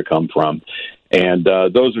appear to come from. And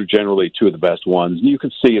those are generally two of the best ones. You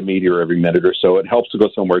can see a meteor every minute or so. It helps to go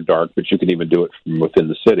somewhere dark, but you can even do it from within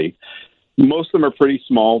the city. Most of them are pretty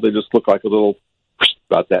small. They just look like a little,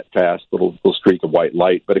 about that fast, little streak of white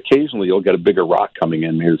light. But occasionally you'll get a bigger rock coming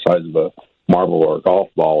in, maybe the size of a marble or a golf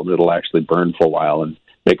ball, and it'll actually burn for a while and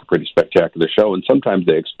make a pretty spectacular show. And sometimes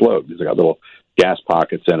they explode because they got little gas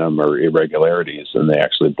pockets in them or irregularities, and they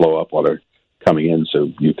actually blow up while they're coming in, so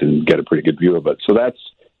you can get a pretty good view of it. So that's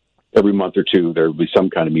every month or two, there will be some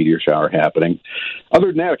kind of meteor shower happening. Other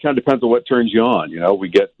than that, it kind of depends on what turns you on. We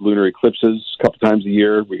get lunar eclipses a couple times a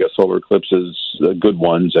year. We get solar eclipses, good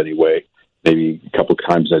ones anyway, maybe a couple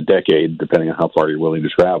times a decade, depending on how far you're willing to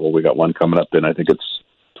travel. We got one coming up in, I think it's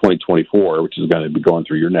 2024, which is going to be going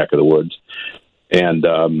through your neck of the woods. And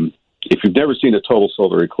if you've never seen a total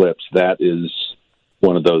solar eclipse, that is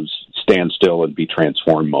one of those stand still and be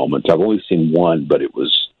transformed moments. I've only seen one, but it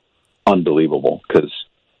was unbelievable because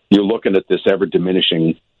you're looking at this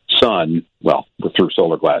ever-diminishing sun, well, through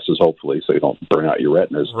solar glasses, hopefully, so you don't burn out your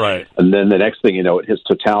retinas. Right. And then the next thing you know, it hits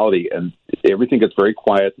totality, and everything gets very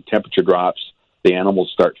quiet, the temperature drops, the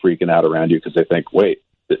animals start freaking out around you because they think, wait,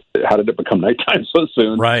 how did it become nighttime so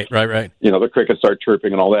soon? Right. The crickets start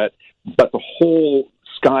chirping and all that. But the whole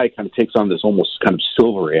sky kind of takes on this almost kind of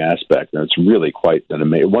silvery aspect, and it's really quite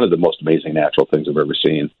one of the most amazing natural things I've ever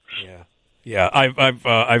seen. Yeah.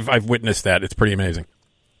 I've witnessed that. It's pretty amazing.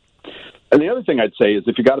 And the other thing I'd say is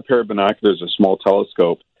if you got a pair of binoculars, a small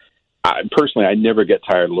telescope, personally, I never get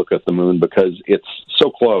tired to look at the moon because it's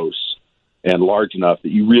so close and large enough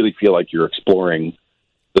that you really feel like you're exploring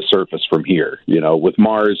the surface from here. With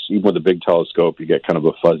Mars, even with a big telescope, you get kind of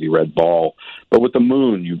a fuzzy red ball. But with the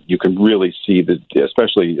moon, you can really see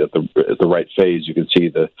especially at the right phase, you can see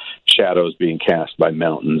the shadows being cast by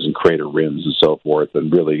mountains and crater rims and so forth, and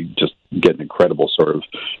really just get an incredible sort of,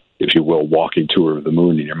 if you will, walking tour of the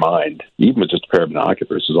moon in your mind. Even with just a pair of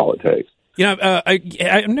binoculars is all it takes.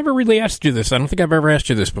 I've never really asked you this. I don't think I've ever asked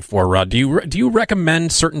you this before, Rod. Do you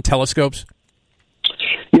recommend certain telescopes?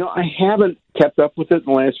 I haven't kept up with it in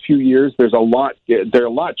the last few years. They're a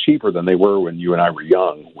lot cheaper than they were when you and I were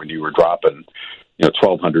young, when you were dropping,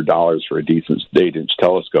 $1,200 for a decent 8-inch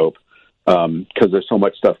telescope, because there's so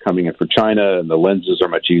much stuff coming in for China, and the lenses are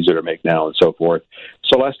much easier to make now and so forth.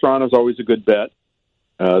 Celestron is always a good bet.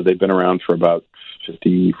 They've been around for about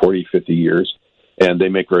 50 years, and they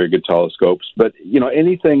make very good telescopes. But,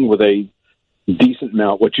 anything with a decent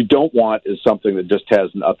mount. What you don't want is something that just has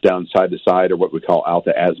an up-down, side-to-side, or what we call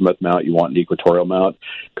alpha-azimuth mount. You want an equatorial mount,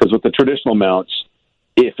 because with the traditional mounts,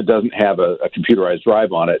 if it doesn't have a computerized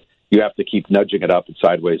drive on it, you have to keep nudging it up and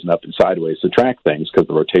sideways to track things because of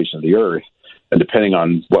the rotation of the Earth. And depending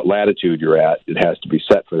on what latitude you're at, it has to be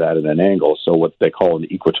set for that at an angle. So what they call an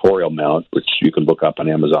equatorial mount, which you can look up on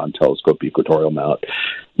Amazon, telescope equatorial mount,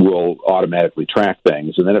 will automatically track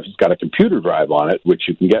things. And then if it's got a computer drive on it, which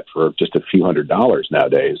you can get for just a few $100s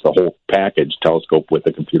nowadays, the whole package, telescope with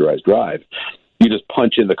a computerized drive, you just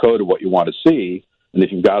punch in the code of what you want to see. And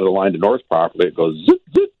if you've got it aligned to north properly, it goes zip,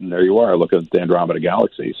 zip, and there you are looking at the Andromeda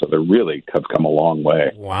Galaxy. So they really have come a long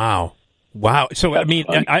way. Wow. So, I mean,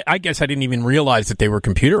 I guess I didn't even realize that they were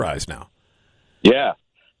computerized now. Yeah.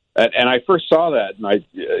 And I first saw that, and I,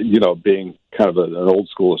 being kind of an old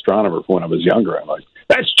school astronomer when I was younger, I'm like,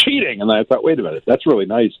 that's cheating. And then I thought, wait a minute, that's really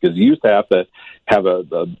nice, because you used to have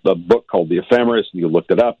a book called The Ephemeris, and you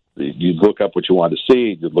looked it up. You'd look up what you wanted to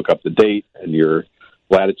see. You'd look up the date and your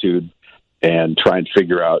latitude and try and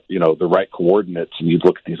figure out, the right coordinates. And you'd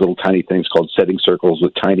look at these little tiny things called setting circles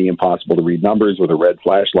with tiny, impossible to read numbers with a red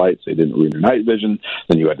flashlights. They didn't read your night vision.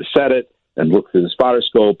 Then you had to set it and look through the spotter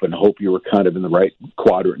scope and hope you were kind of in the right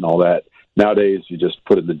quadrant and all that. Nowadays, you just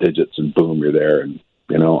put in the digits and boom, you're there. And,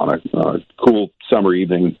 on a cool summer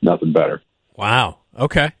evening, nothing better. Wow.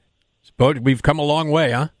 Okay. But we've come a long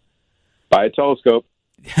way, huh? Buy a telescope.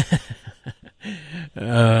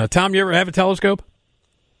 Tom, you ever have a telescope?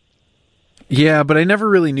 Yeah, but I never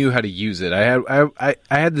really knew how to use it. I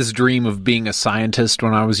had this dream of being a scientist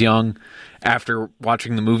when I was young after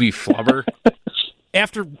watching the movie Flubber.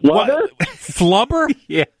 After Flubber? Flubber?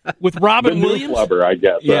 Yeah. With Robin Williams? Flubber, I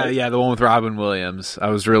guess. Yeah, the one with Robin Williams. I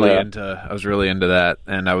was really into that,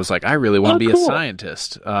 and I was like, I really want to be a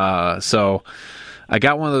scientist. So I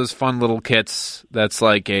got one of those fun little kits that's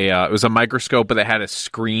like it was a microscope, but it had a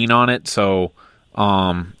screen on it, so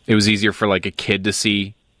it was easier for like a kid to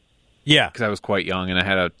see. Yeah. Because I was quite young and I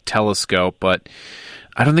had a telescope, but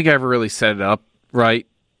I don't think I ever really set it up right.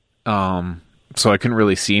 So I couldn't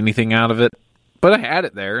really see anything out of it. But I had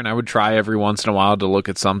it there, and I would try every once in a while to look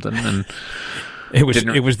at something. And it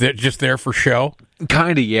was just there for show?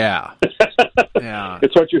 Kind of, yeah. Yeah.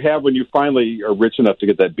 It's what you have when you finally are rich enough to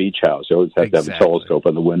get that beach house. You always have to have a telescope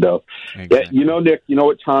on the window. Exactly. Yeah, Nick, you know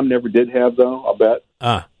what Tom never did have, though, I'll bet?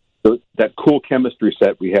 That cool chemistry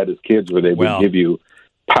set we had as kids where they would give you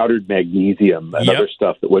powdered magnesium and other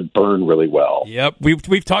stuff that would burn really well. Yep,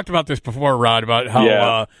 we've talked about this before, Rod, about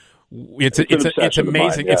how it's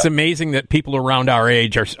amazing. It's amazing that people around our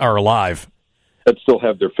age are alive that still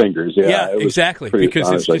have their fingers. Yeah, exactly.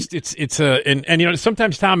 Because it's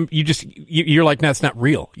sometimes, Tom, you're like, no, it's not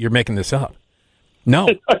real. You're making this up. No.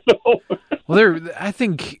 Well, I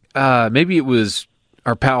think maybe it was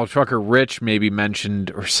our pal Trucker Rich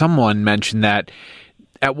someone mentioned that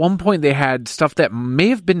at one point they had stuff that may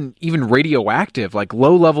have been even radioactive, like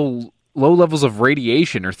low levels of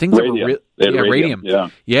radiation or things radium. that were radium.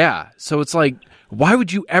 Yeah. So it's like, why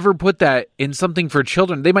would you ever put that in something for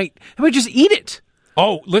children? They might just eat it.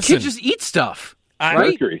 Oh, listen, kids just eat stuff. Right?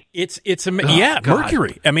 Mercury.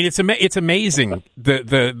 Mercury. I mean, it's amazing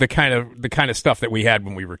the kind of stuff that we had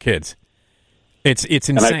when we were kids. It's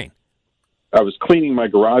insane. I was cleaning my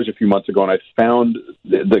garage a few months ago, and I found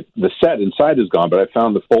the set inside is gone, but I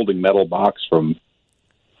found the folding metal box from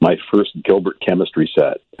my first Gilbert chemistry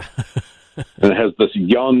set. And it has this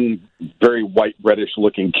young, very white,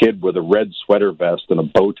 reddish-looking kid with a red sweater vest and a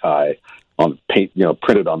bow tie on paint,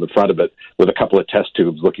 printed on the front of it, with a couple of test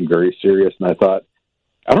tubes, looking very serious. And I thought,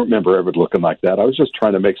 I don't remember ever looking like that. I was just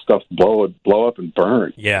trying to make stuff blow up and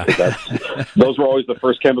burn. Yeah. Those were always the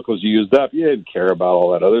first chemicals you used up. You didn't care about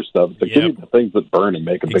all that other stuff. But give me the things that burn and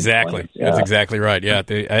make a big flame. Yeah. That's exactly right. Yeah.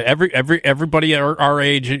 Everybody our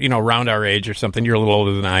age, around our age or something. You're a little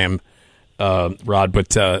older than I am, Rod. But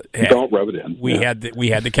don't rub it in. We had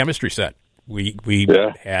the chemistry set. We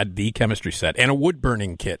had the chemistry set and a wood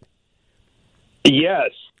burning kit. Yes,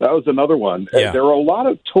 that was another one. Yeah. There were a lot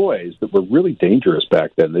of toys that were really dangerous back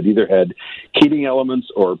then that either had heating elements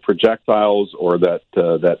or projectiles or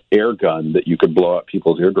that air gun that you could blow up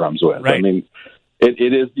people's eardrums with. Right. I mean,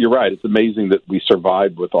 it is. You're right. It's amazing that we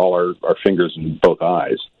survived with all our fingers in both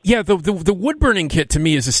eyes. Yeah, the wood burning kit to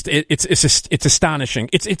me is it's astonishing.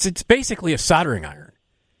 It's basically a soldering iron.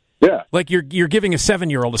 Yeah, like you're giving a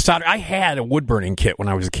 7-year-old a solder. I had a wood burning kit when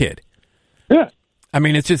I was a kid. Yeah. I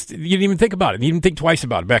mean, it's just, you didn't even think about it. You didn't think twice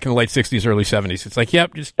about it back in the late 60s, early 70s. It's like,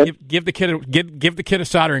 yep, just give the kid a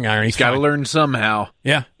soldering iron. He's got to learn somehow.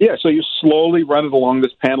 Yeah. Yeah, so you slowly run it along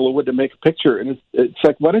this panel of wood to make a picture. And it's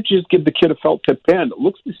like, why don't you just give the kid a felt tip pen? It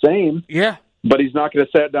looks the same. Yeah. but he's not going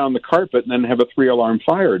to set it down on the carpet and then have a 3-alarm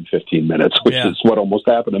fire in 15 minutes, which is what almost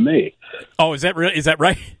happened to me. Oh, is that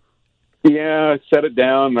right? Yeah, I set it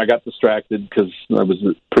down, and I got distracted because I was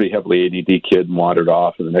a pretty heavily ADD kid and wandered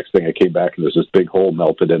off, and the next thing I came back, and there's this big hole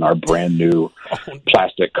melted in our brand-new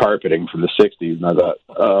plastic carpeting from the 60s, and I thought,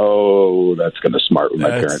 oh, that's going to smart when my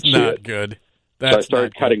parents see it. That's not good. So I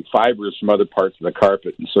started cutting fibers from other parts of the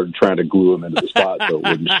carpet and sort of trying to glue them into the spot so it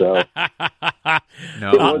wouldn't show.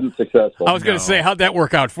 It wasn't successful. I was going to say, how'd that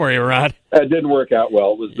work out for you, Rod? It didn't work out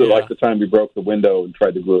well. It was like the time we broke the window and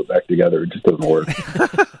tried to glue it back together. It just doesn't work.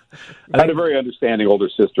 I had a very understanding older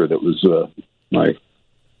sister that was my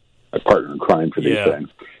partner in crime for these things.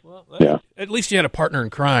 Well, at least you had a partner in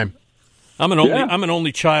crime. I'm an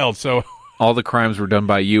only child, so... All the crimes were done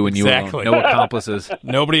by you and you alone. No accomplices.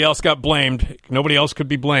 Nobody else got blamed. Nobody else could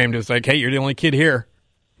be blamed. It's like, hey, you're the only kid here.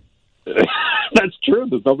 That's true.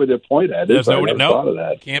 There's nobody to point at. There's nobody. Thought of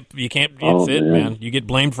that. You can't. That's it, man. You get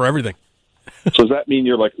blamed for everything. So does that mean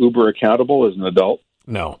you're like uber accountable as an adult?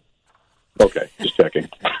 No. Okay, just checking.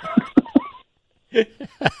 I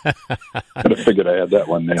figured I had that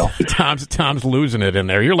one nailed. Tom's losing it in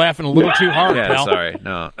there. You're laughing a little too hard, pal. Sorry.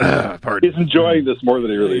 No. Pardon. He's enjoying this more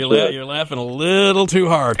than he really should. You're laughing a little too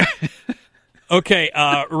hard. Okay,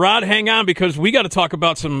 Rod, hang on, because we got to talk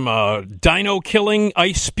about some dino-killing,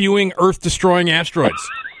 ice-spewing, Earth-destroying asteroids.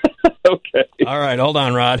 Okay. All right, hold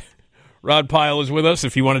on, Rod. Rod Pyle is with us.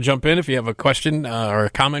 If you want to jump in, if you have a question or a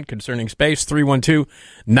comment concerning space, 312-981-7200,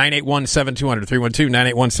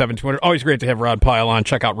 312-981-7200. Always great to have Rod Pyle on.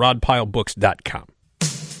 Check out rodpylebooks.com.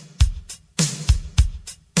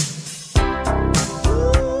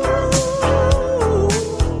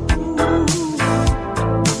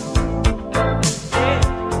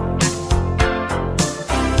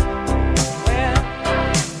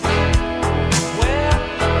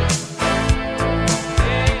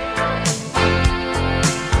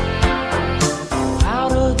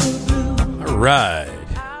 Right.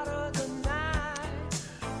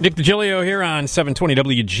 Nick Digilio here on 720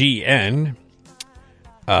 WGN.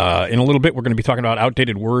 In a little bit, we're going to be talking about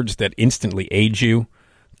outdated words that instantly age you.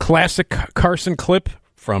 Classic Carson clip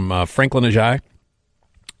from Franklyn, Ajaye,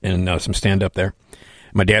 and some stand-up there.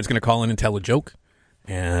 My dad's going to call in and tell a joke,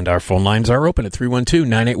 and our phone lines are open at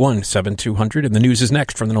 312-981-7200, and the news is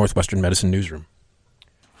next from the Northwestern Medicine Newsroom.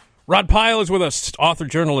 Rod Pyle is with us, author,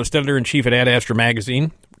 journalist, editor-in-chief at Astra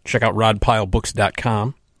Magazine. Check out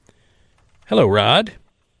rodpylebooks.com. Hello, Rod.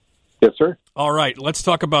 Yes, sir. All right, let's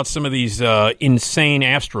talk about some of these insane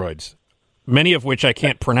asteroids, many of which I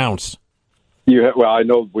can't pronounce. Well, I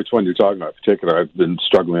know which one you're talking about in particular. I've been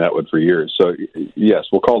struggling with that one for years. So, yes,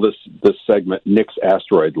 we'll call this segment Nick's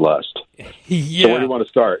Asteroid Lust. Yeah. So where do you want to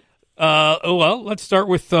start? Well, let's start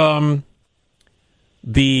with the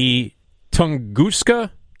Tunguska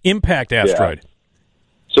impact asteroid. Yeah.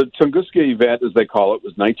 So Tunguska event, as they call it,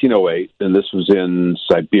 was 1908, and this was in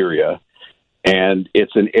Siberia. And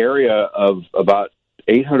it's an area of about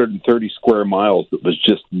 830 square miles that was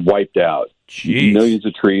just wiped out. Jeez. Millions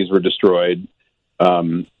of trees were destroyed.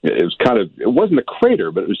 It wasn't a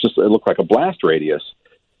crater, but it looked like a blast radius.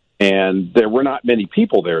 And there were not many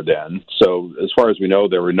people there then. So as far as we know,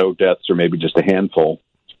 there were no deaths, or maybe just a handful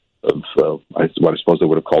of what I suppose they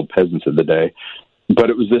would have called peasants in the day. But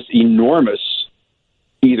it was this enormous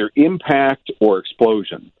either impact or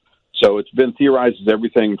explosion. So it's been theorized as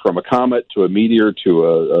everything from a comet to a meteor to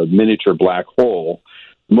a miniature black hole.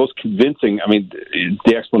 The most convincing,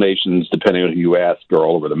 the explanations, depending on who you ask, are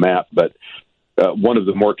all over the map, but one of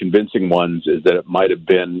the more convincing ones is that it might have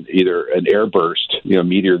been either an airburst,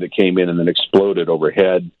 meteor that came in and then exploded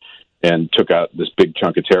overhead and took out this big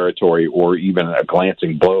chunk of territory, or even a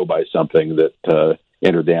glancing blow by something that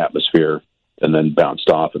entered the atmosphere and then bounced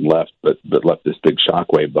off and left, but left this big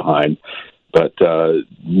shockwave behind. But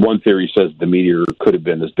one theory says the meteor could have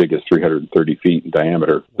been as big as 330 feet in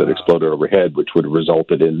diameter that exploded overhead, which would have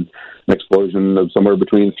resulted in an explosion of somewhere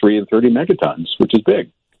between 3 and 30 megatons, which is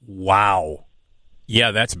big. Wow.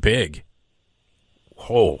 Yeah, that's big.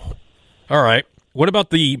 Oh. All right. What about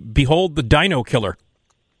the Dino Killer?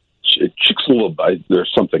 Chicxulub,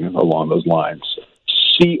 there's something along those lines.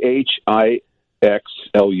 CHIXLUB.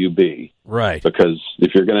 Right. Because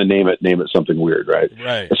if you're going to name it something weird, right?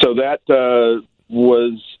 Right. So that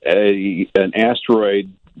was an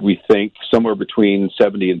asteroid, we think, somewhere between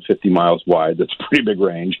 70 and 50 miles wide. That's a pretty big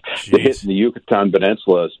range. Jeez. It hit in the Yucatan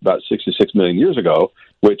Peninsula about 66 million years ago,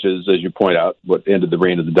 which is, as you point out, what ended the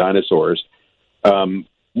reign of the dinosaurs.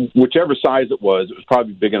 Whichever size it was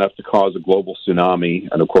probably big enough to cause a global tsunami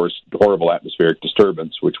and, of course, horrible atmospheric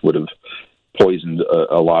disturbance, which would have poisoned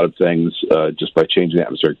a lot of things just by changing the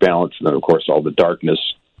atmospheric balance. And then, of course, all the darkness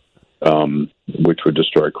which would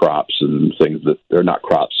destroy crops and things that they're not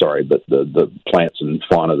crops, sorry, but the plants and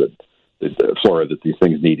fauna the flora that these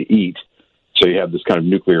things need to eat. So you have this kind of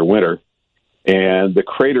nuclear winter. And the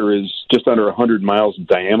crater is just under 100 miles in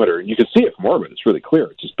diameter, and you can see it from orbit. It's really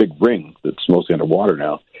clear. It's this big ring that's mostly underwater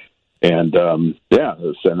now. And,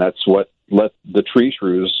 and that's what let the tree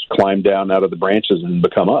shrews climb down out of the branches and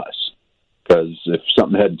become us. Because if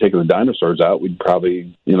something hadn't taken the dinosaurs out, we'd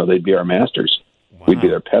probably, they'd be our masters. Wow. We'd be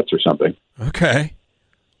their pets or something. Okay.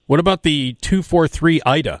 What about the 243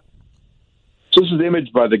 Ida? So this is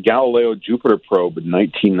imaged by the Galileo Jupiter probe in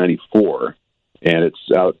 1994. And it's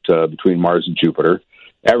out between Mars and Jupiter.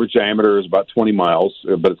 Average diameter is about 20 miles,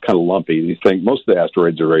 but it's kind of lumpy. You think most of the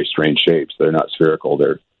asteroids are very strange shapes. They're not spherical.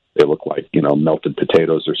 They look like, melted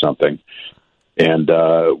potatoes or something. And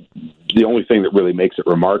the only thing that really makes it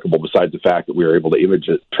remarkable, besides the fact that we were able to image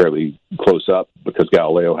it fairly close up because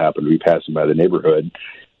Galileo happened to be passing by the neighborhood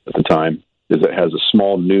at the time, is it has a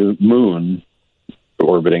small new moon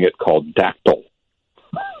orbiting it called Dactyl.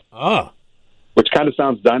 Ah. Which kind of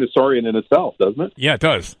sounds dinosaurian in itself, doesn't it? Yeah, it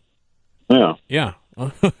does. Yeah. Yeah.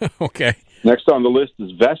 Okay. Next on the list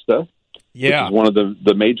is Vesta. Yeah. Which is one of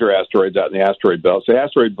the major asteroids out in the asteroid belt. So the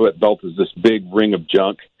asteroid belt is this big ring of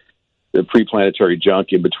junk, the preplanetary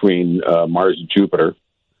junk in between Mars and Jupiter.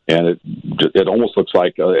 And it almost looks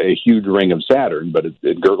like a huge ring of Saturn, but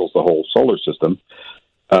it girdles the whole solar system.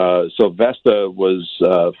 So Vesta was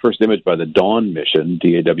first imaged by the Dawn mission,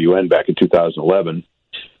 DAWN, back in 2011.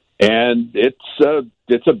 And it's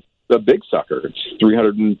a big sucker. It's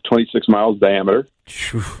 326 miles diameter.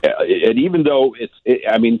 And even though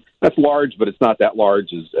that's large, but it's not that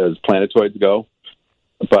large as planetoids go.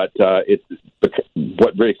 But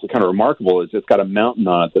what makes it kind of remarkable is it's got a mountain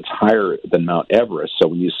on it that's higher than Mount Everest. So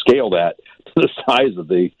when you scale that to the size of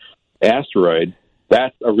the asteroid,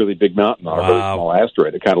 that's a really big mountain on a really small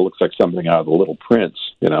asteroid. It kind of looks like something out of The Little Prince,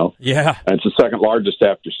 Yeah. And it's the second largest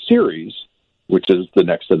after Ceres, which is the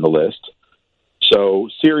next in the list. So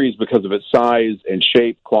Ceres, because of its size and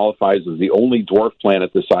shape, qualifies as the only dwarf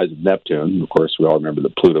planet the size of Neptune. Of course, we all remember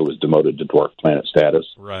that Pluto was demoted to dwarf planet status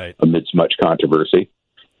amidst much controversy.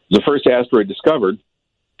 The first asteroid discovered.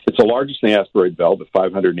 It's the largest in the asteroid belt at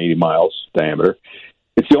 580 miles diameter.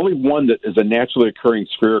 It's the only one that is a naturally occurring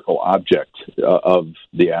spherical object of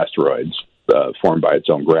the asteroids, formed by its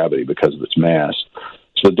own gravity because of its mass.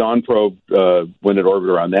 So the Dawn probe went in orbit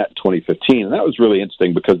around that in 2015, and that was really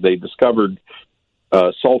interesting because they discovered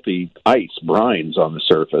salty ice, brines on the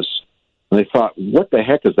surface, and they thought, what the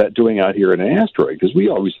heck is that doing out here in an asteroid? Because we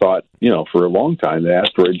always thought, for a long time, the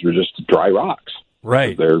asteroids were just dry rocks.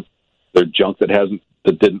 Right. They're junk that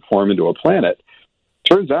didn't form into a planet.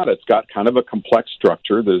 Turns out it's got kind of a complex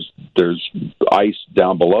structure. There's ice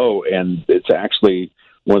down below, and it's actually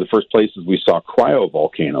one of the first places we saw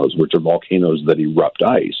cryovolcanoes, which are volcanoes that erupt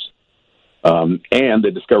ice. And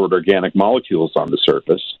they discovered organic molecules on the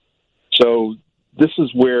surface. So this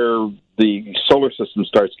is where the solar system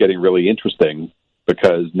starts getting really interesting,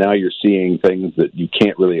 because now you're seeing things that you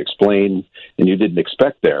can't really explain and you didn't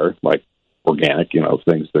expect there, like organic,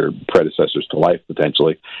 things that are predecessors to life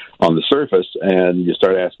potentially on the surface. And you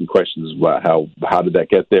start asking questions about how did that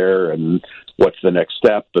get there, and what's the next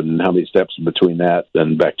step, and how many steps in between that,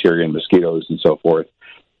 and bacteria and mosquitoes and so forth.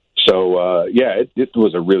 So, it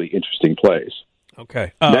was a really interesting place.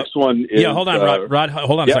 Okay. Next one is... Yeah, hold on, Rod.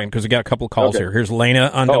 Hold on a second, because we got a couple of calls here. Here's Lena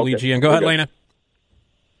on WGN. Go ahead, Lena.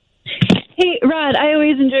 Hey, Rod, I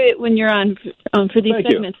always enjoy it when you're on for these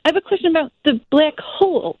segments. I have a question about the black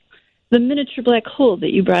hole, the miniature black hole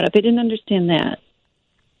that you brought up. I didn't understand that.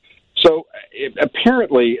 So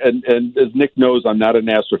apparently, and as Nick knows, I'm not an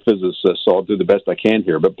astrophysicist, so I'll do the best I can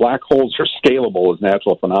here, but black holes are scalable as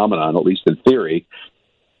natural phenomenon, at least in theory,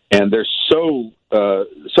 and they're so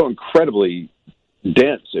incredibly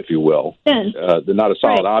dense, if you will. Dense. They're not a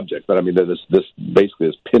solid object, but they're this basically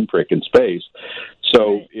this pinprick in space.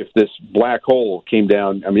 So if this black hole came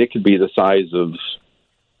down, it could be the size of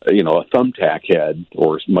a thumbtack head,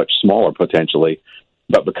 or much smaller potentially.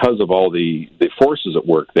 But because of all the forces at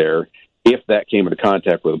work there, if that came into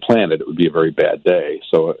contact with a planet, it would be a very bad day.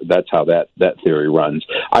 So that's how that theory runs.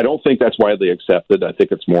 I don't think that's widely accepted. I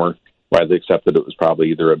think it's more widely accepted it was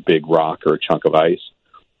probably either a big rock or a chunk of ice,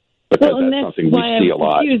 because that's something we see a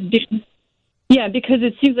lot. Yeah, because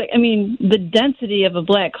it seems like, the density of a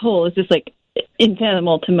black hole is just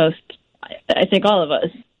infathomable to most, I think, all of us.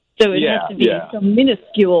 So it has to be so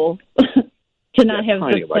minuscule to not have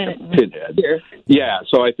the planet like a pinhead. Here. Yeah,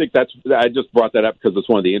 so I think I just brought that up because it's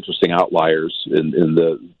one of the interesting outliers in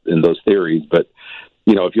those theories. But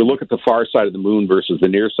if you look at the far side of the moon versus the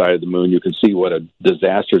near side of the moon, you can see what a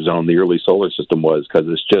disaster zone the early solar system was, because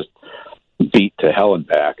it's just beat to hell and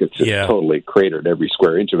back. It's just totally cratered every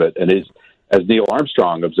square inch of it. And as Neil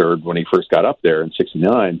Armstrong observed when he first got up there in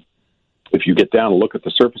 '69, if you get down and look at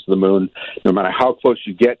the surface of the moon, no matter how close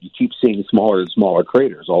you get, you keep seeing smaller and smaller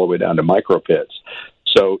craters all the way down to micro pits.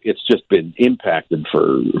 So it's just been impacted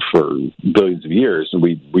for billions of years, and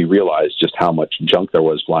we realized just how much junk there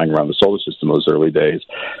was flying around the solar system those early days.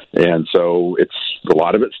 And so it's a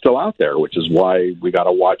lot of it's still out there, which is why we got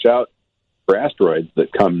to watch out for asteroids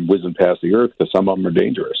that come whizzing past the Earth, because some of them are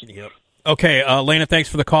dangerous. Yep. Okay, Lena, thanks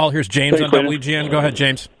for the call. Here's James on WGN. Go ahead,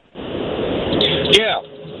 James. Yeah,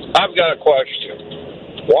 I've got a question.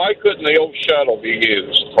 Why couldn't the old shuttle be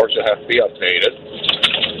used? Of course, it has to be updated,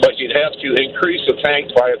 but you'd have to increase the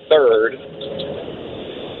tank by a third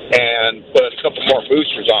and put a couple more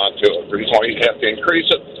boosters onto it. The reason why you'd have to increase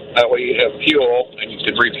it, that way you'd have fuel and you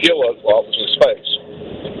could refuel it while it was in space.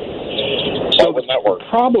 So the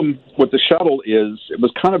problem with the shuttle is it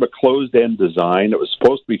was kind of a closed-end design. It was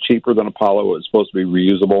supposed to be cheaper than Apollo. It was supposed to be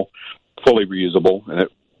reusable, fully reusable, and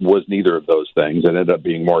it was neither of those things. It ended up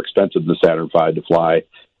being more expensive than Saturn V to fly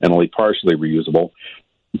and only partially reusable.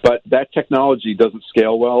 But that technology doesn't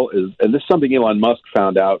scale well, and this is something Elon Musk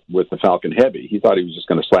found out with the Falcon Heavy. He thought he was just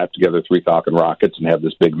going to slap together 3 Falcon rockets and have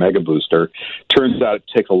this big mega booster. Turns out it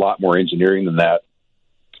takes a lot more engineering than that.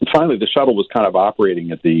 And finally, the shuttle was kind of operating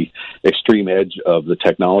at the extreme edge of the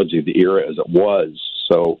technology of the era as it was.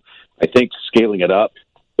 So I think scaling it up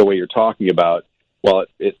the way you're talking about, while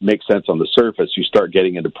it makes sense on the surface, you start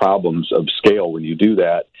getting into problems of scale when you do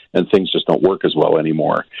that, and things just don't work as well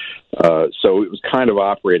anymore. So it was kind of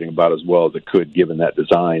operating about as well as it could given that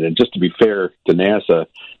design. And just to be fair to NASA,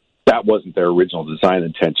 that wasn't their original design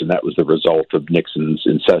intention. That was the result of Nixon's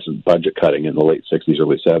incessant budget cutting in the late 60s,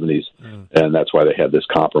 early 70s, and that's why they had this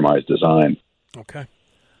compromised design. Okay.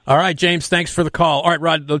 All right, James, thanks for the call. All right,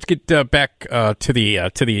 Rod, let's get back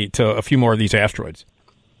to a few more of these asteroids.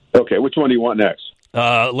 Okay, which one do you want next?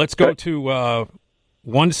 Let's go to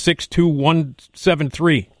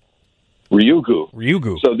 162173.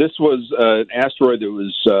 Ryugu. So this was an asteroid that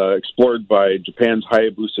was explored by Japan's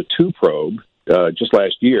Hayabusa 2 probe just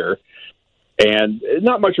last year, and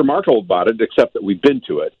not much remarkable about it except that we've been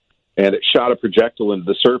to it, and it shot a projectile into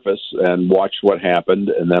the surface and watched what happened,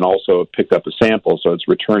 and then also picked up a sample, so it's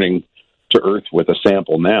returning to Earth with a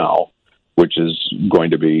sample now, which is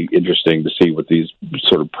going to be interesting to see what these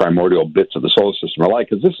sort of primordial bits of the solar system are like,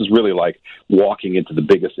 because this is really like walking into the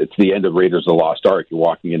biggest, it's the end of Raiders of the Lost Ark. You're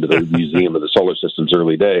walking into the museum of the solar system's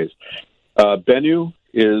early days. Bennu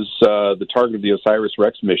is the target of the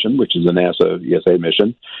OSIRIS-REx mission, which is a NASA ESA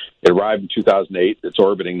mission. It arrived in 2008. It's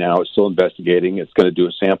orbiting now. It's still investigating. It's going to do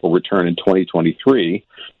a sample return in 2023.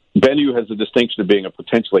 Bennu has the distinction of being a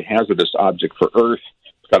potentially hazardous object for Earth.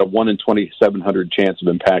 Got a 1 in 2,700 chance of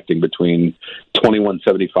impacting between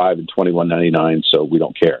 2175 and 2199, so we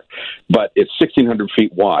don't care. But it's 1,600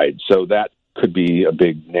 feet wide, so that could be a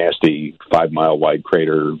big, nasty 5-mile-wide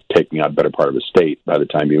crater taking out a better part of a state by the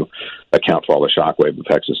time you account for all the shockwave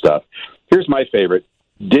effects and stuff. Here's my favorite,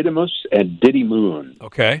 Didymos and Didymoon.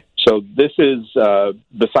 Okay. So this is,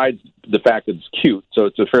 besides the fact that it's cute, so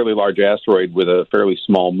it's a fairly large asteroid with a fairly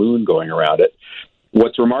small moon going around it.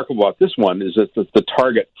 What's remarkable about this one is that the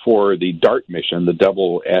target for the DART mission, the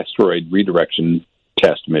Double Asteroid Redirection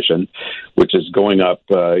Test mission, which is going up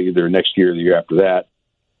either next year or the year after that,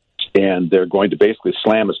 and they're going to basically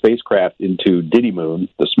slam a spacecraft into Didymoon,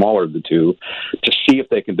 the smaller of the two, to see if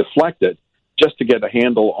they can deflect it, just to get a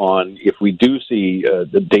handle on if we do see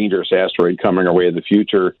the dangerous asteroid coming our way in the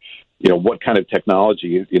future, you know, what kind of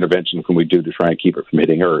technology intervention can we do to try and keep it from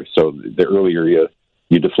hitting Earth? So the earlier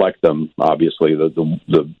you deflect them, obviously,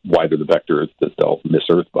 the wider the vector that they'll miss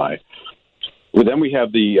Earth by. Well, then we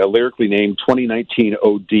have the lyrically named 2019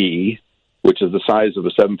 OD, which is the size of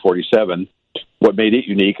a 747. What made it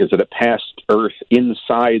unique is that it passed Earth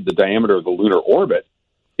inside the diameter of the lunar orbit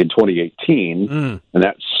in 2018, and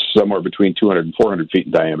that's somewhere between 200 and 400 feet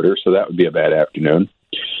in diameter, so that would be a bad afternoon.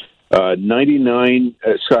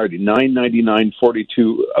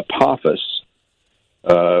 99942 Apophis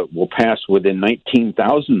will pass within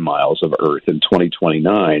 19,000 miles of Earth in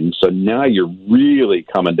 2029, so now you're really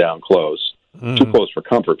coming down close. Too close for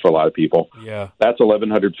comfort for a lot of people. Yeah. That's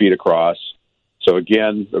 1,100 feet across. So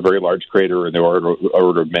again, a very large crater in the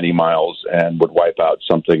order of many miles, and would wipe out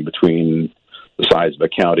something between the size of a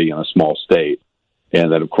county and a small state.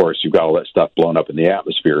 And then, of course, you've got all that stuff blown up in the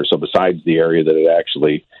atmosphere. So besides the area that it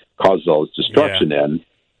actually causes all its destruction in,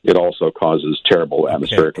 it also causes terrible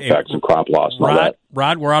atmospheric effects and crop loss and all that.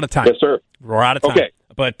 Rod, we're out of time. Yes, sir. We're out of time. Okay.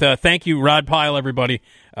 But thank you, Rod Pyle, everybody.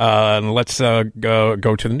 And let's go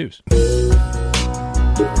to the news.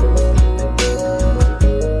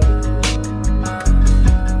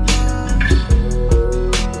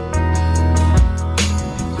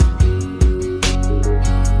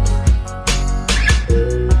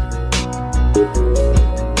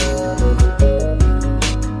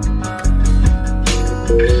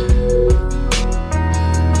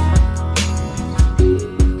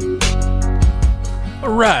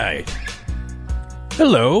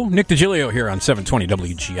 Hello, Nick Digilio here on 720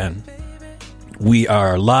 WGN. We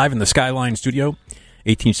are live in the Skyline studio,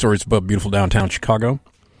 18 stories above beautiful downtown Chicago,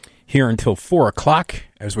 here until 4 o'clock,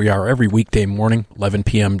 as we are every weekday morning, 11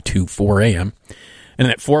 p.m. to 4 a.m. And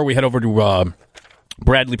at 4, we head over to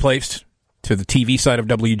Bradley Place, to the TV side of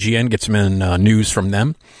WGN, get some news from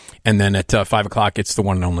them. And then at 5 o'clock, it's the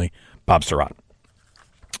one and only Bob Surratt.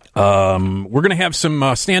 We're going to have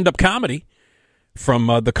some stand-up comedy from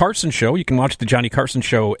the Carson Show. You can watch the Johnny Carson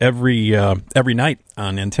Show every night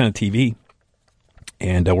on Antenna TV.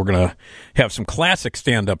 And we're going to have some classic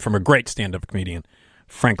stand-up from a great stand-up comedian,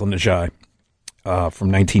 Franklyn Ajaye,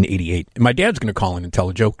 from 1988. And my dad's going to call in and tell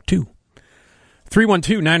a joke, too.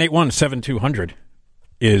 312-981-7200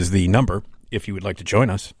 is the number, if you would like to join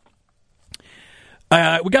us.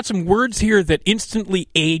 We got some words here that instantly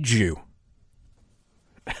age you.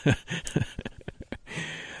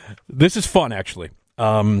 This is fun, actually.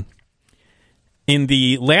 In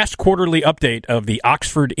the last quarterly update of the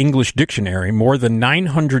Oxford English Dictionary, more than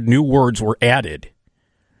 900 new words were added,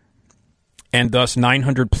 and thus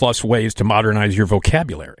 900 plus ways to modernize your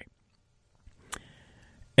vocabulary.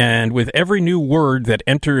 And with every new word that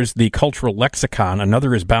enters the cultural lexicon,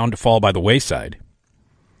 another is bound to fall by the wayside.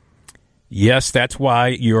 Yes, that's why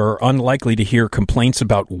you're unlikely to hear complaints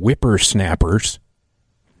about whippersnappers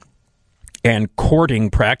and courting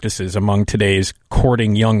practices among today's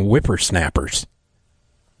courting young whippersnappers.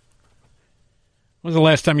 When was the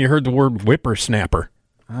last time you heard the word whippersnapper?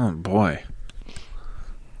 Oh, boy.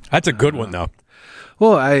 That's a good one, though.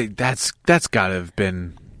 Well, that's got to have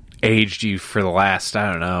been aged you for the last, I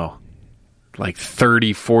don't know, like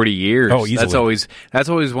 30, 40 years. Oh, easily. That's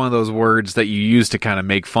always one of those words that you use to kind of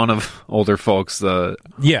make fun of older folks, the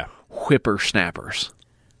whippersnappers.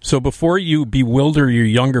 So before you bewilder your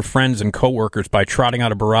younger friends and coworkers by trotting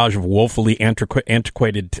out a barrage of woefully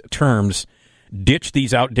antiquated terms, ditch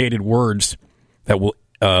these outdated words that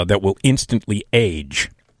will instantly age.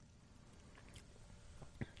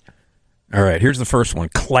 All right, here's the first one.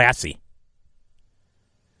 Classy.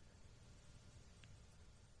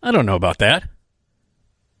 I don't know about that.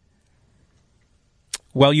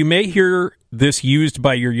 While you may hear this used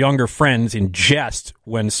by your younger friends in jest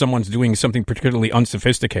when someone's doing something particularly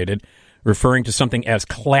unsophisticated, referring to something as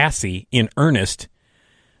classy in earnest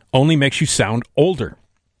only makes you sound older.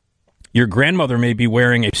 Your grandmother may be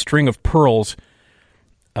wearing a string of pearls,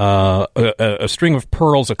 a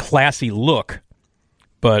classy look,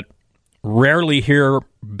 but rarely hear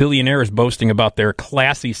billionaires boasting about their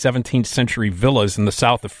classy 17th century villas in the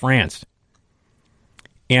south of France.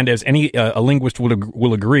 And as a linguist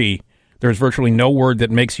will agree, there's virtually no word that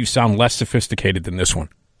makes you sound less sophisticated than this one.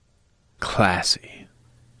 Classy.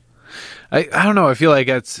 I don't know. I feel like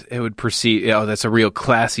it would perceive, that's a real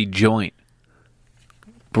classy joint.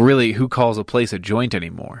 But really, who calls a place a joint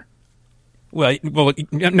anymore? Well,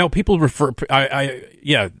 no, people refer. I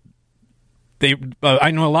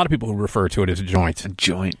know a lot of people who refer to it as a joint. A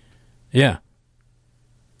joint. Yeah.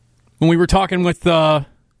 When we were talking with.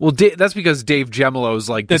 That's because Dave Gemolo's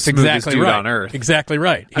like the smoothest dude on earth. Exactly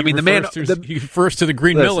right. He refers to the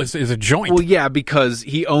Green Mill as a joint. Well, yeah, because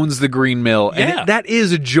he owns the Green Mill, and that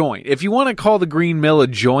is a joint. If you want to call the Green Mill a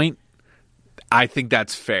joint, I think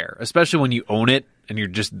that's fair, especially when you own it and you're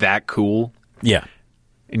just that cool. Yeah.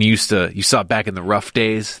 And you saw it back in the rough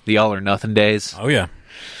days, the all or nothing days. Oh yeah.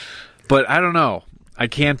 But I don't know. I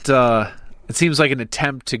can't. It seems like an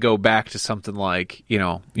attempt to go back to something like,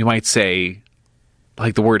 you might say.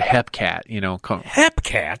 Like the word hepcat,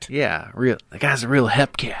 Hepcat? Yeah, real. The guy's a real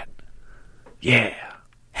hepcat. Yeah.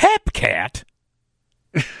 Hepcat?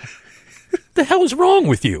 The hell is wrong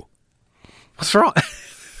with you? What's wrong?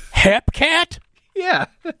 Hepcat? Yeah.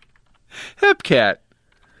 Hepcat.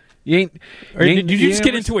 Did you just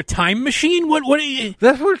get into a time machine? What are you?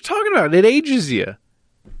 That's what we're talking about. It ages you.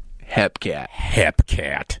 Hepcat.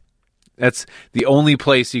 Hepcat. That's the only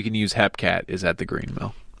place you can use hepcat is at the Green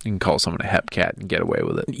Mill. You can call someone a hepcat and get away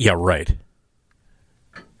with it. Yeah, right.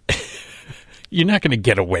 You're not going to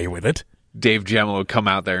get away with it. Dave Gemolo would come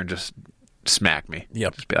out there and just smack me.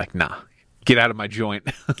 Yep. Just be like, nah, get out of my joint.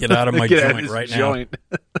 Get out of my joint right now.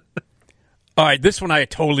 All right, this one I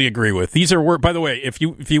totally agree with. These are words. By the way, if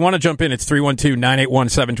you want to jump in, it's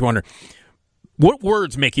 312-981-7200. What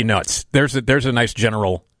words make you nuts? There's a nice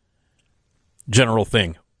general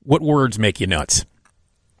thing. What words make you nuts?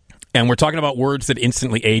 And we're talking about words that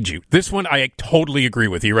instantly age you. This one I totally agree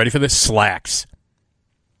with. You ready for this? Slacks.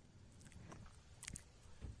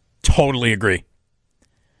 Totally agree.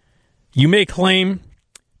 You may claim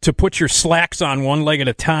to put your slacks on one leg at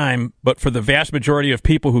a time, but for the vast majority of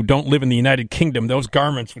people who don't live in the United Kingdom, those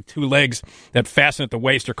garments with two legs that fasten at the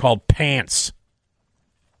waist are called pants.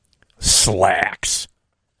 Slacks.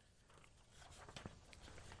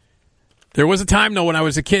 There was a time, though, when I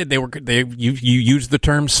was a kid, you used the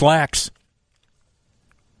term slacks.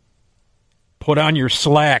 Put on your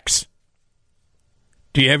slacks.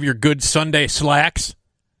 Do you have your good Sunday slacks?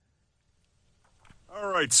 All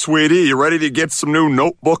right, sweetie, you ready to get some new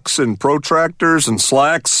notebooks and protractors and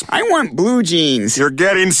slacks? I want blue jeans. You're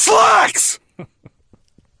getting slacks!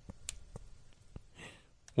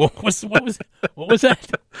 What was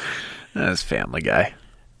that? That's Family Guy.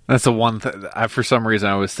 That's the one for some reason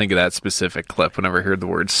I always think of that specific clip whenever I hear the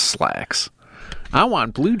word slacks. I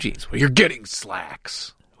want blue jeans. Well, you're getting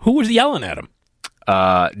slacks. Who was yelling at him?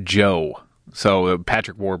 Joe. So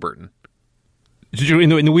Patrick Warburton. In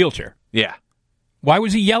the wheelchair? Yeah. Why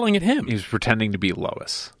was he yelling at him? He was pretending to be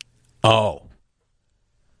Lois. Oh.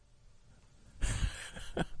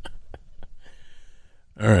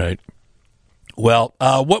 All right. Well,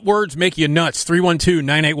 what words make you nuts?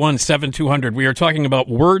 312-981-7200. We are talking about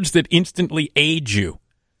words that instantly age you.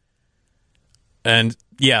 And,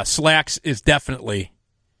 yeah, slacks is definitely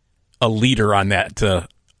a leader on that,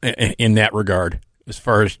 in that regard, as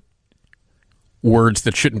far as words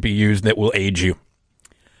that shouldn't be used that will age you.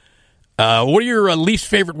 What are your least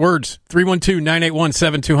favorite words?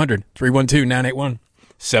 312-981-7200.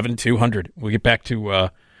 312-981-7200. We'll get back to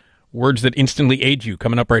words that instantly age you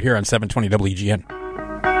coming up right here on 720 WGN.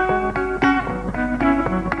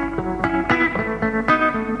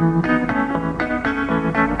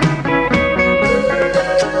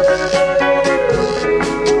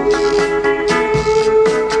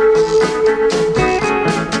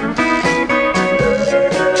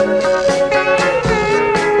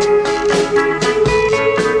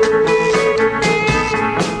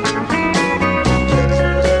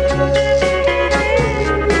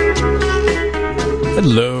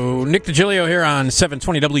 Hello, Nick Digilio here on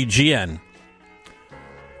 720 WGN.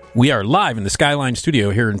 We are live in the Skyline studio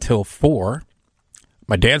here until 4.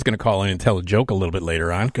 My dad's going to call in and tell a joke a little bit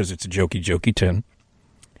later on because it's a jokey 10.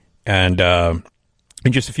 And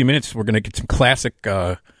in just a few minutes, we're going to get some classic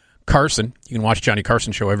Carson. You can watch Johnny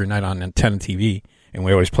Carson show every night on 10 TV. And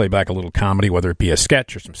we always play back a little comedy, whether it be a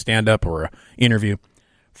sketch or some stand-up or an interview.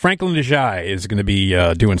 Franklyn Ajaye is going to be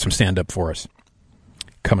doing some stand-up for us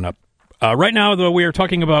coming up. Right now, though, we are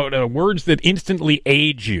talking about words that instantly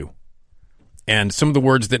age you and some of the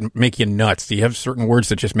words that make you nuts. Do you have certain words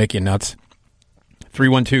that just make you nuts?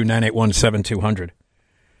 312-981-7200.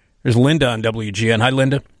 There's Linda on WGN. Hi,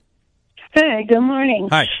 Linda. Hey, good morning.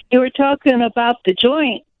 Hi. You were talking about the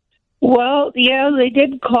joint. Well, yeah, they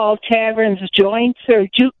did call taverns joints or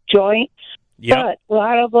juke joints, but a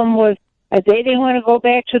lot of them was they didn't want to go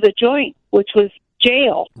back to the joint, which was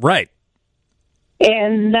jail. Right.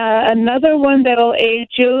 And another one that'll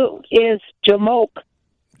age you is jamoke.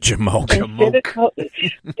 Jamoke.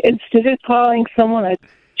 Instead of calling someone a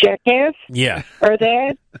jackass or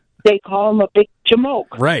that, they call them a big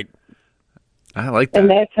jamoke. Right. I like that.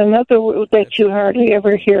 And that's another word that you hardly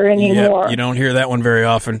ever hear anymore. Yeah, you don't hear that one very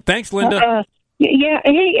often. Thanks, Linda. Yeah,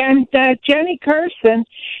 hey, and Johnny Carson,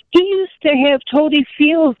 he used to have Toady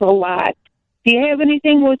Fields a lot. Do you have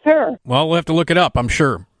anything with her? Well, we'll have to look it up, I'm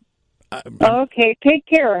sure. Okay, take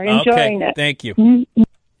care. Enjoying it. Thank you. Mm-hmm.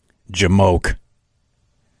 Jamoke.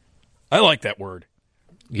 I like that word.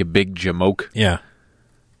 You big jamoke. Yeah.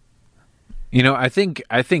 You know, I think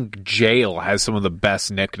jail has some of the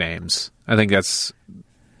best nicknames. I think that's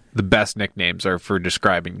the best nicknames are for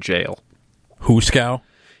describing jail. Hooskow?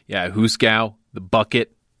 Yeah, Hooskow. The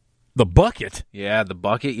bucket. The bucket? Yeah, the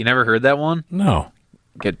bucket. You never heard that one? No.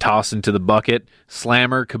 Get tossed into the bucket.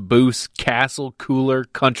 Slammer, caboose, castle, cooler,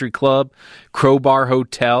 country club, crowbar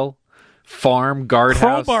hotel, farm,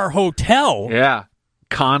 guardhouse. Crowbar hotel? Yeah.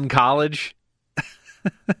 Con college.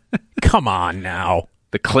 Come on now.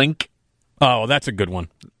 The clink. Oh, that's a good one.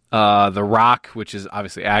 The rock, which is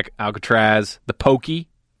obviously Alcatraz. The pokey.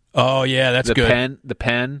 Oh, yeah, that's good. The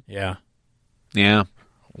pen. Yeah. Yeah.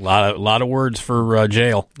 A lot of words for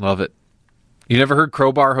jail. Love it. You never heard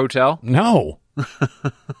crowbar hotel? No.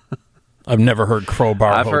 I've never heard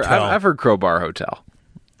crowbar hotel. I've heard crowbar hotel.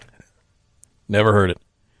 Never heard it.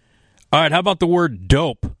 All right, how about the word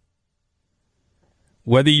dope?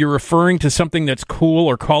 Whether you're referring to something that's cool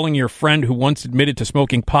or calling your friend who once admitted to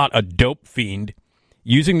smoking pot a dope fiend,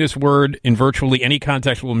 using this word in virtually any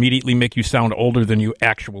context will immediately make you sound older than you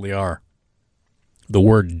actually are. The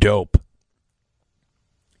word dope.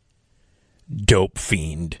 Dope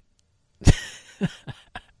fiend.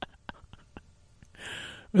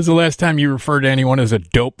 When was the last time you referred to anyone as a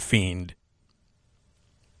dope fiend?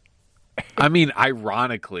 I mean,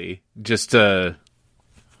 ironically, just to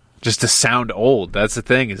Just to sound old. That's the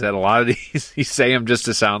thing, is that a lot of these, you say them just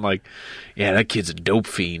to sound like, yeah, that kid's a dope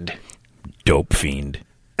fiend. Dope fiend.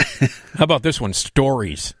 How about this one?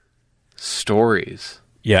 Stories. Stories.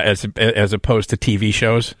 Yeah, as opposed to TV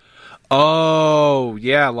shows. Oh,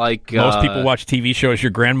 yeah, like... Most people watch TV shows.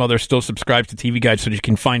 Your grandmother still subscribes to TV Guide so that you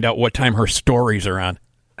can find out what time her stories are on.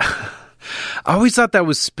 I always thought that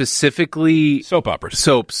was specifically... Soap operas.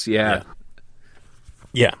 Soaps, yeah.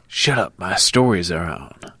 Yeah. Shut up, my stories are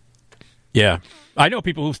on. Yeah. I know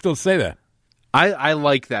people who still say that. I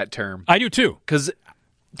like that term. I do too. Because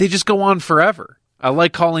they just go on forever. I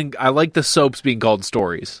like the soaps being called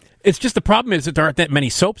stories. It's just the problem is that there aren't that many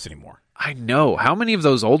soaps anymore. I know. How many of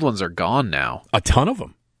those old ones are gone now? A ton of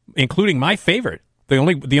them, including my favorite. The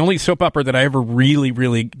only soap opera that I ever really,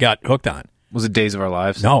 really got hooked on. Was it Days of Our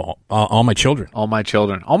Lives? No, All My Children. All My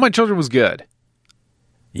Children. All My Children was good.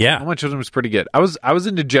 Yeah. All My Children was pretty good. I was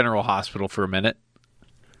into General Hospital for a minute.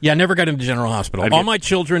 Yeah, I never got into General Hospital. All My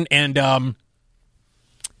Children and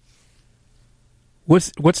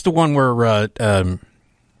what's the one where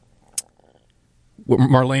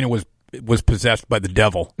Marlena was possessed by the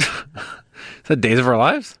devil? Is that Days of Our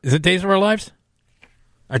Lives? Is it Days of Our Lives?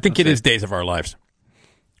 I think it is Days of Our Lives.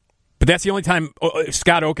 But that's the only time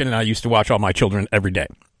Scott Oken and I used to watch All My Children every day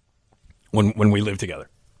when we lived together.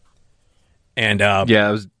 And yeah,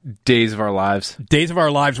 it was Days of Our Lives. Days of Our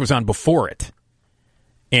Lives was on before it.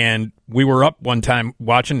 And we were up one time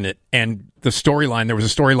watching it, and there was a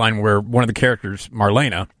storyline where one of the characters,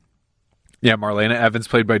 Marlena... Yeah, Marlena Evans,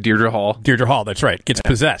 played by Deirdre Hall. Deirdre Hall, that's right. Gets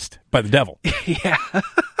possessed by the devil. Yeah.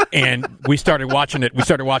 And we started watching it. We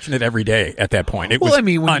started watching it every day at that point. It was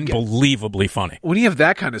unbelievably funny. When you have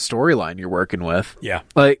that kind of storyline you're working with. Yeah.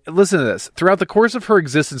 Like, listen to this. Throughout the course of her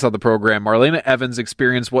existence on the program, Marlena Evans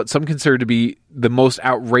experienced what some consider to be the most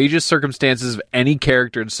outrageous circumstances of any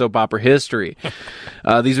character in soap opera history.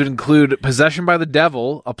 These would include possession by the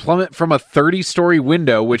devil, a plummet from a 30-story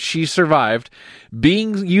window, which she survived,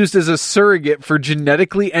 being used as a surrogate for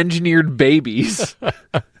genetically engineered babies,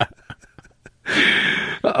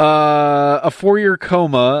 a 4-year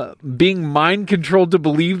coma, being mind-controlled to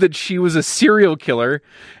believe that she was a serial killer,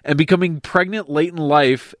 and becoming pregnant late in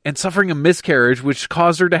life, and suffering a miscarriage, which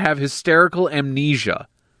caused her to have hysterical amnesia.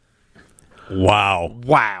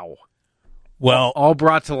 Wow. Well, all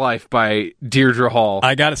brought to life by Deirdre Hall.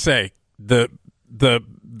 I gotta say, the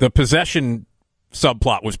possession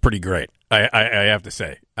subplot was pretty great. I have to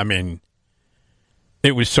say. I mean,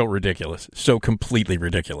 it was so ridiculous, so completely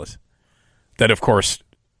ridiculous, that of course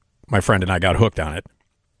my friend and I got hooked on it.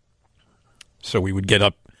 So we would get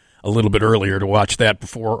up a little bit earlier to watch that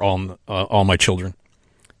before All My Children.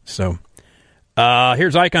 So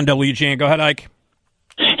here's Ike on WGN. Go ahead, Ike.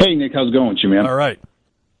 Hey, Nick, how's it going with you, man? All right.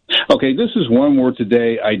 Okay, this is one word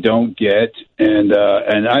today I don't get, and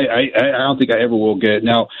I don't think I ever will get it.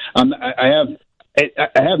 Now, I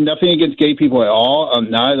have nothing against gay people at all,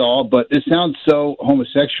 not at all, but it sounds so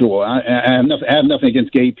homosexual. I have nothing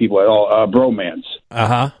against gay people at all. Bromance.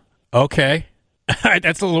 Uh-huh. Okay.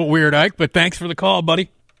 That's a little weird, Ike, but thanks for the call, buddy.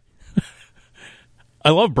 I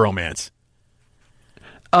love bromance.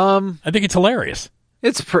 I think it's hilarious.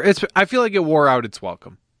 It's. I feel like it wore out its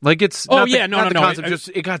welcome. Like it's. Oh not yeah, the, not the concept, just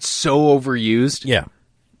it got so overused. Yeah,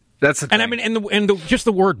 that's the thing. And I mean, just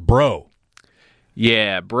the word bro.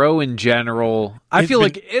 Yeah, bro in general. I feel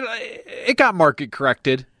like it got market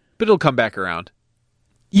corrected, but it'll come back around.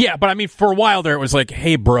 Yeah, but I mean, for a while there, it was like,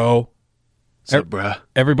 hey, bro. So, bruh.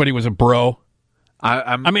 Everybody was a bro.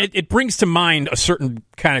 I mean, it brings to mind a certain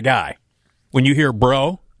kind of guy. When you hear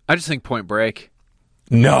bro. I just think Point Break.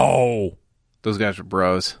 No. Those guys were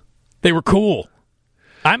bros. They were cool.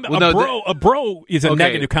 A bro is a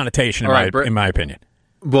negative connotation in my opinion.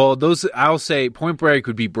 Well, I'll say Point Break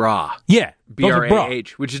would be bra. Yeah,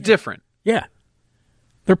 BRAH, which is different. Yeah,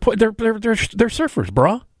 they're surfers,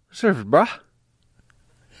 bra. Surfers, bra.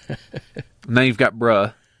 Now you've got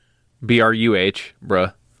bruh, BRUH,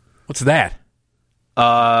 bruh. What's that?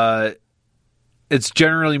 It's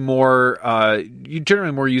generally more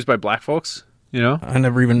used by black folks. You know, I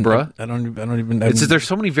never even bruh. I don't even. There's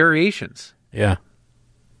so many variations. Yeah.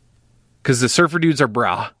 Because the surfer dudes are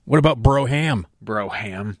bra. What about Bro Ham? Bro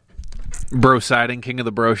Ham. Bro Siding, King of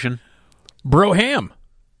the Broshan. Bro Ham.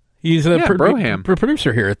 He's a Bro Ham.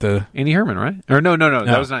 Producer here at the... Andy Herman, right? Or no.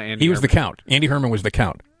 That was not Andy He was Herman. the Count. Andy Herman was the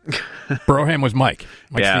Count. Bro Ham was Mike.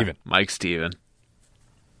 Steven. Mike Steven.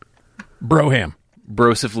 Bro Ham.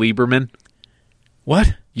 Broseph Lieberman.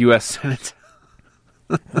 What? U.S. Senate.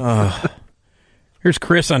 Here's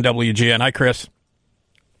Chris on WGN. Hi, Chris.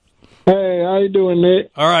 Hey, how you doing,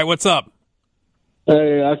 Nick? All right, what's up?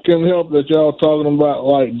 Hey, I couldn't help that y'all talking about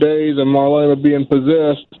like Days and Marlena being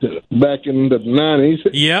possessed back in the 90s.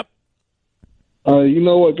 Yep. You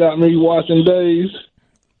know what got me watching Days?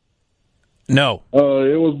 No.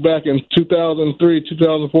 It was back in 2003,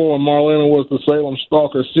 2004 when Marlena was the Salem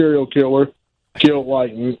stalker serial killer. Killed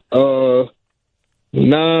like 9 or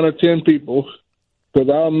 10 people. Because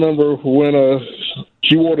I remember when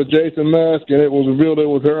she wore the Jason mask and it was revealed it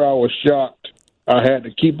was her, I was shocked. I had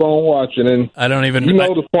to keep on watching. And I don't even... You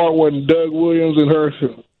know the part when Doug Williams and her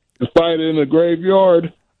fighting in the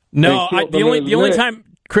graveyard? No, the only time...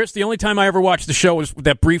 Chris, the only time I ever watched the show was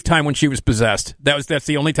that brief time when she was possessed. That's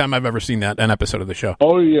the only time I've ever seen an episode of the show.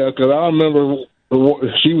 Oh, yeah, because I remember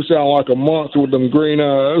she was sounding like a monster with them green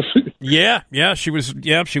eyes. Yeah, she was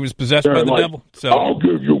possessed by the devil. So I'll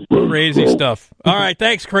give you crazy stuff. All right,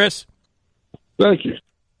 thanks, Chris. Thank you.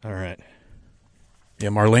 All right. Yeah,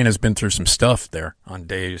 Marlena's been through some stuff there on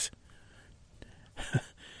Days.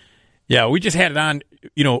 Yeah, we just had it on,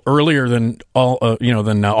 earlier than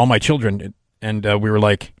all my children. And we were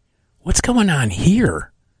like, what's going on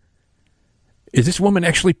here? Is this woman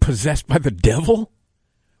actually possessed by the devil?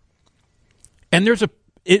 And there's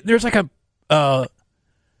like a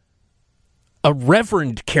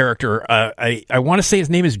reverend character. I want to say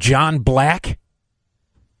his name is John Black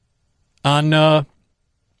on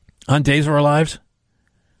Days of Our Lives.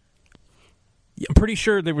 I'm pretty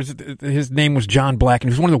sure his name was John Black,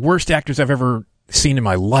 and he was one of the worst actors I've ever seen in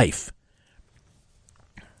my life.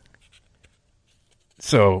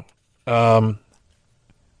 So, all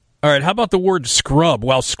right, how about the word scrub?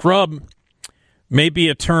 While scrub may be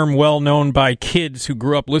a term well known by kids who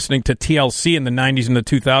grew up listening to TLC in the 90s and the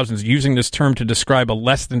 2000s, using this term to describe a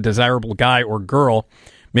less than desirable guy or girl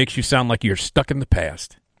makes you sound like you're stuck in the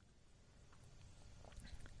past.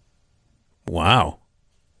 Wow.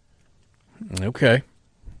 Okay.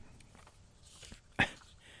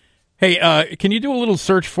 Hey, can you do a little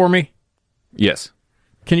search for me? Yes.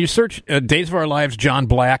 Can you search Days of Our Lives, John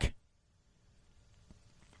Black?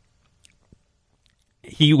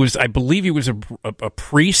 I believe he was a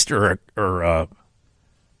priest or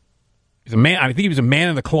he's a man. I think he was a man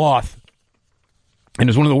of the cloth, and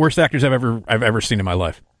was one of the worst actors I've ever seen in my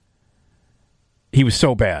life. He was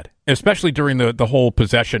so bad, especially during the whole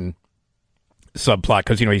possession subplot,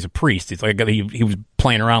 because he's a priest. It's like he was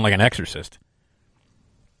playing around like an exorcist.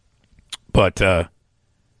 But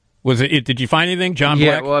was it? Did you find anything, John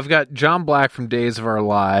Black? Yeah, well, I've got John Black from Days of Our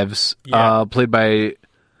Lives, played by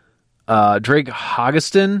Drake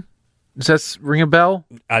Hoggeston. Does that ring a bell?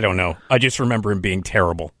 I don't know. I just remember him being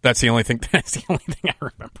terrible. That's the only thing. I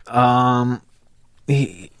remember.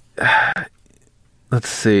 Let's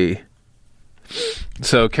see.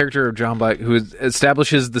 So, character of John Black, who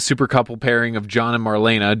establishes the super couple pairing of John and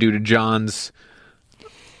Marlena due to John's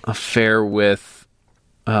affair with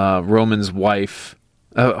Roman's wife.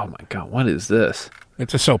 Oh my God, what is this?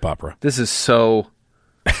 It's a soap opera. This is so...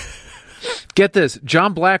 Get this.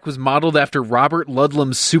 John Black was modeled after Robert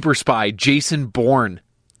Ludlum's super spy, Jason Bourne.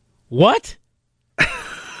 What?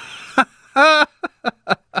 How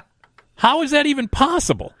is that even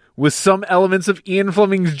possible? With some elements of Ian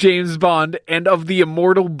Fleming's James Bond and of the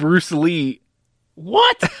immortal Bruce Lee.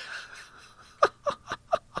 What?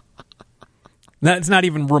 That's not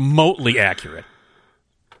even remotely accurate.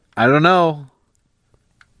 I don't know.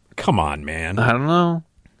 Come on, man. I don't know.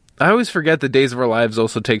 I always forget that Days of Our Lives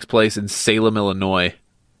also takes place in Salem, Illinois.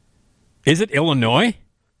 Is it Illinois?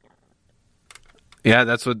 Yeah,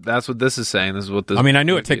 that's what this is saying. This is what this. I mean, I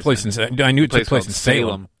knew it took place in Salem.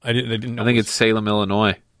 I didn't know. I think it's Salem,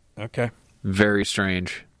 Illinois. Okay. Very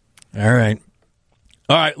strange. All right.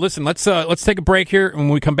 Listen, let's take a break here. When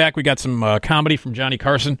we come back, we got some comedy from Johnny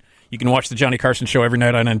Carson. You can watch the Johnny Carson Show every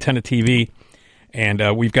night on Antenna TV,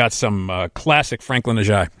 and we've got some classic Franklyn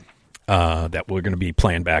Ajaye that we're going to be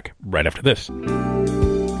playing back right after this.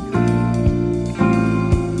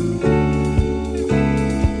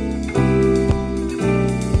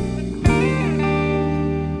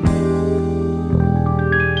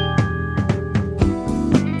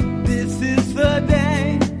 This is the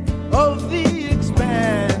day of the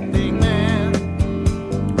expanding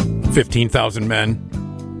man. 15,000 men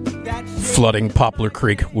flooding Poplar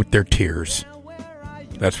Creek with their tears.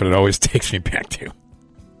 That's what it always takes me back to.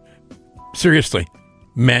 Seriously,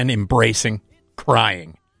 men embracing,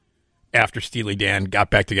 crying after Steely Dan got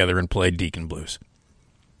back together and played Deacon Blues.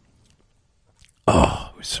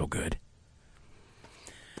 Oh, it was so good.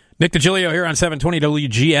 Nick Digilio here on 720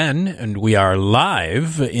 WGN, and we are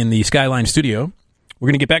live in the Skyline studio. We're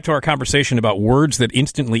going to get back to our conversation about words that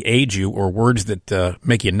instantly age you or words that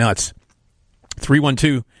make you nuts.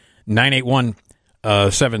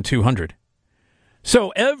 312-981-7200. So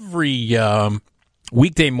every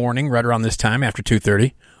weekday morning, right around this time, after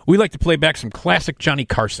 2:30, we like to play back some classic Johnny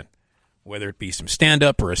Carson, whether it be some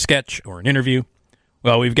stand-up or a sketch or an interview.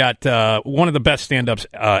 Well, we've got one of the best stand-ups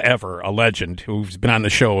ever, a legend, who's been on the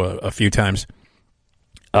show a few times.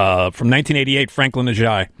 From 1988, Franklyn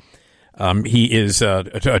Ajaye. He is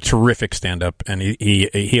a terrific stand-up, and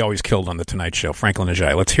he always killed on The Tonight Show. Franklyn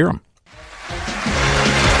Ajaye. Let's hear him.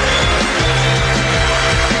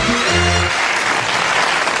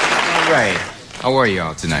 All right. How are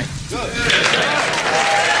y'all tonight?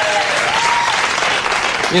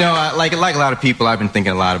 You know, like a lot of people, I've been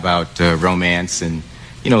thinking a lot about romance, and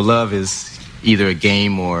you know, love is either a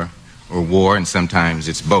game or war, and sometimes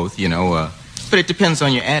it's both. You know, but it depends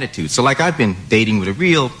on your attitude. So, like, I've been dating with a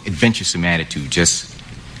real adventuresome attitude, just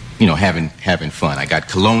you know, having fun. I got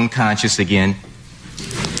cologne conscious again.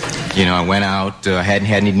 You know, I went out, hadn't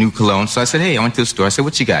had any new cologne, so I said, hey, I went to the store. I said,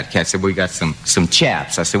 what you got? Cat said, well, we got some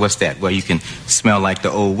chaps. I said, what's that? Well, you can smell like the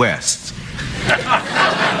Old West.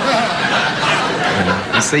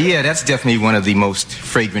 I say, yeah, that's definitely one of the most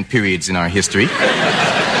fragrant periods in our history.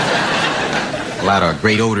 A lot of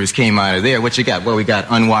great odors came out of there. What you got? Well, we got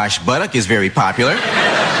unwashed buttock is very popular.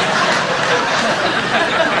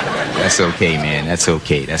 That's okay, man. That's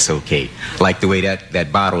okay. That's okay. I like the way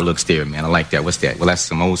that bottle looks there, man. I like that. What's that? Well, that's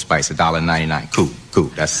some Old Spice, $1.99. Cool.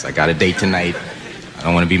 I got a date tonight. I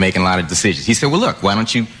don't want to be making a lot of decisions. He said, well, look, why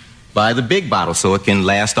don't you buy the big bottle so it can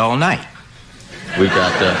last all night? We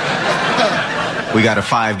got a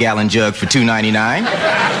 5-gallon jug for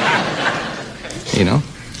 $2.99. You know?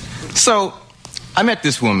 So I met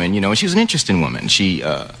this woman, you know, and she was an interesting woman. She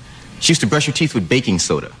used to brush her teeth with baking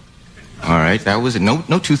soda. All right, that was it.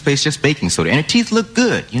 No toothpaste, just baking soda. And her teeth looked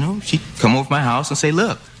good, you know. She'd come over to my house and say,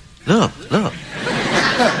 look.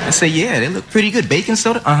 I say, yeah, they look pretty good. Baking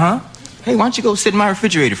soda? Uh-huh. Hey, why don't you go sit in my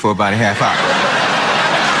refrigerator for about a half hour?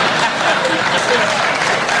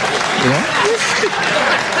 You know?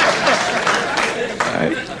 All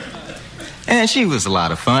right. And she was a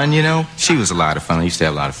lot of fun, you know. She was a lot of fun. I used to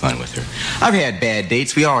have a lot of fun with her. I've had bad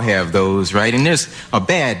dates. We all have those, right? And there's a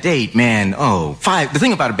bad date, man. The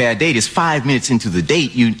thing about a bad date is 5 minutes into the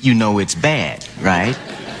date, you know it's bad, right?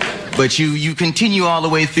 But you continue all the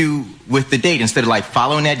way through with the date instead of like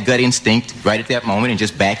following that gut instinct right at that moment and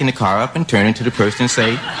just backing the car up and turning to the person and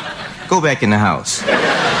say, go back in the house.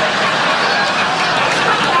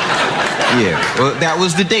 Yeah, well, that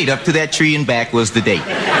was the date. Up to that tree and back was the date.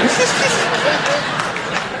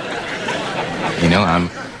 You know,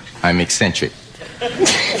 I'm eccentric.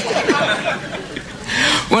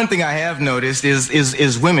 One thing I have noticed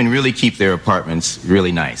is women really keep their apartments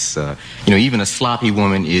really nice. You know, even a sloppy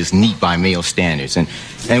woman is neat by male standards. And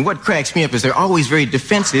what cracks me up is they're always very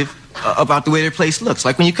defensive about the way their place looks.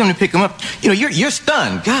 Like when you come to pick them up, you know, you're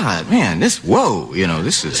stunned. God, man, whoa, you know,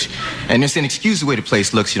 this is... And it's an excuse the way the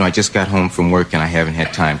place looks. You know, I just got home from work and I haven't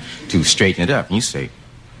had time to straighten it up. And you say...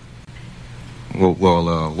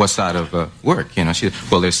 Well, what side of work? You know,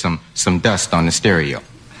 well, there's some dust on the stereo.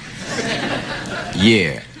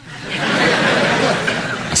 Yeah.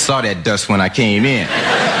 I saw that dust when I came in.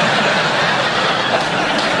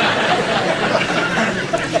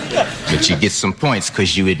 But you get some points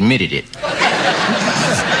because you admitted it.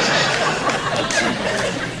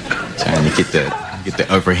 Trying to get the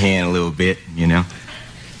upper hand a little bit, you know.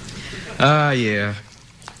 Yeah.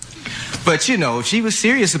 But, you know, she was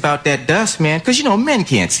serious about that dust, man, because, you know, men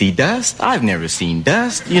can't see dust. I've never seen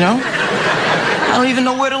dust, you know. I don't even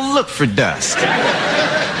know where to look for dust.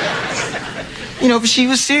 You know, but she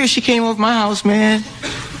was serious. She came over my house, man.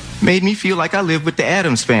 Made me feel like I lived with the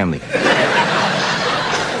Addams family.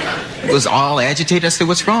 Was all agitated. I said,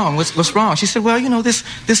 what's wrong? What's wrong? She said, well, you know, this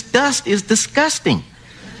dust is disgusting.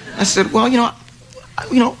 I said, well, you know,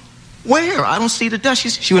 where? I don't see the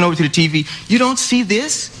dust. She went over to the TV. You don't see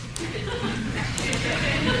this?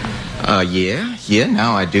 Yeah,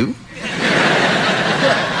 now I do.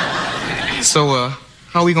 So,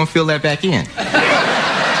 how are we gonna fill that back in? You know,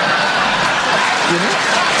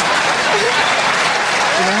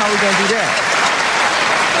 how are we gonna do that?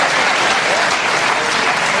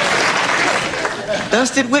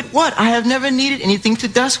 Dusted with what? I have never needed anything to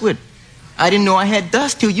dust with. I didn't know I had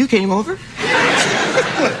dust till you came over.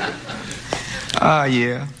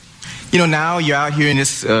 Yeah. You know, now you're out here in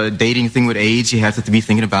this dating thing with AIDS, you have to be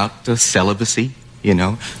thinking about celibacy, you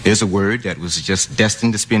know. There's a word that was just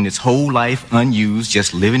destined to spend its whole life unused,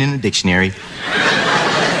 just living in the dictionary.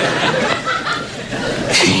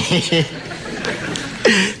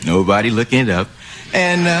 Nobody looking it up.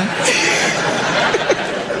 And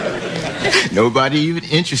nobody even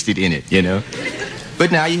interested in it, you know.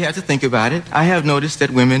 But now you have to think about it. I have noticed that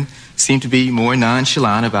women seem to be more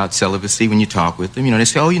nonchalant about celibacy when you talk with them. They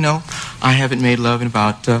say, oh, I haven't made love in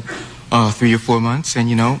about 3 or 4 months, and,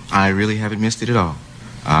 I really haven't missed it at all.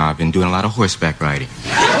 I've been doing a lot of horseback riding.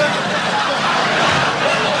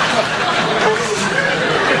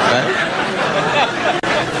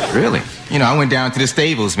 Really? I went down to the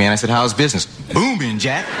stables, man. I said, how's business? Booming,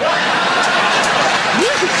 Jack.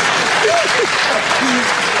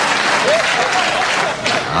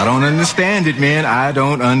 I don't understand it, man. I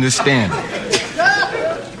don't understand it.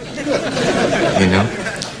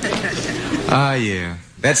 Yeah.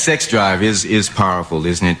 That sex drive is powerful,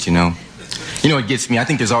 isn't it, it gets me. I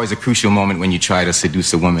think there's always a crucial moment when you try to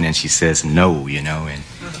seduce a woman and she says no,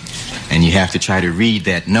 and you have to try to read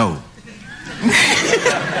that no.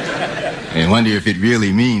 And wonder if it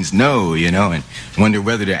really means no, and wonder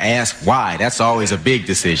whether to ask why. That's always a big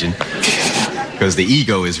decision, because the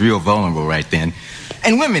ego is real vulnerable right then.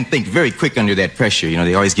 And women think very quick under that pressure.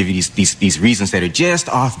 They always give you these reasons that are just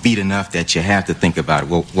offbeat enough that you have to think about it.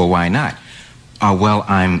 Well, why not? Well,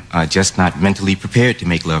 I'm just not mentally prepared to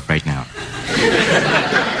make love right now.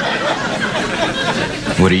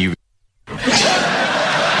 What are you...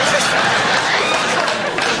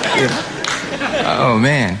 Oh,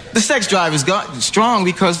 man. The sex drive is strong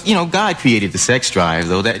because, God created the sex drive,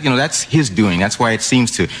 though. That's his doing. That's why it seems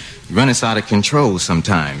to run us out of control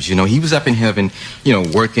sometimes. He was up in heaven,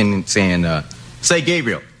 working and saying, say,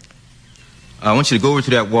 Gabriel, I want you to go over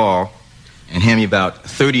to that wall and hand me about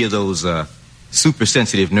 30 of those super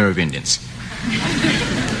sensitive nerve endings.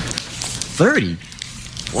 30?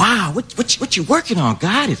 Wow, what you working on,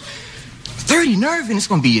 God? 30 nerve and it's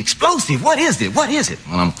going to be explosive. What is it? Well,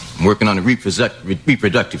 I'm working on the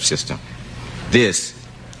reproductive system. This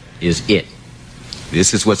is it.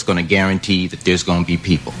 This is what's going to guarantee that there's going to be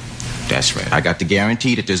people. That's right. I got to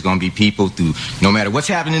guarantee that there's going to be people through, no matter what's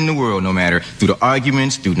happening in the world, no matter through the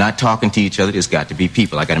arguments, through not talking to each other, there's got to be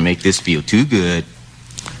people. I got to make this feel too good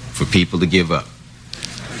for people to give up.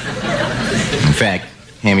 In fact,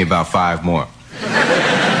 hand me about 5 more.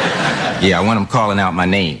 Yeah, I want them calling out my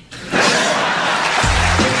name.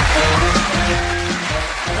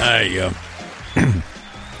 There you go.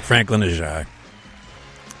 Franklyn Ajaye.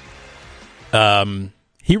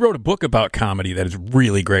 He wrote a book about comedy that is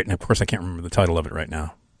really great, and of course I can't remember the title of it right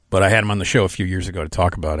now, but I had him on the show a few years ago to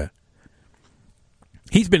talk about it.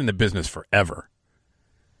 He's been in the business forever.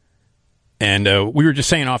 And we were just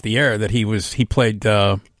saying off the air that he played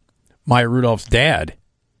Maya Rudolph's dad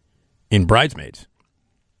in Bridesmaids,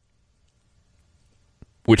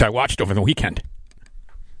 which I watched over the weekend.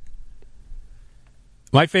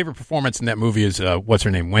 My favorite performance in that movie is, what's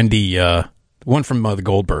her name? Wendy, the one from the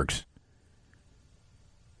Goldbergs.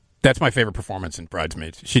 That's my favorite performance in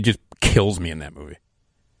Bridesmaids. She just kills me in that movie.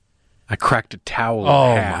 I cracked a towel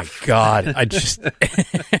in half. My God. I just...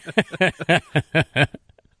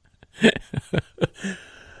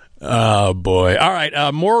 Oh, boy. All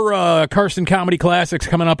right. More Carson Comedy Classics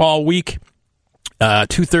coming up all week.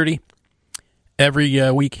 2:30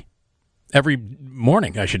 every week. Every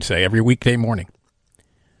morning, I should say. Every weekday morning.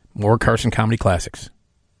 More Carson Comedy Classics.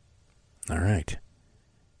 All right.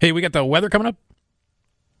 Hey, we got the weather coming up?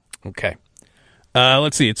 Okay.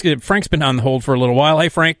 Let's see. Frank's been on the hold for a little while. Hey,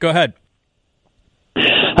 Frank, go ahead.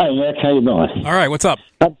 Hi, Nick. How you doing? All right. What's up?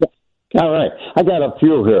 All right. I got a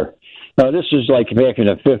few here. This is like back in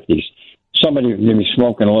the 50s. Somebody would be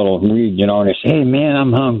smoking a little weed, and they say, hey, man,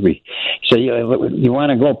 I'm hungry. So you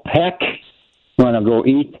want to go peck? Want to go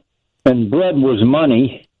eat? And bread was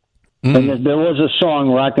money. And there was a song,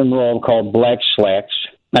 rock and roll, called Black Slacks.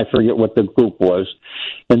 I forget what the group was.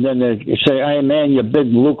 And then they say, hey, man, you big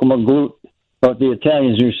Luke Magloot. But the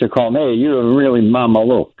Italians used to call him, hey, you're really Mama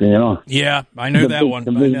Luke, Yeah, I know that one.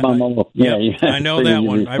 The big Mama Luke. Yeah, I know that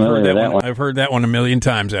one. I've heard that one. I've heard that one a million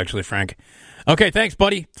times, actually, Frank. Okay, thanks,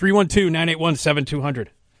 buddy. 312-981-7200.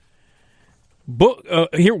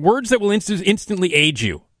 Here, words that will instantly age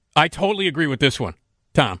you. I totally agree with this one.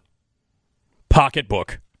 Tom.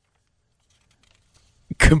 Pocketbook.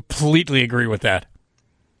 Completely agree with that.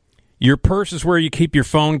 Your purse is where you keep your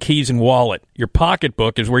phone, keys, and wallet. Your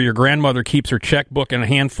pocketbook is where your grandmother keeps her checkbook and a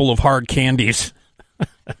handful of hard candies.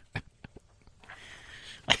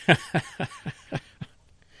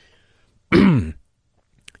 How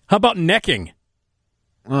about necking?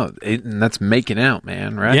 Well, that's making out,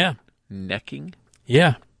 man, right? Yeah. Necking?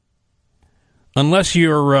 Yeah. Unless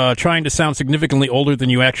you're trying to sound significantly older than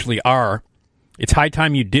you actually are, it's high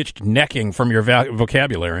time you ditched necking from your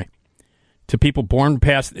vocabulary. To people born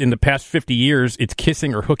in the past 50 years, it's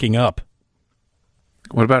kissing or hooking up.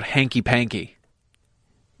 What about hanky-panky?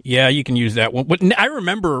 Yeah, you can use that one. But I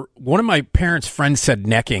remember one of my parents' friends said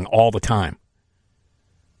necking all the time.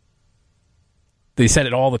 They said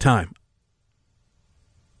it all the time.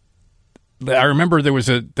 I remember there was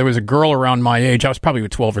a girl around my age. I was probably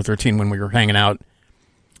 12 or 13 when we were hanging out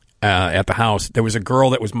at the house. There was a girl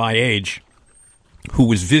that was my age who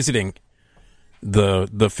was visiting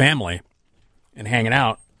the family and hanging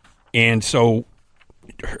out, and so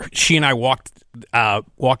she and I walked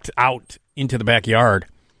out into the backyard.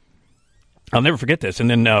 I'll never forget this. And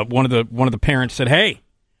then one of the parents said, "Hey,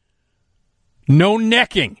 no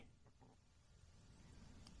necking."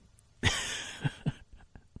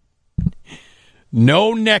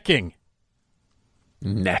 No necking.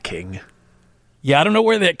 Necking. Yeah, I don't know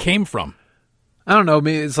where that came from. I don't know. I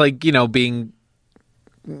mean, it's like, being...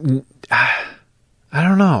 I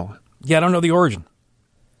don't know. Yeah, I don't know the origin.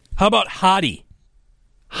 How about hottie?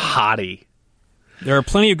 Hottie. There are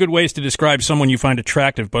plenty of good ways to describe someone you find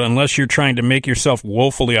attractive, but unless you're trying to make yourself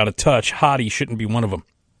woefully out of touch, hottie shouldn't be one of them.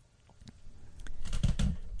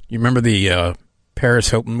 You remember the Paris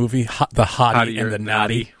Hilton movie, The Hottie and the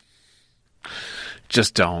Naughty?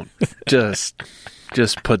 Just don't. Just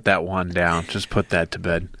put that one down. Just put that to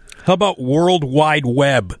bed. How about World Wide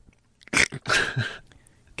Web?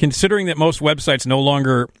 Considering that most websites no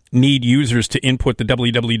longer need users to input the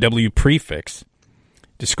www prefix,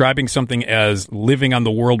 describing something as living on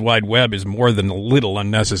the World Wide Web is more than a little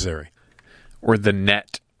unnecessary. Or the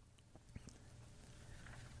net.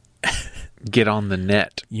 Get on the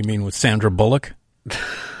net. You mean with Sandra Bullock?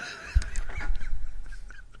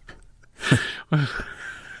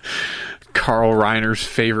 Carl Reiner's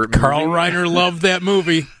favorite movie. Carl Reiner loved that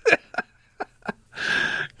movie.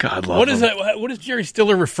 God love What is that? What does Jerry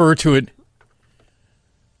Stiller refer to it?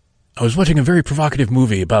 I was watching a very provocative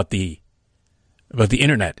movie about the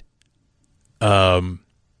internet,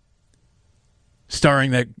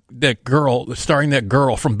 starring that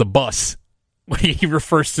girl from The Bus. He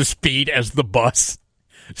refers to Speed as The Bus,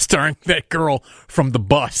 starring that girl from The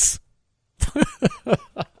Bus.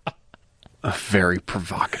 A very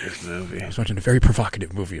provocative movie. I was watching a very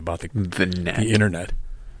provocative movie about the net, the internet,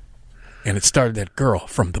 and it starred that girl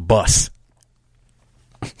from The Bus.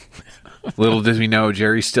 Little did we know,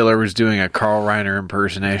 Jerry Stiller was doing a Carl Reiner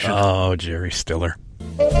impersonation. Oh, Jerry Stiller.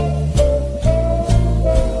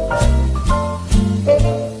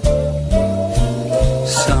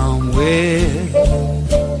 Somewhere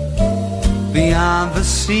beyond the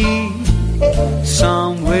sea,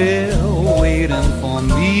 somewhere waiting for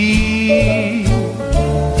me,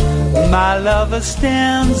 my lover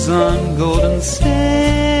stands on golden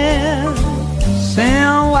sands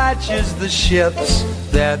and watches the ships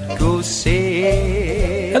that go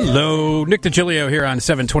sail. Hello, Nick Digilio here on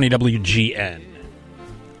 720 WGN.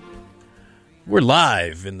 We're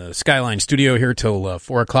live in the Skyline studio here till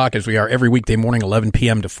 4 o'clock, as we are every weekday morning, 11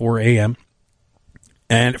 p.m. to 4 a.m.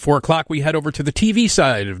 And at 4 o'clock, we head over to the TV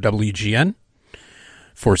side of WGN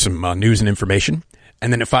for some news and information.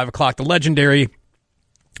 And then at 5 o'clock, the legendary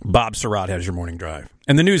Bob Surratt has your morning drive.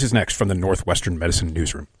 And the news is next from the Northwestern Medicine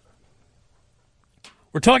Newsroom.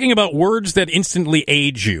 We're talking about words that instantly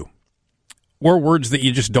age you, or words that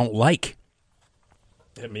you just don't like,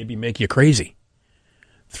 that maybe make you crazy.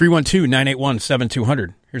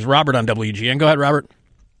 312-981-7200. Here's Robert on WGN. Go ahead, Robert.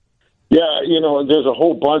 Yeah, there's a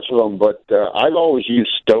whole bunch of them, but I've always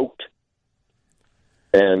used stoked.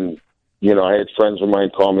 And, I had friends of mine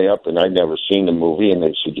call me up, and I'd never seen the movie, and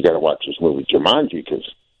they said, you got to watch this movie, Jumanji,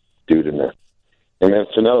 because dude in there. And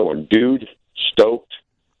that's another one, dude, stoked.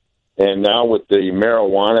 And now with the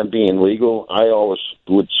marijuana being legal, I always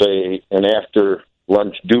would say an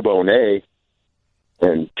after-lunch Dubonnet,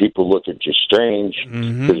 and people look at you strange,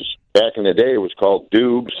 because back in the day it was called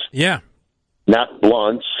dubs. Yeah. Not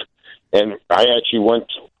blunts. And I actually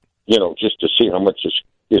went, just to see how much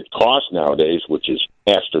it costs nowadays, which is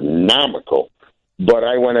astronomical. But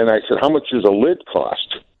I went and I said, how much does a lid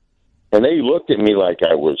cost? And they looked at me like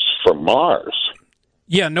I was from Mars.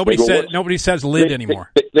 Yeah, nobody says lid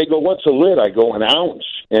anymore. They go, what's a lid? I go, an ounce.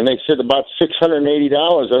 And they said about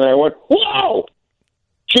 $680. And I went, whoa!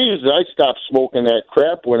 Jesus, I stopped smoking that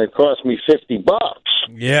crap when it cost me $50.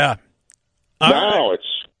 Yeah. Now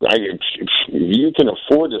you can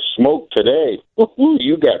afford to smoke today.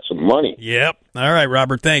 You got some money. Yep. All right,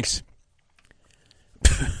 Robert, thanks.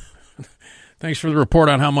 Thanks for the report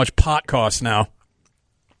on how much pot costs now.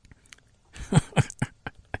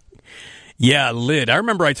 Yeah, lid. I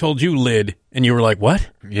remember I told you lid, and you were like, what?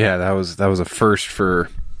 Yeah, that was a first for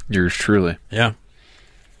yours truly. Yeah.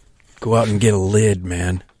 Go out and get a lid,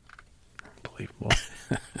 man. Unbelievable.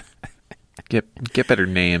 Get better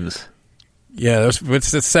names. Yeah, it's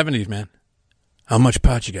the 70s, man. How much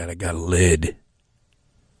pot you got? I got a lid.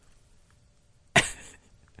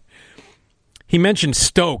 He mentioned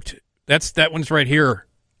stoked. That one's right here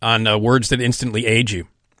on words that instantly age you.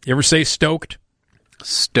 You ever say stoked?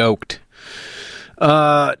 Stoked.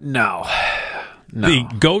 No.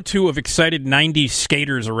 The go-to of excited 90s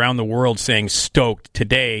skaters around the world saying stoked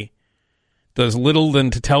today does little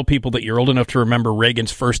than to tell people that you're old enough to remember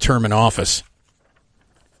Reagan's first term in office.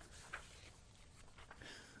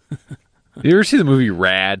 You ever see the movie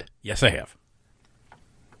Rad? Yes, I have.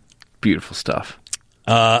 Beautiful stuff.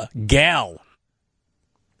 Gal.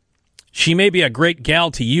 She may be a great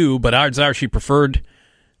gal to you, but odds are she preferred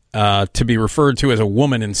to be referred to as a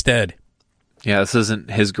woman instead. Yeah, this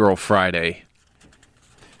isn't His Girl Friday.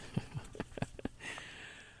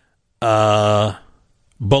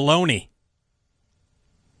 Bologna.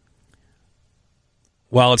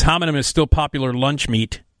 While its homonym is still popular lunch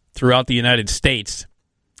meat throughout the United States,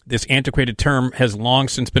 this antiquated term has long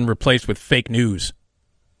since been replaced with fake news.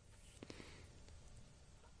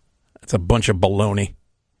 That's a bunch of baloney.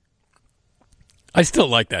 I still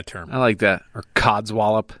like that term. I like that. Or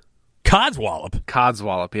codswallop. Codswallop?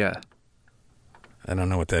 Codswallop, yeah. I don't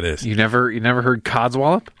know what that is. You never heard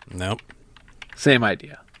codswallop? Nope. Same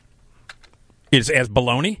idea. Is as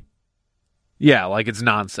baloney? Yeah, like it's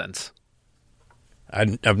nonsense.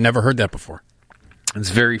 I've never heard that before.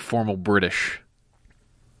 It's very formal British.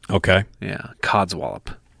 Okay. Yeah,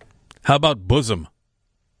 codswallop. How about bosom?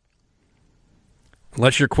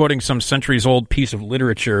 Unless you're quoting some centuries-old piece of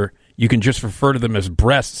literature, you can just refer to them as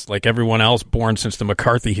breasts like everyone else born since the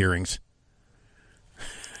McCarthy hearings.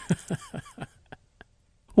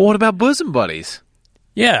 Well, what about bosom buddies?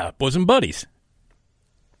 Yeah, bosom buddies.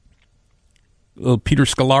 Little Peter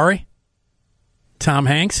Scolari? Tom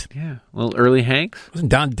Hanks? Yeah, little early Hanks? Wasn't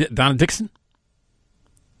Donna Dixon?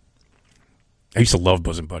 I used to love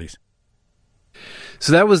bosom buddies.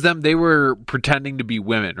 So that was them. They were pretending to be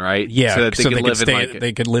women, right? Yeah, so that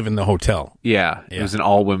they could live in the hotel. Yeah, it was an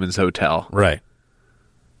all-women's hotel. Right.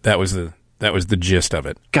 That was the gist of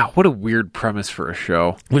it. God, what a weird premise for a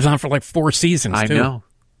show. It was on for like 4 seasons, too.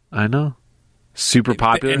 I know. Super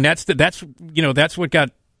popular. And that's what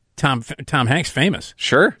got Tom Hanks famous.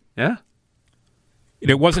 Sure. Yeah.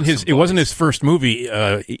 It wasn't his first movie.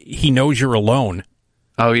 He Knows You're Alone.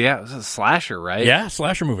 Oh yeah, it was a slasher, right? Yeah,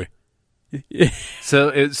 slasher movie.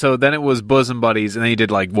 So then it was bosom buddies, and then he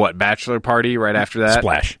did like what, Bachelor Party right after that?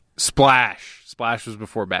 Splash was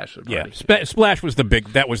before Bachelor Party. Yeah, Splash was the big.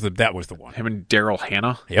 That was the one. Him and Daryl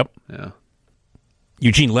Hannah. Yep. Yeah.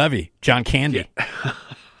 Eugene Levy, John Candy. Yeah.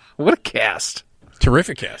 What a cast!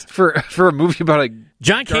 Terrific cast for a movie about a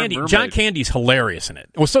John Candy. mermaid. John Candy's hilarious in it.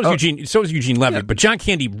 Well, so is Eugene. So is Eugene Levy, but John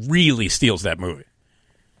Candy really steals that movie.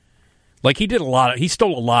 Like he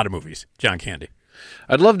stole a lot of movies. John Candy.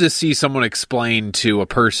 I'd love to see someone explain to a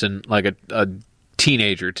person like a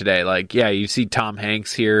teenager today. Like, yeah, you see Tom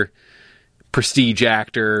Hanks here, prestige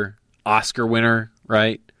actor, Oscar winner,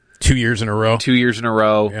 right? 2 years in a row.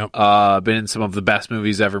 Yep. Been in some of the best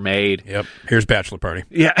movies ever made. Yep. Here's Bachelor Party.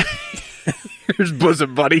 Yeah. Here's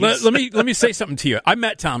bosom buddies. Let me say something to you. I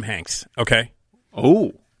met Tom Hanks. Okay.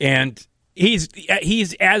 Oh. And he's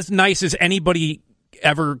as nice as anybody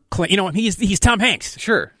ever. He's Tom Hanks.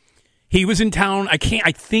 Sure. He was in town. I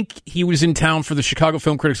think he was in town for the Chicago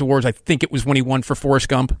Film Critics Awards. I think it was when he won for Forrest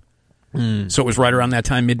Gump. So it was right around that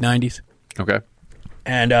time, mid-90s. Okay.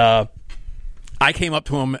 And I came up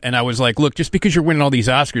to him and I was like, look, just because you're winning all these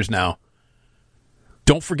Oscars now,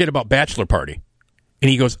 don't forget about Bachelor Party. And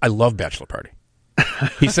he goes, I love Bachelor Party.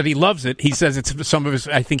 He said he loves it. He says it's some of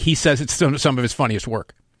his funniest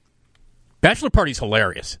work. Bachelor Party's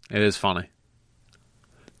hilarious. It is funny.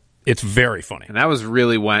 It's very funny. And that was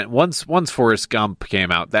really when once Forrest Gump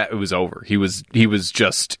came out, that it was over. He was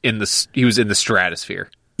just in the stratosphere.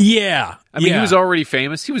 Yeah. I mean, he was already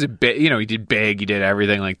famous. He was he did Big, he did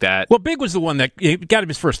everything like that. Well, Big was the one that got him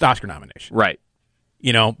his first Oscar nomination. Right.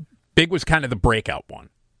 Big was kind of the breakout one.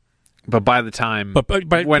 But by the time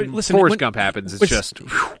when Forrest Gump happens, it's just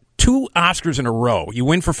 2 Oscars in a row. You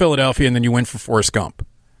win for Philadelphia and then you win for Forrest Gump.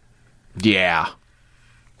 Yeah.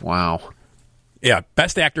 Wow. Yeah,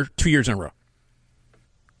 best actor 2 years in a row.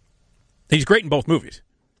 He's great in both movies.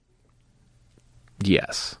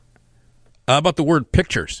 Yes. How about the word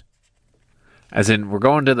pictures? As in, we're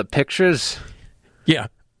going to the pictures? Yeah.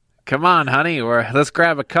 Come on, honey. Let's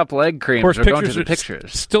grab a couple egg creams. Of course, we're going to the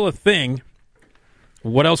pictures. Still a thing.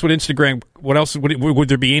 What else would there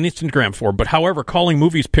be an Instagram for? But however, calling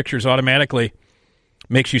movies pictures automatically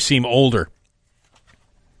makes you seem older.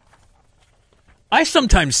 I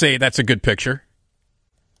sometimes say that's a good picture.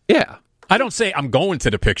 Yeah. I don't say I'm going to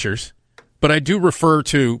the pictures, but I do refer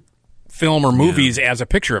to film or movies as a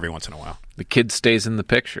picture every once in a while. The kid stays in the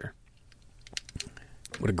picture.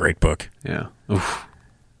 What a great book. Yeah. Oof.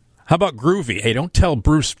 How about Groovy? Hey, don't tell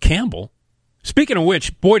Bruce Campbell. Speaking of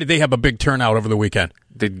which, boy, did they have a big turnout over the weekend.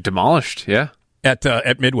 They demolished, yeah.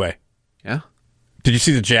 At Midway. Yeah. Did you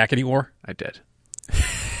see the jacket he wore? I did.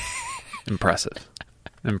 Impressive.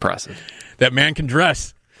 That man can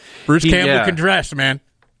dress. Bruce Campbell can dress, man.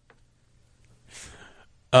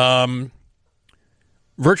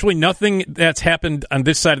 Virtually nothing that's happened on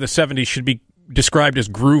this side of the 70s should be described as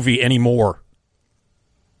groovy anymore.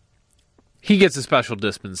 He gets a special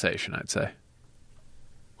dispensation, I'd say.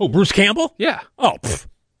 Oh, Bruce Campbell? Yeah. Oh, pff.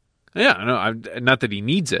 Yeah, no, not that he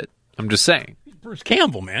needs it. I'm just saying. Bruce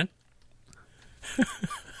Campbell, man.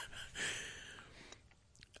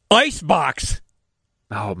 Icebox.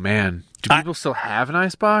 Oh, man. Do people still have an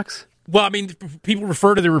icebox? Well, I mean, people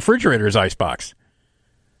refer to the refrigerator as icebox.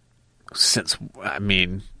 They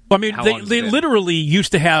literally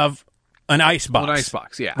used to have an icebox. An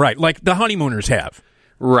icebox, yeah. Right, like the honeymooners have.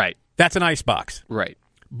 Right. That's an icebox. Right.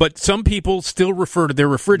 But some people still refer to their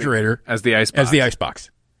refrigerator as the icebox.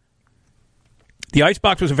 The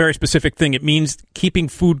icebox was a very specific thing. It means keeping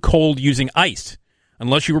food cold using ice.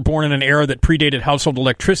 Unless you were born in an era that predated household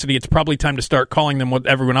electricity, it's probably time to start calling them what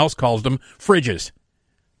everyone else calls them, fridges.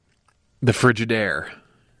 The Frigidaire. Well,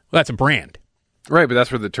 that's a brand. Right, but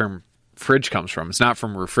that's where the term fridge comes from. It's not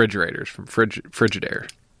from refrigerators, from Frigidaire.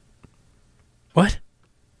 What?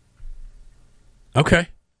 Okay.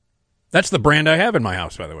 That's the brand I have in my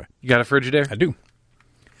house, by the way. You got a Frigidaire? I do.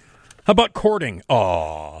 How about courting?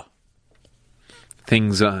 Aw.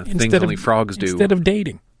 Things only frogs do. Instead of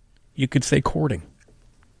dating, you could say courting.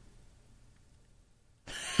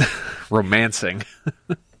 Romancing.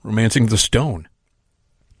 Romancing the stone.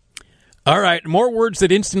 All right, more words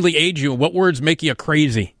that instantly age you. What words make you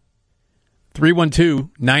crazy?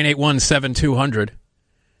 312-981-7200.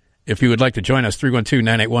 If you would like to join us,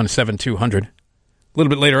 312-981-7200. A little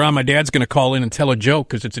bit later on, my dad's going to call in and tell a joke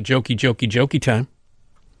because it's a jokey time.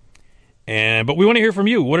 But we want to hear from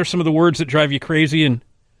you. What are some of the words that drive you crazy and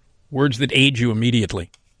words that age you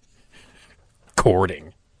immediately?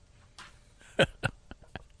 Courting.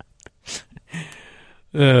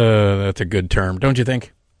 That's a good term, don't you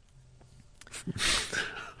think?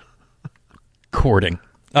 Courting.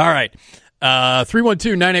 All right.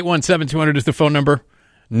 312-981-7200 is the phone number.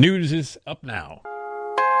 News is up now.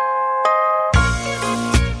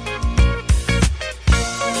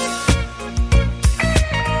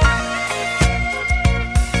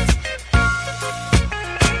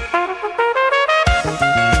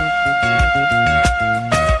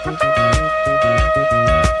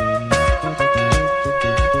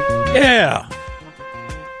 Yeah.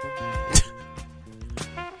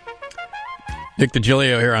 Nick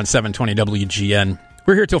Digilio here on 720 WGN.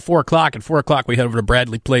 We're here till 4 o'clock. At 4 o'clock, we head over to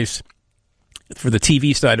Bradley Place for the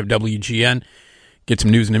TV side of WGN. Get some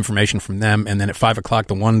news and information from them. And then at 5 o'clock,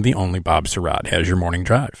 the one, the only Bob Surratt has your morning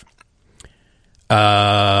drive.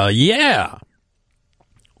 Yeah.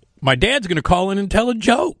 My dad's going to call in and tell a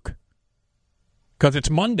joke. Because it's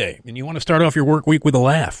Monday, and you want to start off your work week with a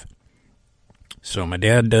laugh. So my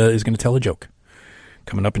dad is going to tell a joke.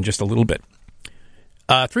 Coming up in just a little bit.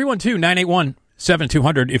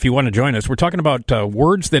 312-981-7200 if you want to join us. We're talking about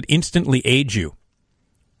words that instantly age you.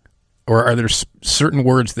 Or are there certain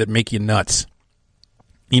words that make you nuts?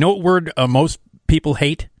 You know what word most people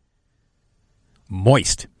hate?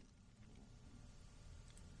 Moist.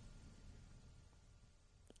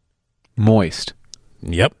 Moist.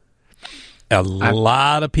 Yep. A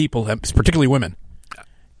lot of people, particularly women,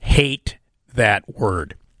 hate that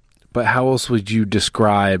word. But how else would you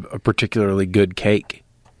describe a particularly good cake?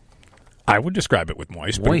 I would describe it with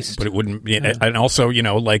moist. But it wouldn't. Yeah. And also,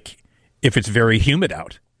 like if it's very humid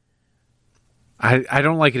out. I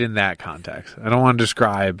don't like it in that context. I don't want to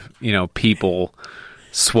describe, people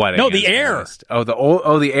sweating. No, the air. Moist.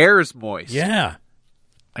 The air is moist. Yeah.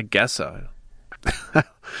 I guess so.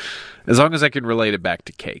 As long as I can relate it back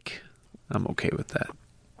to cake, I'm okay with that.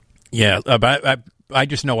 Yeah, but I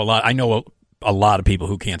just know a lot. I know a lot of people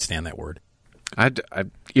who can't stand that word.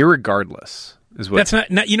 Irregardless is what. That's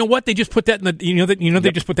not. You know what? They just put that in the.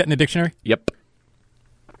 They just put that in the dictionary. Yep.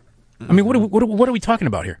 I mean, what are we talking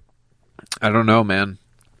about here? I don't know, man.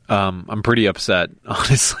 I'm pretty upset,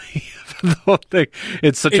 honestly. The whole thing.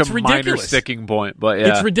 It's such a minor sticking point, but yeah,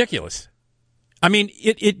 it's ridiculous. I mean,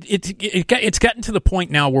 it's gotten to the point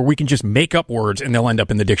now where we can just make up words and they'll end up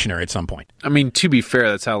in the dictionary at some point. I mean, to be fair,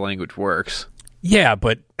 that's how language works. Yeah,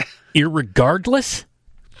 but irregardless?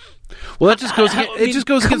 Well, that just goes. It just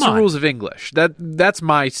goes against the rules of English. That's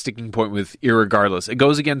my sticking point with irregardless. It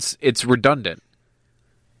goes against. It's redundant.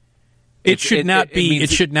 It should not be. It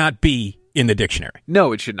should not be in the dictionary.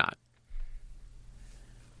 No, it should not.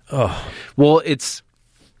 Oh. Well,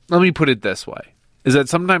 let me put it this way, is that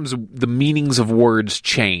sometimes the meanings of words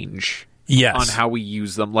change on how we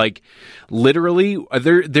use them. Like, literally,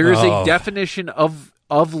 there is a definition of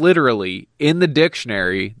literally in the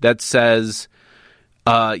dictionary that says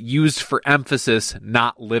used for emphasis,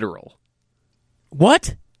 not literal.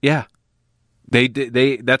 What? Yeah. They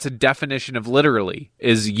that's a definition of literally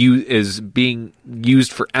is being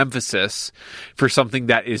used for emphasis for something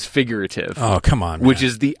that is figurative. Oh, come on, man. Which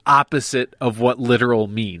is the opposite of what literal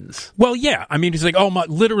means. Well, yeah. I mean, it's like,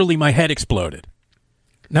 literally my head exploded.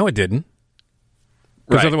 No, it didn't.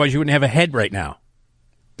 Because otherwise you wouldn't have a head right now.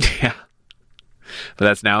 Yeah. But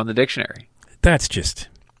that's now in the dictionary. That's just...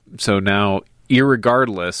 So now,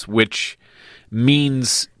 irregardless, which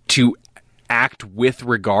means to act with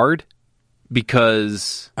regard...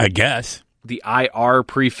 Because I guess the IR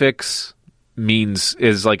prefix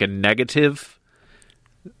is like a negative.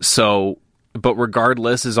 So, but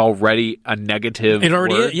regardless is already a negative. It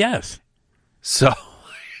already word. is, yes. So,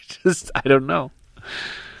 I don't know.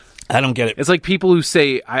 I don't get it. It's like people who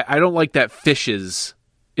say, I don't like that fishes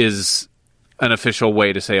is an official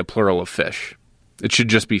way to say a plural of fish. It should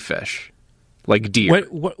just be fish. Like deer.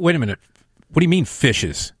 Wait a minute. What do you mean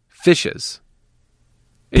fishes? Fishes.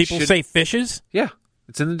 People say fishes? Yeah,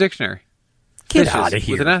 it's in the dictionary. Get fishes out of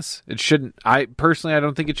here. With an S. It shouldn't. I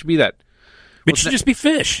don't think it should be that. It should just be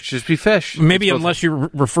fish. It should just be fish. Maybe unless you're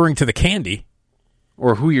referring to the candy.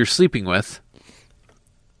 Or who you're sleeping with.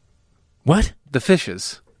 What? The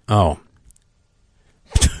fishes. Oh.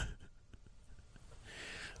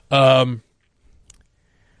 All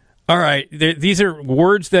right. These are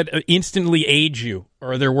words that instantly age you,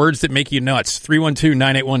 or they're words that make you nuts.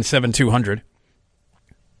 312-981-7200.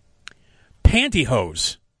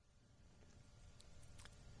 Pantyhose.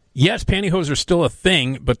 Yes, pantyhose are still a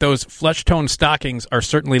thing, but those flesh-toned stockings are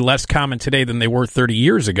certainly less common today than they were 30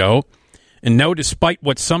 years ago. And no, despite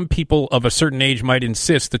what some people of a certain age might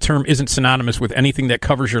insist, the term isn't synonymous with anything that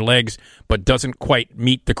covers your legs but doesn't quite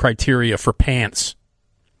meet the criteria for pants.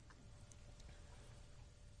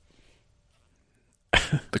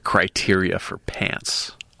 The criteria for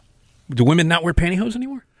pants. Do women not wear pantyhose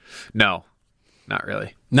anymore? No, not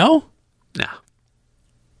really. No? No.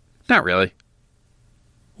 Not really.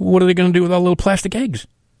 What are they going to do with all the little plastic eggs?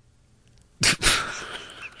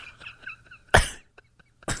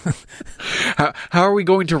 How are we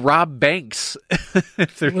going to rob banks?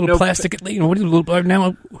 If there's little plastic.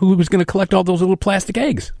 Now, who's going to collect all those little plastic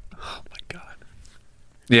eggs? Oh my god!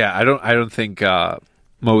 Yeah, I don't think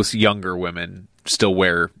most younger women still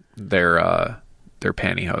wear their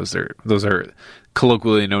pantyhose. Those are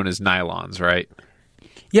colloquially known as nylons, right?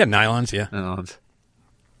 Yeah, nylons. Yeah, nylons.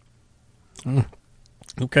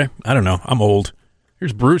 Okay, I don't know. I'm old.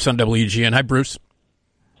 Here's Bruce on WGN. Hi, Bruce.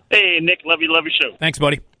 Hey, Nick. Love your show. Thanks,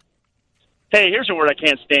 buddy. Hey, here's a word I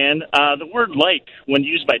can't stand. The word "like," when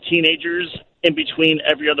used by teenagers in between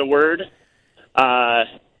every other word.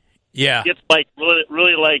 Yeah. It's like really,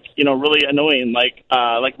 really really annoying. Like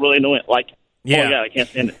really annoying. Like, yeah. Oh my God, I can't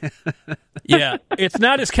stand it. Yeah, it's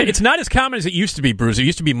not as common as it used to be, Bruce. It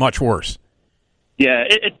used to be much worse. Yeah,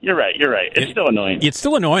 you're right. It's still annoying. It's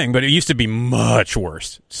still annoying, but it used to be much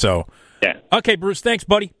worse. So, yeah. Okay, Bruce. Thanks,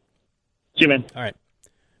 buddy. See you, man. All right.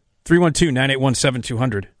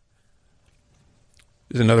 312-981-7200.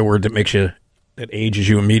 There's another word that ages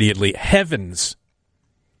you immediately. Heavens.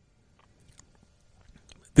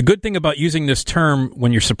 The good thing about using this term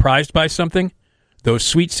when you're surprised by something, those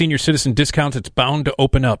sweet senior citizen discounts, it's bound to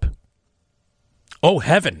open up. Oh,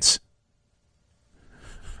 heavens.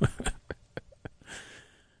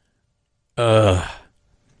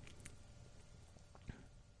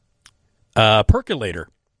 Percolator.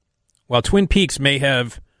 While Twin Peaks may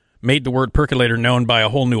have made the word percolator known by a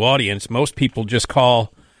whole new audience, most people just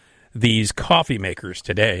call these coffee makers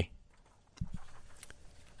today.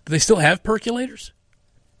 Do they still have percolators?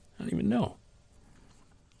 I don't even know.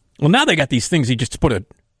 Well, now they got these things you just put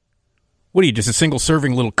just a single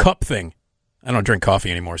serving little cup thing. I don't drink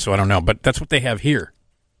coffee anymore, so I don't know, but that's what they have here.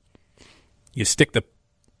 You stick the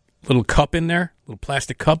little cup in there, little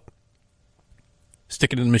plastic cup,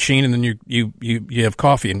 stick it in the machine, and then you have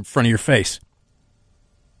coffee in front of your face.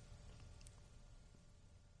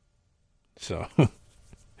 So,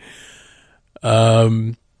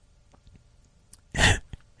 all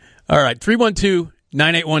right,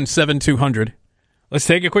 312-981-7200. Let's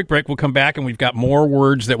take a quick break. We'll come back, and we've got more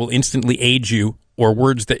words that will instantly age you or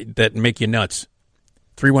words that make you nuts.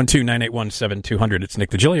 312-981-7200. It's Nick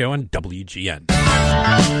Digilio on WGN.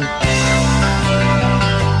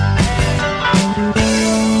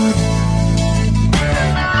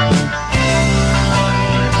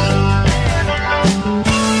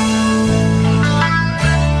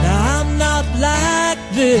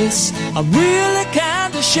 this. I'm really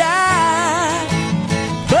kind of shy,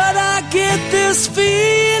 but I get this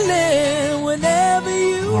feeling whenever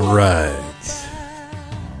you. All right.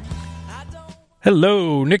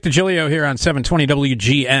 Hello, Nick Digilio here on 720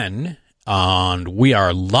 WGN. And we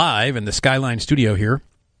are live in the Skyline studio here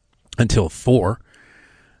until 4.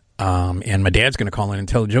 And my dad's going to call in and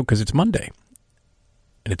tell a joke because it's Monday.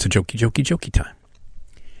 And it's a jokey time.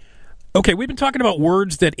 Okay, we've been talking about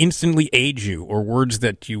words that instantly age you, or words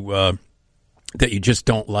that you just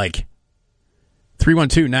don't like.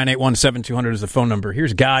 312-981-7200 is the phone number.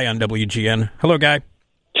 Here's Guy on WGN. Hello, Guy.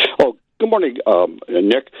 Oh, good morning,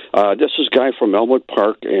 Nick. This is Guy from Elmwood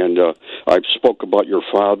Park, and I spoke about your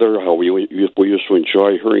father, how we used to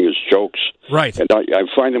enjoy hearing his jokes. Right. And I'm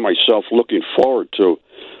finding myself looking forward to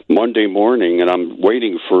Monday morning, and I'm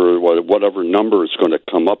waiting for whatever number is going to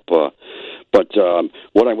come up. But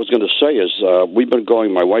what I was going to say is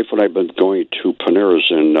my wife and I have been going to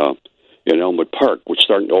Panera's in Elmwood Park, which is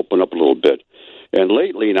starting to open up a little bit. And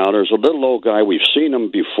lately now, there's a little old guy. We've seen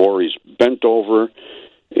him before. He's bent over,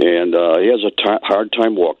 and he has a hard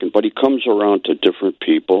time walking. But he comes around to different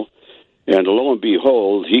people, and lo and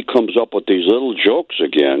behold, he comes up with these little jokes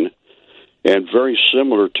again, and very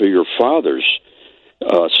similar to your father's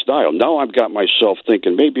style. Now I've got myself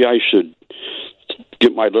thinking maybe I should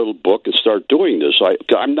get my little book and start doing this.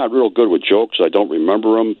 I'm not real good with jokes. I don't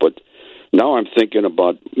remember them, but now I'm thinking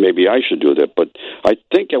about maybe I should do that. But I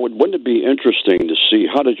think wouldn't it be interesting to see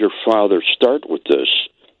how did your father start with this?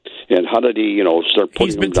 And how did he, start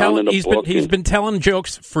putting them down in a book? He's been telling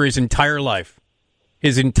jokes for his entire life.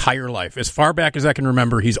 His entire life. As far back as I can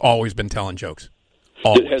remember, he's always been telling jokes.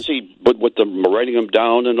 Always. Has he, but with writing them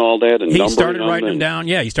down and all that? And he started writing them down.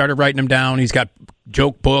 Yeah, he started writing them down. He's got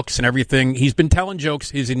joke books and everything. He's been telling jokes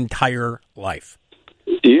his entire life.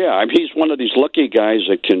 Yeah, he's one of these lucky guys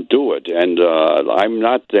that can do it. And I'm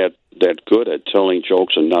not that good at telling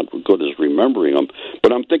jokes and not good as remembering them.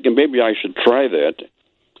 But I'm thinking maybe I should try that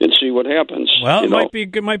and see what happens. Well, it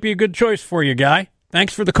might be a good choice for you, Guy.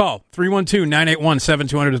 Thanks for the call.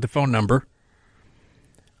 312-981-7200 is the phone number.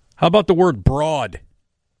 How about the word broad?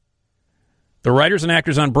 The writers and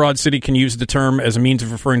actors on Broad City can use the term as a means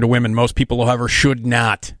of referring to women. Most people, however, should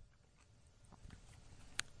not.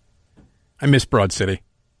 I miss Broad City.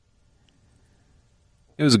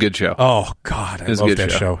 It was a good show. Oh, God, I love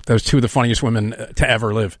that show. That was two of the funniest women to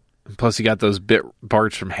ever live. Plus, you got those bit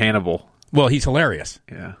parts from Hannibal. Well, he's hilarious.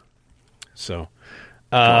 Yeah. So,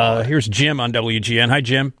 here's Jim on WGN. Hi,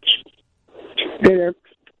 Jim. Hey there.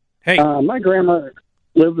 Hey. My grandma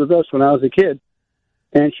lived with us when I was a kid,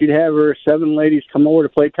 and she'd have her 7 ladies come over to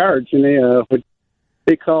play cards, and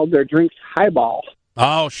they called their drinks highball.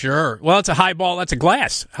 Oh, sure. Well, it's a highball. That's a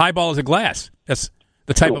glass. Highball is a glass. That's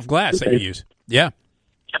the type of glass that you use. Yeah.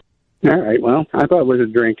 All right. Well, I thought it was a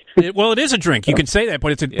drink. It is a drink. You can say that,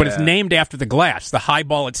 but it's named after the glass. The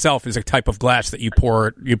highball itself is a type of glass that you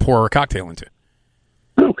pour a cocktail into.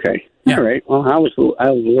 Okay. Yeah. All right. Well, I was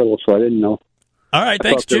little, so I didn't know. All right.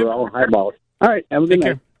 Thanks, Jim. They were all highballs. All right. Have a good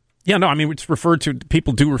night. Yeah, no, I mean,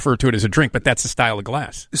 people do refer to it as a drink, but that's the style of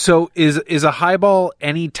glass. So is a highball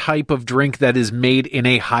any type of drink that is made in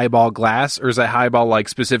a highball glass, or is a highball like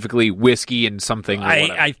specifically whiskey and something?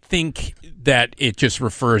 I think that it just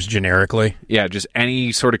refers generically. Yeah, just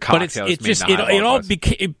any sort of cocktail. But it all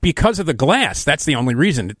because of the glass. That's the only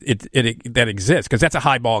reason it that exists, because that's a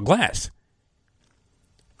highball glass.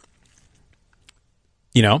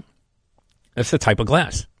 That's the type of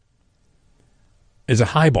glass. Is a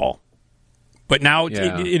highball, but now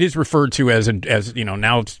it is referred to as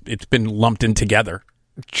now it's been lumped in together.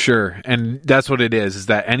 Sure, and that's what it is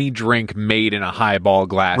that any drink made in a highball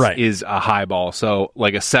glass is a highball. So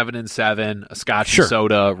like a 7 and 7, a Scotch and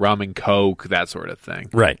soda, rum and Coke, that sort of thing.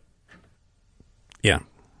 Right. Yeah.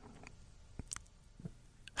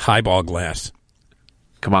 Highball glass.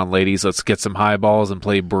 Come on, ladies, let's get some highballs and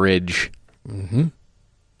play bridge. Mm-hmm.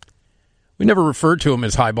 We never referred to them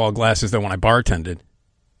as highball glasses, though, when I bartended.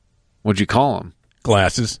 What'd you call them?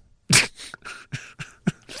 Glasses.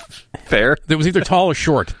 Fair. It was either tall or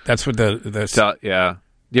short. That's what the yeah.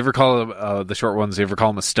 Do you ever call them, the short ones, do you ever call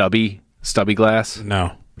them a stubby glass?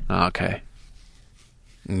 No. Oh, okay.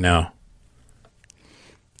 No.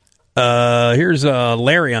 Here's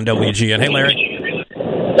Larry on WGN. Hey, Larry.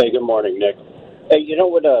 Hey, good morning, Nick. Hey, you know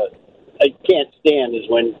what I can't stand is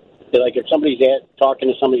when, like, if somebody's talking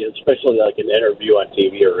to somebody, especially like an interview on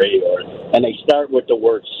TV or radio, and they start with the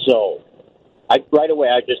word "so," right away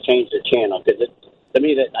I just change the channel, because to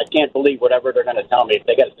me that I can't believe whatever they're going to tell me if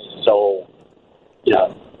they got to say "so."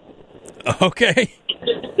 Okay.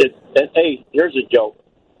 Hey, here's a joke.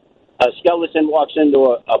 a skeleton walks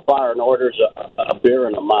into a bar and orders a beer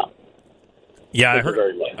and a mop. Yeah,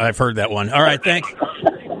 I've heard that one. All right,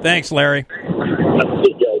 thanks, Larry.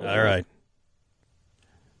 All right.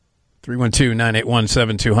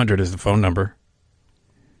 312-981-7200 is the phone number.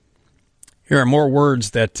 Here are more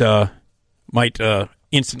words that might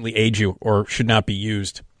instantly age you or should not be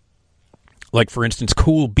used. Like, for instance,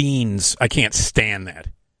 cool beans. I can't stand that.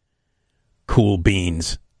 Cool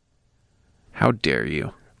beans. How dare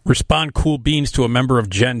you? Respond cool beans to a member of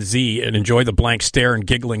Gen Z and enjoy the blank stare and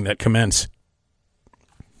giggling that commence.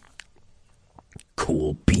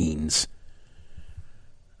 Cool beans.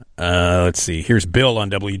 Let's see. Here's Bill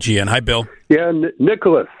on WGN. Hi, Bill. Yeah,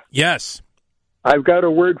 Nicholas. Yes. I've got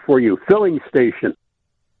a word for you. Filling station.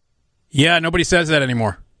 Yeah, nobody says that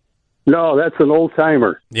anymore. No, that's an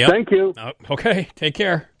old-timer. Yep. Thank you. Okay, take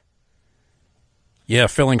care. Yeah,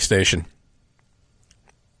 filling station.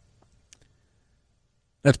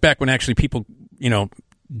 That's back when actually people,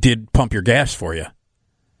 did pump your gas for you.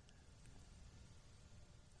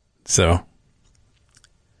 So,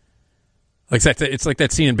 it's like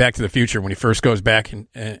that scene in Back to the Future when he first goes back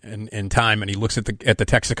in time and he looks at the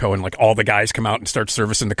Texaco and like all the guys come out and start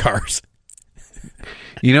servicing the cars.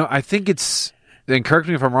 I think it's. And correct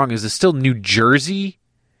me if I'm wrong. Is it still New Jersey?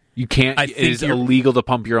 You can't. It is illegal to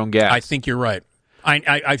pump your own gas. I think you're right.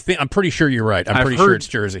 I'm pretty sure you're right. I'm pretty sure it's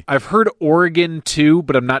Jersey. I've heard Oregon too,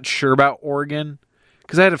 but I'm not sure about Oregon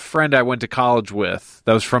because I had a friend I went to college with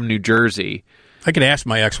that was from New Jersey. I could ask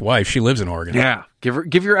my ex-wife. She lives in Oregon. Yeah,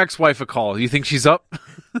 give your ex-wife a call. You think she's up?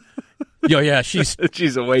 Yeah, she's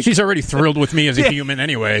awake. She's already thrilled with me as a human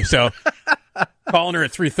anyway. So calling her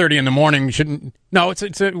at 3:30 in the morning shouldn't. No, it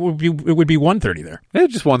would be 1:30 there. Yeah,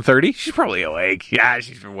 just 1:30. She's probably awake. Yeah,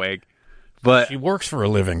 she's awake. But she works for a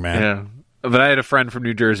living, man. Yeah. But I had a friend from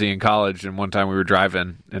New Jersey in college, and one time we were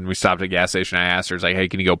driving, and we stopped at a gas station. I asked her, "Hey,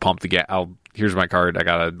 can you go pump the gas? Here's my card. I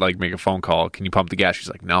gotta make a phone call. Can you pump the gas?" She's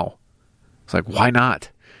like, "No." I was like, "Why not?"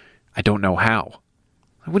 "I don't know how."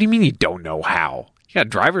 What do you mean you don't know how? You got a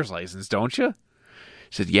driver's license, don't you?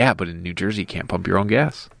 She said, "Yeah, but in New Jersey, you can't pump your own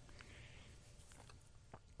gas."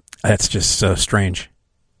 That's just strange.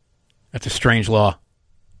 That's a strange law.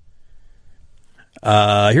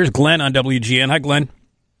 Here's Glenn on WGN. Hi, Glenn.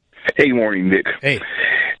 Hey, morning, Nick. Hey.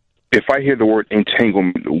 If I hear the word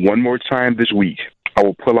entanglement one more time this week, I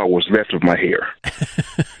will pull out what's left of my hair.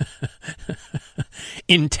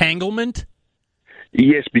 Entanglement?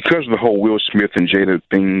 Yes, because of the whole Will Smith and Jada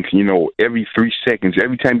thing, every 3 seconds,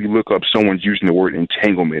 every time you look up, someone's using the word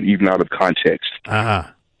entanglement, even out of context.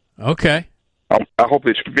 Okay. I hope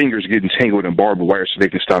his fingers get entangled in barbed wire so they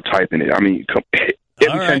can stop typing it. I mean,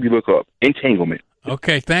 every time you look up, entanglement.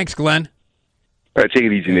 Okay, thanks, Glenn. All right, take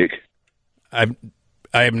it easy, Nick. I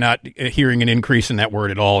am not hearing an increase in that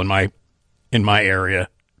word at all in my area,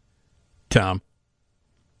 Tom.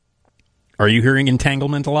 Are you hearing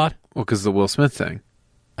entanglement a lot? Well, because the Will Smith thing.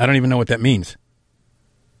 I don't even know what that means.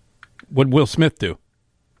 What'd Will Smith do?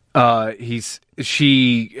 It was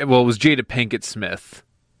Jada Pinkett Smith.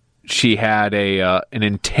 She had an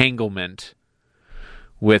entanglement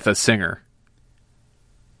with a singer.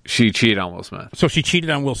 She cheated on Will Smith. So she cheated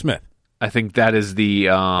on Will Smith. I think that is the.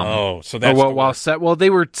 So that's they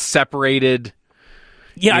were separated.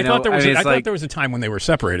 Yeah, I thought there was. I thought there was a time when they were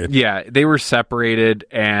separated. Yeah, they were separated,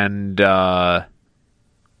 and yeah,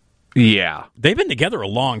 they've been together a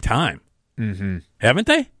long time, haven't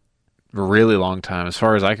they? A really long time, as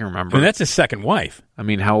far as I can remember. And that's his second wife. I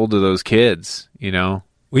mean, how old are those kids?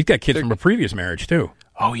 We've got kids from a previous marriage too.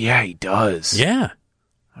 Oh yeah, he does. Yeah,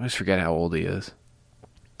 I always forget how old he is.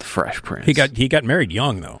 The Fresh Prince. He got married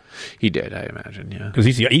young though. He did, I imagine. Yeah, because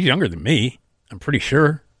he's younger than me. I'm pretty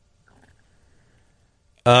sure.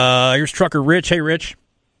 Here's Trucker Rich. Hey, Rich.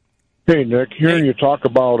 Hey, Nick. Hearing you talk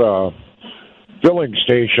about filling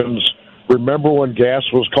stations, remember when gas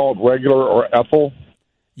was called regular or ethyl?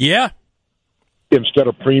 Yeah. Instead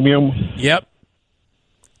of premium? Yep.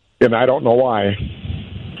 And I don't know why.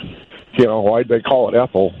 Why'd they call it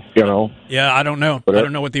ethyl, Yeah, I don't know. I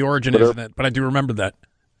don't know what the origin is of that, but I do remember that.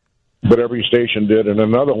 But every station did. And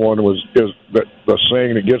another one is the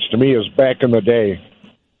saying that gets to me is back in the day.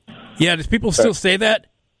 Yeah, does people still say that?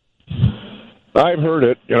 I've heard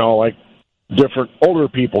it, like different older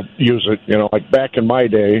people use it, like back in my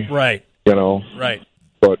day. Right. Right.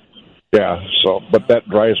 But, yeah, but that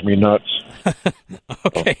drives me nuts.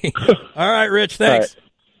 Okay. All right, Rich, thanks. Right.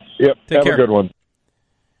 Yep, Take care. A good one.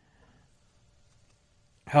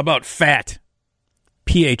 How about fat?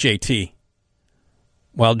 P-H-A-T.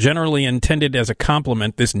 While generally intended as a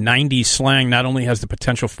compliment, this 90s slang not only has the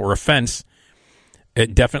potential for offense,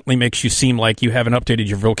 it definitely makes you seem like you haven't updated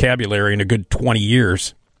your vocabulary in a good 20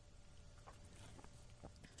 years.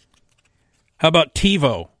 How about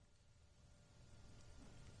TiVo?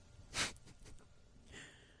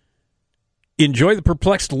 Enjoy the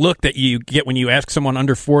perplexed look that you get when you ask someone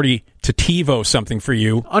under 40 to TiVo something for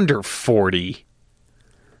you. Under 40?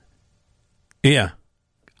 Yeah.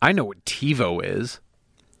 I know what TiVo is.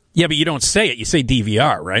 Yeah, but you don't say it. You say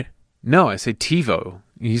DVR, right? No, I say TiVo.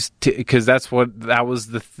 Because that was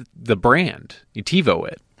the brand. You TiVo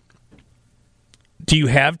it. Do you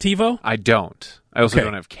have TiVo? I don't. I also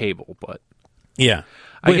don't have cable, but yeah.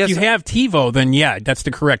 But if you have TiVo, then yeah, that's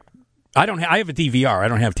the correct. I have a DVR. I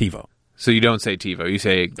don't have TiVo. So you don't say TiVo. You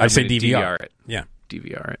say I say DVR. it. Yeah,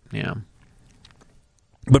 DVR it. Yeah.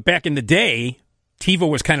 But back in the day, TiVo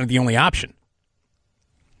was kind of the only option.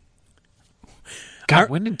 God,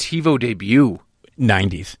 when did TiVo debut?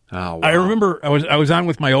 90s. Oh, wow. I remember I was on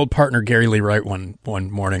with my old partner Gary Lee Wright one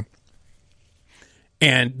morning,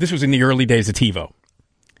 and this was in the early days of TiVo,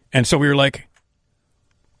 and so we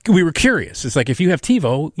were curious. It's like, if you have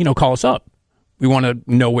TiVo, call us up. We want to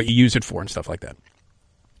know what you use it for and stuff like that.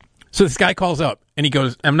 So this guy calls up and he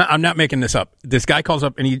goes, I'm not making this up. This guy calls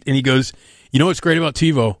up and he goes, what's great about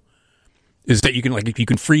TiVo is that you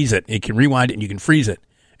can freeze it, you can rewind it, and you can freeze it,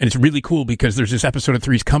 and it's really cool because there's this episode of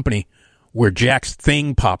Three's Company where Jack's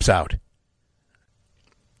thing pops out.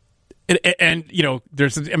 And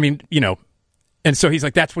and so he's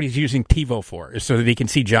like, that's what he's using TiVo for, is so that he can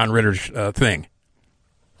see John Ritter's thing.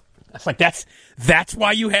 It's like, that's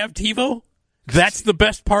why you have TiVo? That's the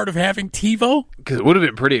best part of having TiVo? Because it would have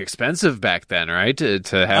been pretty expensive back then, right? To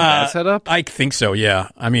have that set up? I think so, yeah.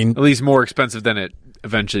 I mean, at least more expensive than it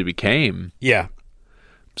eventually became. Yeah.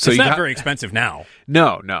 So it's not very expensive now.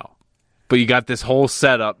 No. But you got this whole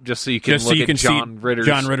setup just so you can look at John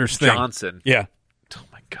Ritter's thing. Johnson. Yeah. Oh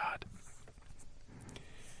my God.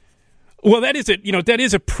 Well, that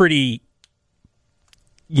is a pretty,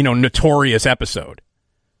 notorious episode.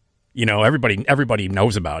 Everybody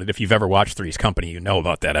knows about it. If you've ever watched Three's Company, you know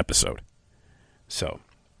about that episode. So,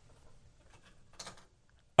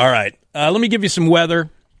 all right. Let me give you some weather,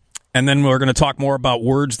 and then we're going to talk more about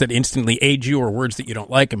words that instantly age you or words that you don't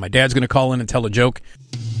like, and my dad's going to call in and tell a joke.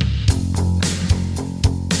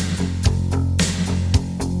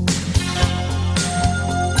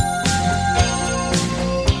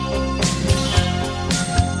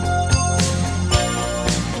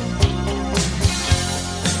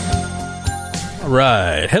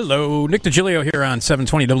 Right. Hello. Nick Digilio here on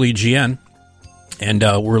 720 WGN. And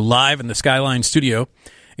we're live in the Skyline studio,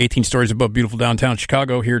 18 stories above beautiful downtown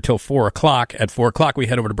Chicago, here till 4 o'clock. At 4 o'clock, we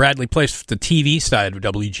head over to Bradley Place, the TV side of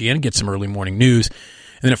WGN, get some early morning news.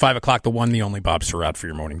 And then at 5 o'clock, the one, the only Bob Surratt for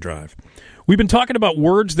your morning drive. We've been talking about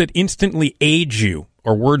words that instantly age you,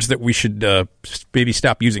 or words that we should maybe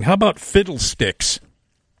stop using. How about fiddlesticks?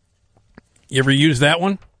 You ever use that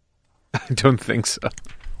one? I don't think so.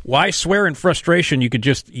 Why swear in frustration? You could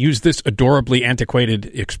just use this adorably antiquated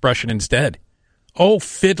expression instead. Oh,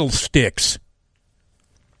 fiddlesticks.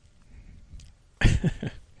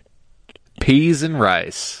 Peas and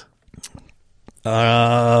rice.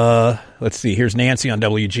 Let's see. Here's Nancy on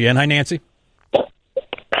WGN. Hi, Nancy.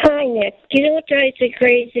 Hi, Nick. You know what drives me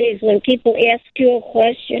crazy is when people ask you a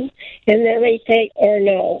question and then they say or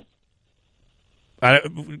no.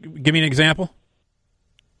 Give me an example.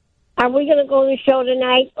 Are we going to go to the show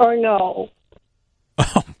tonight or no?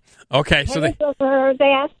 Oh, okay. Have you heard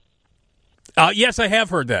that? Yes, I have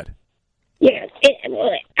heard that. Yes.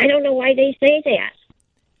 I don't know why they say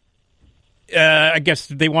that. I guess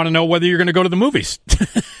they want to know whether you're going to go to the movies.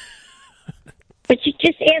 But you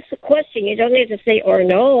just ask the question. You don't have to say or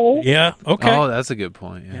no. Yeah, okay. Oh, that's a good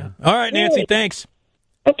point, yeah. All right, Nancy, thanks.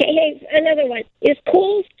 Okay, hey, another one. Is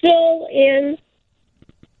cool still in?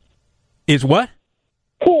 Is what?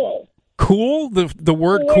 Cool. Cool? The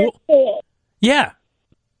word cool? Cool. Yeah.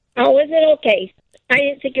 Oh, is it? Okay. I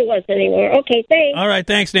didn't think it was anymore. Okay, thanks. All right,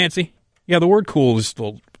 thanks, Nancy. Yeah, the word cool is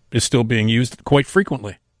still being used quite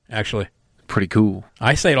frequently, actually. Pretty cool.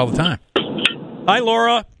 I say it all the time. Hi,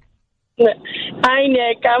 Laura. Hi,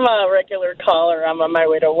 Nick. I'm a regular caller. I'm on my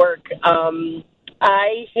way to work.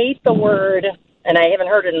 I hate the word, and I haven't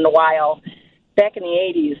heard it in a while. Back in the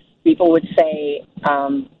 80s, people would say,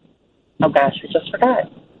 oh gosh, I just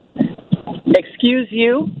forgot. Excuse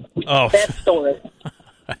you. Oh. That's the word.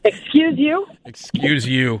 Excuse you. Excuse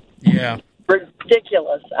you. Yeah.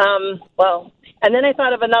 Ridiculous. Well, and then I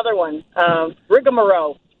thought of another one.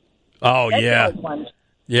 Rigmarole. Oh, That's yeah. a good one.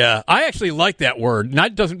 Yeah. I actually like that word. I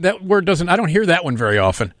don't hear that one very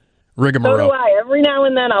often. Rigmarole. So do I. Every now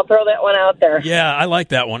and then I'll throw that one out there. Yeah, I like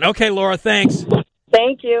that one. Okay, Laura, thanks.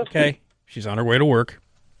 Thank you. Okay. She's on her way to work.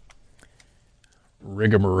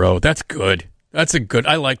 Rigmarole. That's good.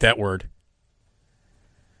 I like that word.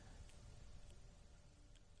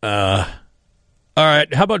 All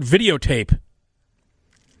right, how about videotape?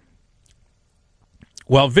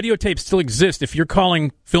 Well, videotape still exists. If you're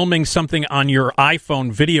filming something on your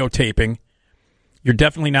iPhone videotaping, you're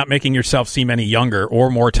definitely not making yourself seem any younger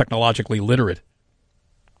or more technologically literate.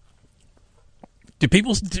 Do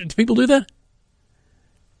people do that?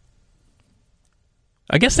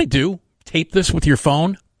 I guess they do. Tape this with your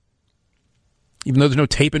phone, even though there's no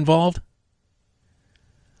tape involved.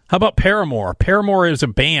 How about Paramore? Paramore is a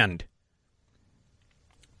band.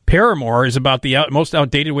 Paramore is about the most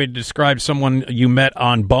outdated way to describe someone you met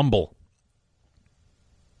on Bumble.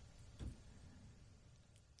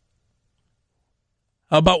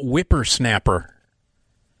 How about whippersnapper?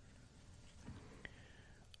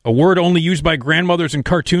 A word only used by grandmothers and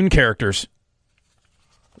cartoon characters.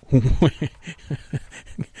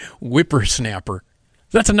 Whippersnapper.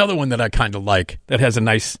 That's another one that I kind of like. That has a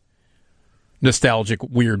nice, nostalgic,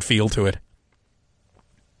 weird feel to it.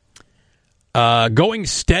 Going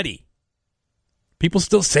steady. People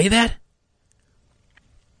still say that?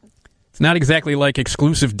 It's not exactly like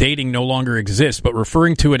exclusive dating no longer exists, but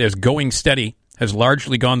referring to it as going steady has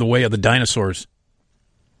largely gone the way of the dinosaurs.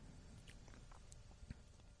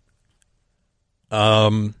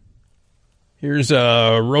 Here's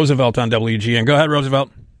Roosevelt on WGN. Go ahead,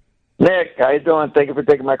 Roosevelt. Nick, how you doing? Thank you for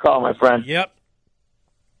taking my call, my friend. Yep.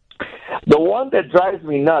 The one that drives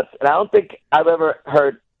me nuts, and I don't think I've ever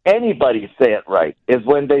heard anybody say it right, is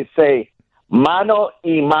when they say mano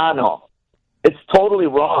y mano. It's totally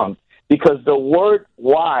wrong because the word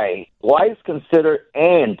y is considered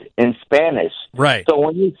and in Spanish. Right. So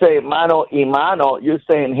when you say mano y mano, you're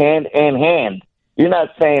saying hand and hand. You're not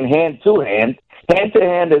saying hand to hand. Hand to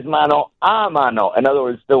hand is mano a mano. In other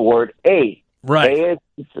words, the word a. Right.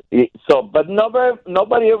 But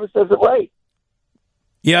nobody ever says it right.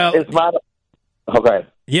 Yeah. It's mano. Okay.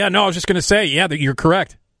 Yeah, no, I was just going to say, that you're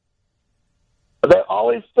correct. They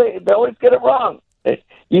always get it wrong.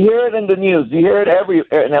 You hear it in the news. You hear it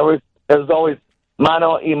there's always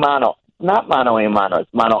mano y mano. Not mano y mano.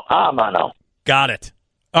 It's mano a mano. Got it.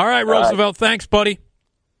 All right, Roosevelt. Thanks, buddy.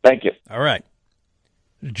 Thank you. All right.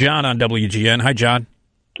 John on WGN. Hi, John.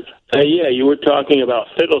 Yeah, you were talking about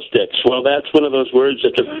fiddlesticks. Well, that's one of those words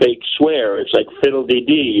that's a fake swear. It's like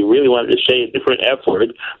fiddle-dee-dee. You really wanted to say a different F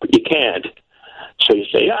word, but you can't. So you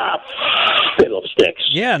say, fiddlesticks.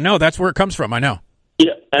 Yeah, no, that's where it comes from. I know.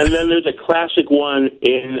 Yeah, and then there's a classic one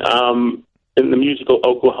in the musical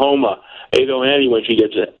Oklahoma. Ado Annie, when she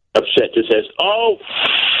gets upset, just says, "Oh,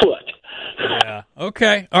 foot." Yeah.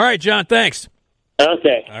 Okay. All right, John. Thanks.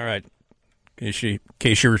 Okay. All right. In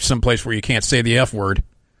case you're someplace where you can't say the F word.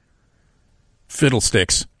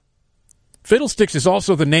 Fiddlesticks. Fiddlesticks is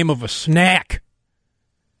also the name of a snack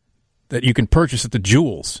that you can purchase at the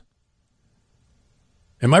Jewels.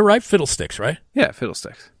 Am I right? Fiddlesticks, right? Yeah,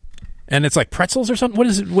 fiddlesticks. And it's like pretzels or something? What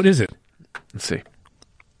is it? Let's see.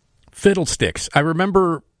 Fiddlesticks. I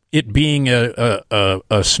remember it being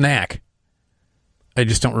a snack. I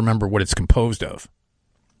just don't remember what it's composed of.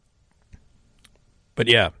 But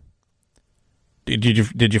yeah.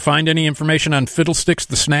 Did you find any information on Fiddlesticks,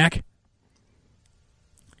 the snack?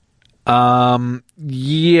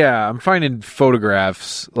 Yeah, I'm finding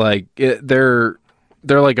photographs. Like they're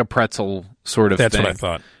like a pretzel sort of thing. That's what I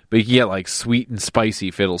thought. But you can get like sweet and spicy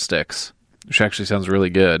fiddlesticks, which actually sounds really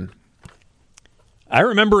good. I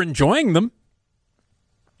remember enjoying them.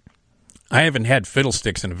 I haven't had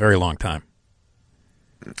fiddlesticks in a very long time.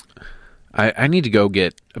 I need to go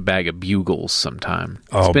get a bag of Bugles sometime.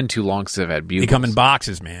 Oh. It's been too long since I've had Bugles. They come in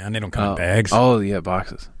boxes, man. They don't come in bags. Oh, yeah,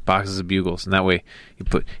 boxes. Boxes of Bugles. And that way you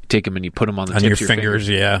take them and you put them on the tips of your fingers.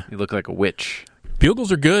 Yeah. You look like a witch. Bugles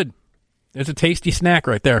are good. There's a tasty snack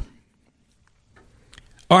right there.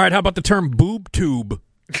 All right, how about the term boob tube?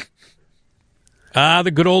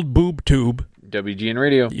 The good old boob tube. WGN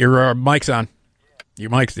Radio. Your mic's on. Your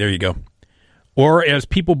mic's, there you go. Or as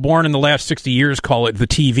people born in the last 60 years call it, the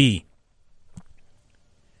TV.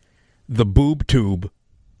 The boob tube.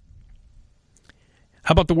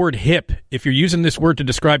 How about the word hip? If you're using this word to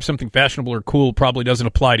describe something fashionable or cool, it probably doesn't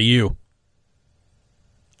apply to you.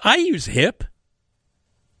 I use hip.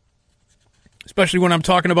 Especially when I'm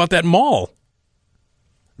talking about that mall.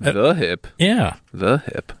 The hip. Yeah. The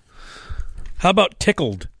hip. How about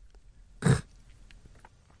tickled?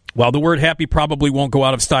 While the word happy probably won't go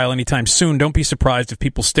out of style anytime soon, don't be surprised if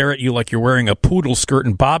people stare at you like you're wearing a poodle skirt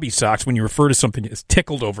and bobby socks when you refer to something as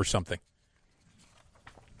tickled over something.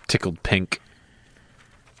 Tickled pink.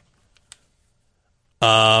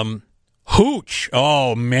 Hooch.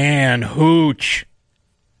 Oh, man, hooch.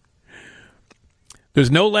 There's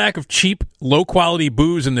no lack of cheap, low-quality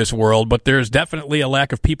booze in this world, but there's definitely a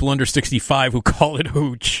lack of people under 65 who call it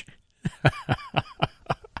hooch.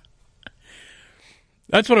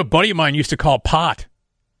 That's what a buddy of mine used to call pot.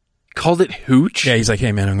 Called it hooch? Yeah, he's like,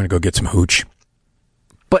 hey, man, I'm going to go get some hooch.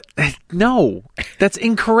 But, no, that's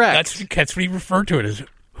incorrect. That's what he referred to it as,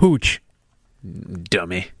 hooch.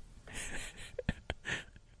 Dummy.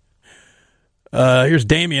 Here's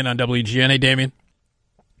Damien on WGN. Hey, Damien.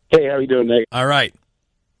 Hey, how you doing, Nick? All right.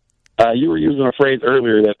 You were using a phrase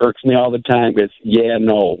earlier that irks me all the time. It's yeah,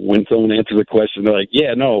 no. When someone answers a question, they're like,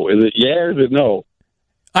 yeah, no. Is it yeah or is it no?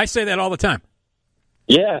 I say that all the time.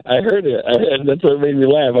 Yeah, I heard it. That's what made me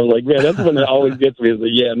laugh. I was like, man, that's one that always gets me is the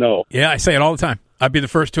yeah, no. Yeah, I say it all the time. I'd be the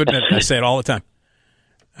first to admit it. I say it all the time.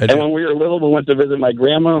 And when we were little, we went to visit my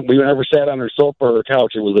grandma. We never sat on her sofa or her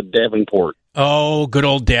couch. It was a Davenport. Oh, good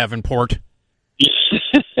old Davenport.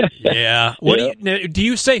 Yeah. Do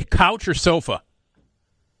you say couch or sofa?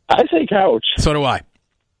 I say couch. So do I.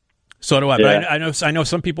 Yeah. But I know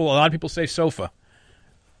some people. A lot of people say sofa.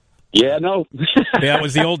 Yeah, no. Yeah, it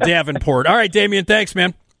was the old Davenport. All right, Damien. Thanks,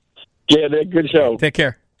 man. Yeah, good show. Take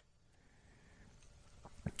care.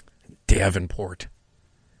 Davenport.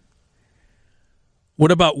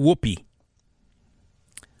 What about whoopee?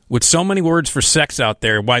 With so many words for sex out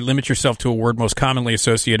there, why limit yourself to a word most commonly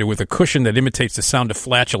associated with a cushion that imitates the sound of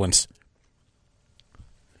flatulence?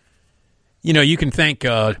 You know, you can thank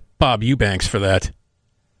Bob Eubanks for that.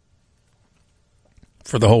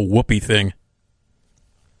 For the whole whoopee thing.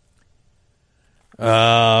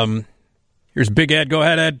 Here's Big Ed. Go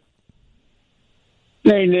ahead, Ed.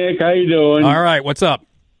 Hey, Nick. How you doing? All right. What's up?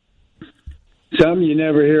 Something you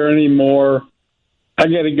never hear anymore. I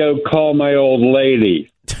got to go call my old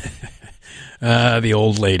lady. The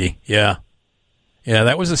old lady. Yeah. Yeah,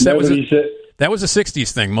 that was a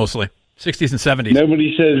 60s thing, mostly. 60s and 70s.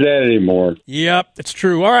 Nobody says that anymore. Yep, it's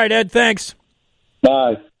true. All right, Ed, thanks.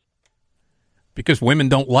 Bye. Because women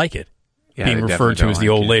don't like it. Yeah, being referred to as the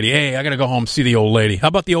old lady. Hey, I got to go home and see the old lady. How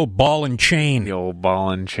about the old ball and chain? The old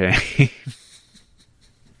ball and chain.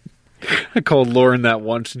 I called Lauren that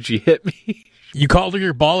once and she hit me. You called her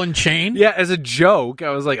your ball and chain? Yeah, as a joke.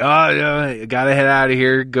 I was like, I gotta head out of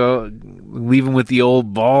here, go leave him with the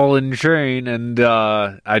old ball and chain, and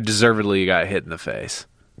I deservedly got hit in the face.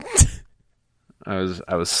 I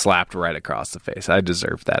was slapped right across the face. I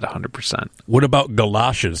deserved that 100%. What about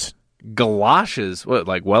galoshes? Galoshes? What,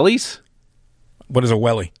 like wellies? What is a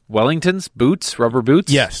welly? Wellingtons? Boots? Rubber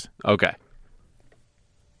boots? Yes. Okay.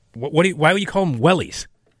 Why would you call them wellies?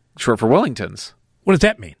 Short for Wellingtons. What does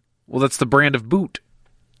that mean? Well, that's the brand of boot.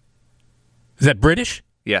 Is that British?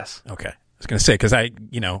 Yes. Okay. I was going to say, because I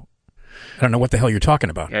don't know what the hell you're talking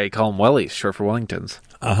about. Yeah, you call them wellies, short for Wellingtons.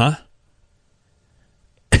 Uh-huh.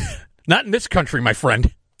 Not in this country, my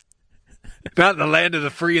friend. Not in the land of the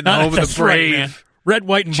free and the home of the brave. Right, man. Red,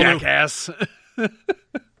 white, and blue. Jackass.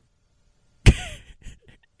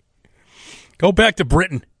 Go back to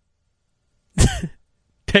Britain.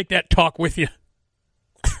 Take that talk with you.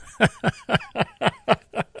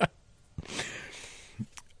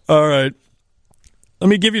 All right. Let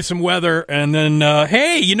me give you some weather, and then,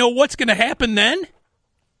 hey, you know what's going to happen then?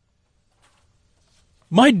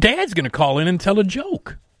 My dad's going to call in and tell a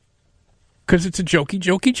joke. Because it's a jokey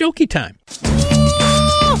time.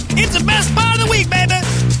 It's the best part of the week, baby.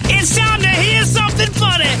 It's time to hear something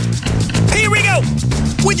funny. Here we go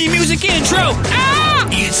with your music intro. Ah!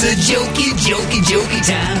 It's a jokey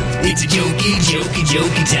time. It's a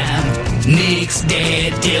jokey time. Nick's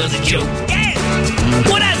dad tells a joke. Yeah!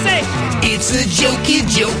 What'd I say? It's a jokey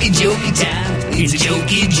time. It's a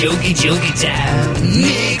jokey time.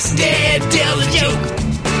 Nick's dad tells a joke.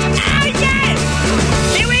 Oh, yeah!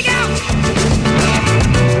 Here we go!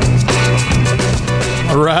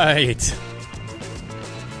 All right.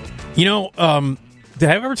 You know, did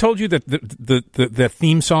I ever told you that the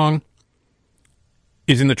theme song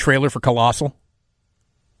is in the trailer for Colossal?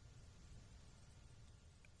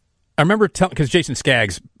 I remember because Jason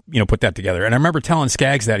Skaggs, put that together, and I remember telling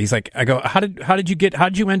Skaggs that he's like, I go, how did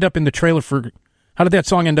you end up in the trailer for? How did that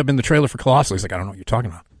song end up in the trailer for Colossal? He's like, I don't know what you're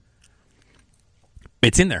talking about.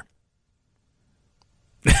 It's in there.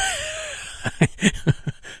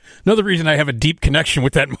 Another reason I have a deep connection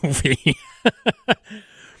with that movie.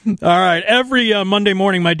 All right. Every Monday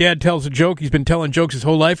morning, my dad tells a joke. He's been telling jokes his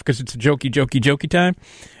whole life because it's a jokey time.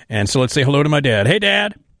 And so let's say hello to my dad. Hey,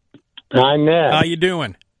 Dad. Hi, Ned. How you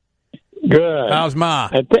doing? Good. How's Ma?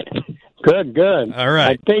 Good. All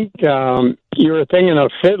right. I think you were thinking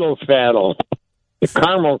of Fiddle Faddle, the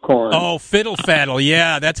caramel corn. Oh, Fiddle Faddle.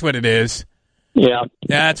 Yeah, that's what it is. Yeah.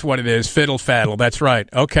 That's what it is. Fiddle Faddle. That's right.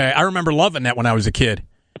 Okay. I remember loving that when I was a kid.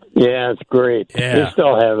 Yeah, it's great. Yeah. We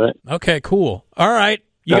still have it. Okay, cool. All right.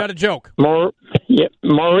 You got a joke. Maurice,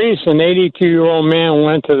 an 82-year-old man,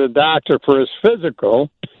 went to the doctor for his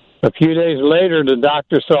physical. A few days later, the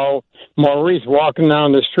doctor saw Maurice walking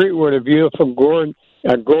down the street with a beautiful,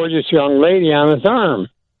 gorgeous young lady on his arm.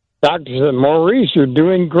 Doctor said, Maurice, you're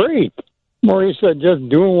doing great. Maurice said, just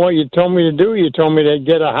doing what you told me to do. You told me to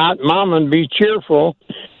get a hot mom and be cheerful.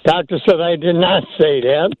 Doctor said, I did not say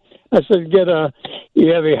that. I said,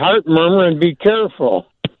 you have a heart murmur and be careful.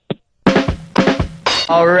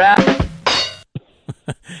 All right.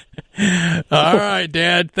 All right,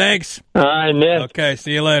 Dad. Thanks. All right, Nick. Okay,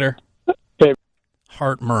 see you later. Okay.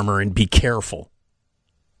 Heart murmur and be careful.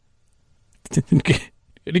 To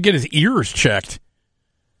get his ears checked.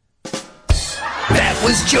 That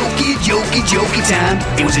was jokey time.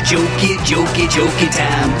 It was a jokey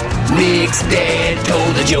time. Nick's dad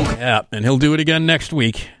told a joke. Yeah, and he'll do it again next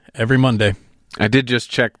week, every Monday. I did just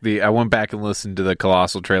check I went back and listened to the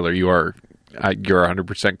Colossal trailer. You're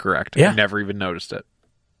 100% correct. Yeah. I never even noticed it.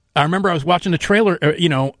 I remember I was watching the trailer,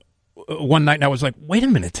 one night, and I was like, wait a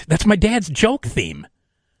minute, that's my dad's joke theme.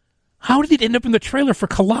 How did it end up in the trailer for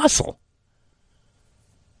Colossal?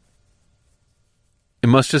 It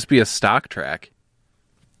must just be a stock track.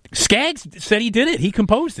 Skaggs said he did it. He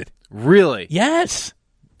composed it. Really? Yes.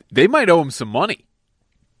 They might owe him some money.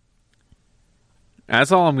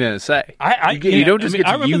 That's all I'm going to say. You don't just get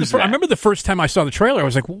to use that. I remember the first time I saw the trailer, I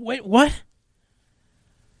was like, wait, what?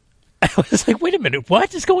 I was like, wait a minute,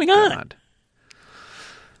 what is going on? God.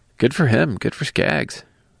 Good for him. Good for Skaggs.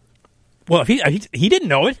 Well, if he didn't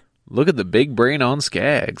know it. Look at the big brain on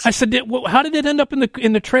Skaggs. I said, how did it end up in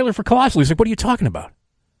the trailer for Colossal? He's like, what are you talking about?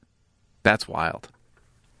 That's wild.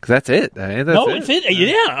 Because that's it. It's it.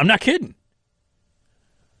 Yeah, I'm not kidding.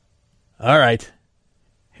 All right.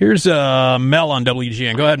 Here's Mel on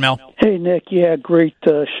WGN. Go ahead, Mel. Hey, Nick. Yeah, great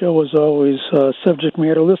show as always. Subject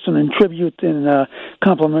matter. Listen, in tribute and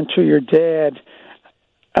compliment to your dad,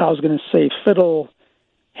 I was going to say Fiddle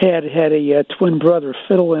had a twin brother,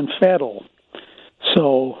 Fiddle and Faddle.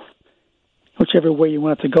 So, whichever way you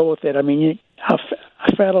want to go with it. I mean,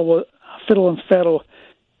 Fiddle and Faddle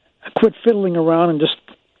quit fiddling around and just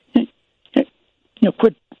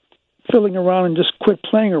quit fiddling around and just quit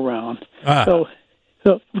playing around. So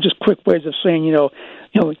just quick ways of saying,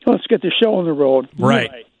 let's get the show on the road. Right.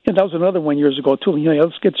 And that was another one years ago, too.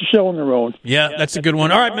 Let's get the show on the road. Yeah, that's a good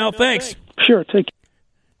one. All right, Mel, thanks. Sure, take care.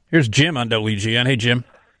 Here's Jim on WGN. Hey, Jim.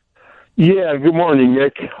 Yeah, good morning,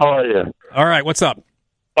 Nick. How are you? All right, what's up?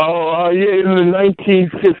 Oh, yeah, in the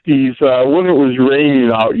 1950s, when it was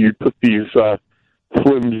raining out, you put these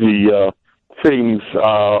flimsy things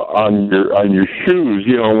on your shoes,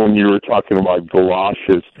 when you were talking about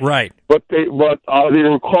galoshes. Right. But they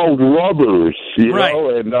were called rubbers, know,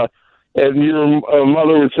 and your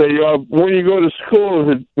mother would say, when you go to school,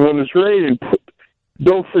 when it's raining,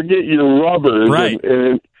 don't forget your rubbers. Right.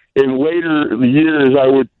 And in later years, I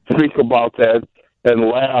would think about that and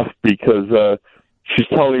laugh because she's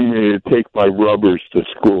telling me to take my rubbers to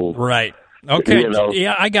school. Right. Okay.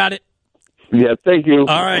 Yeah, I got it. Yeah, thank you.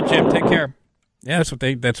 All right, Jim. Take care. Yeah, that's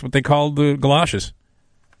what they called the galoshes.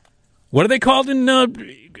 What are they called in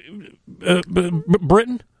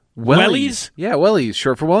Britain? Wellies? Yeah, wellies,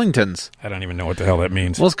 short for Wellingtons. I don't even know what the hell that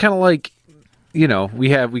means. Well, it's kind of like,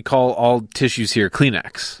 we call all tissues here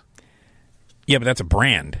Kleenex. Yeah, but that's a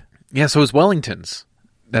brand. Yeah, so is Wellingtons.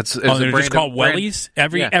 They're just called wellies?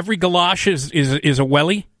 Every galosh is a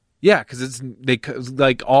welly? Yeah, because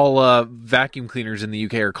like all vacuum cleaners in the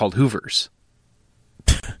UK are called Hoovers.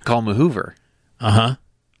 Call them a Hoover. Uh-huh.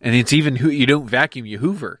 And it's even you don't vacuum, you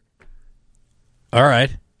Hoover. All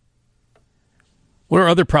right. What are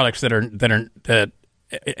other products that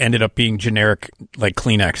ended up being generic, like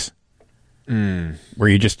Kleenex? Where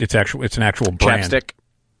it's an actual brand.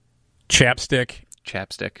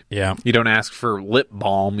 Chapstick. Yeah. You don't ask for lip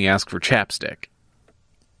balm, you ask for chapstick.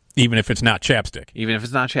 Even if it's not chapstick.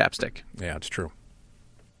 Yeah, it's true.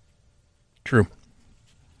 True.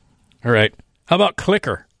 All right. How about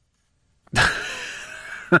clicker?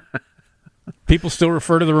 People still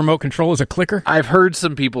refer to the remote control as a clicker? I've heard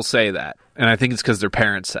some people say that, and I think it's because their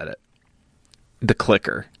parents said it. The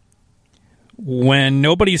clicker. When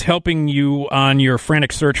nobody's helping you on your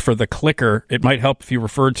frantic search for the clicker, it might help if you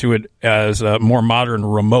refer to it as a more modern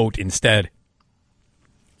remote instead.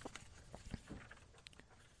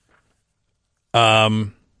 How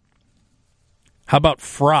about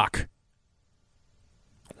frock?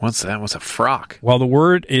 What's that? What's a frock? While the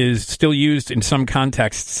word is still used in some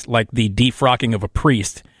contexts, like the defrocking of a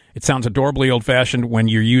priest, it sounds adorably old-fashioned when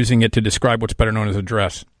you're using it to describe what's better known as a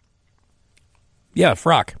dress. Yeah,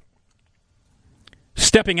 frock.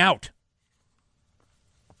 Stepping out.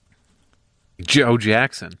 Joe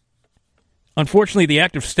Jackson. Unfortunately, the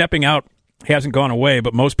act of stepping out hasn't gone away,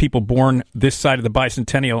 but most people born this side of the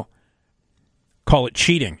bicentennial call it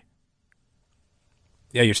cheating.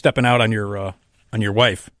 Yeah, you're stepping out on your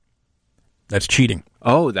wife. That's cheating.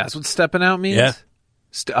 Oh, that's what stepping out means? Yeah.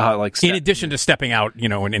 In addition to stepping out,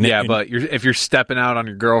 but if you're stepping out on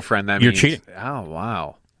your girlfriend, that you're means cheating. Oh,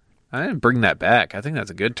 wow. I didn't bring that back. I think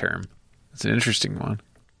that's a good term. It's an interesting one.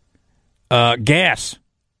 Gas.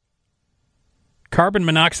 Carbon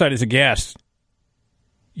monoxide is a gas.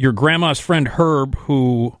 Your grandma's friend Herb,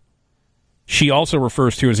 who she also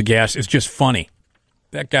refers to as a gas, is just funny.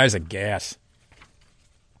 That guy's a gas.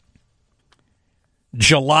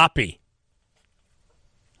 Jalopy.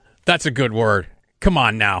 That's a good word. Come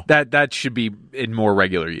on now. That should be in more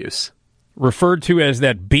regular use. Referred to as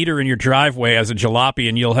that beater in your driveway as a jalopy,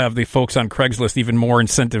 and you'll have the folks on Craigslist even more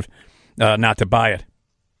incentive not to buy it.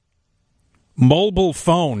 Mobile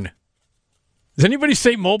phone. Does anybody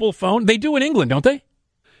say mobile phone? They do in England, don't they?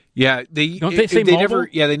 Yeah, don't they say mobile?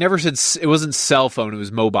 They never said it wasn't cell phone. It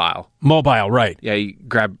was mobile. Mobile, right? Yeah, you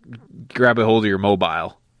grab a hold of your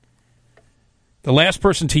mobile. The last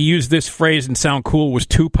person to use this phrase and sound cool was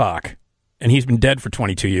Tupac, and he's been dead for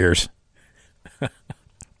 22 years.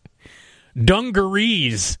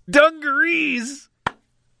 Dungarees. Dungarees.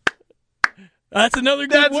 That's another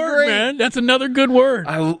good word, man. That's another good word.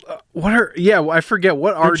 I forget.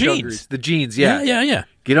 What are dungarees? The jeans, yeah. Yeah.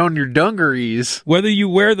 Get on your dungarees. Whether you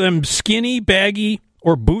wear them skinny, baggy,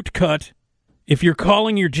 or boot cut, if you're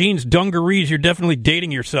calling your jeans dungarees, you're definitely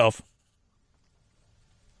dating yourself.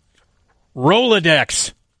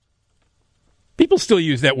 Rolodex. People still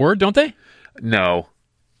use that word, don't they? No.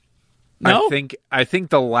 I think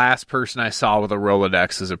the last person I saw with a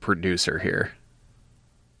Rolodex is a producer here.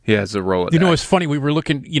 He has a Rolodex. You know, it's funny. We were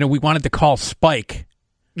looking, we wanted to call Spike.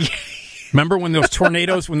 Remember when those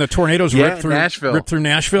tornadoes, ripped through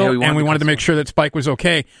Nashville, and we wanted to make sure that Spike was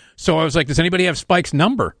okay. So I was like, does anybody have Spike's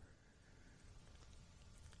number?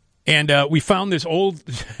 And we found this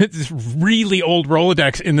really old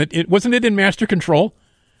Rolodex wasn't it in Master Control?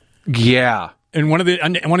 Yeah. And one of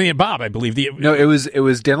the Bob, I believe. No, it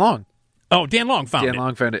was Dan Long. Oh, Dan Long found it. Dan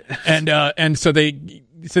Long found it. And so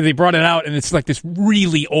they brought it out, and it's like this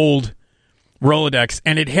really old Rolodex,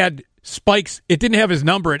 and it had Spike's. It didn't have his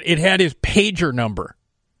number. It had his pager number.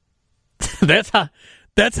 That's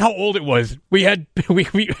how old it was. It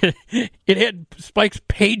had Spike's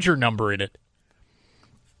pager number in it.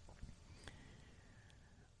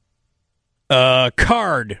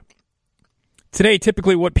 Card. Today,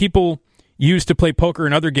 typically what people use to play poker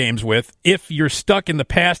and other games with. If you're stuck in the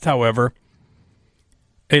past, however,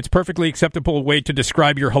 it's perfectly acceptable way to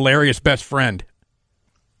describe your hilarious best friend.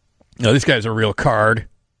 No, this guy's a real card.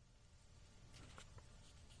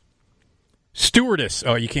 Stewardess.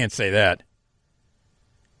 Oh, you can't say that.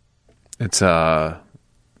 It's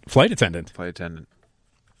flight attendant.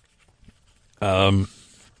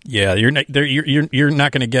 Yeah, you're not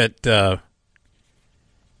going to get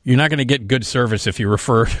you're not going to get good service if you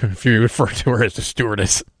refer to her as a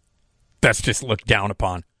stewardess. That's just looked down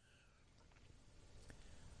upon.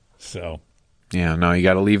 So, yeah, no, you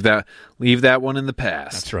got to leave that one in the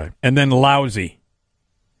past. That's right. And then lousy.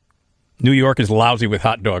 New York is lousy with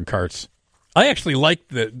hot dog carts. I actually like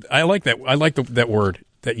that. I like that word,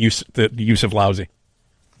 the use of lousy.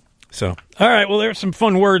 So, all right. Well, there's some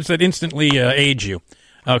fun words that instantly age you.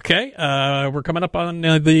 Okay, we're coming up on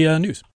the news.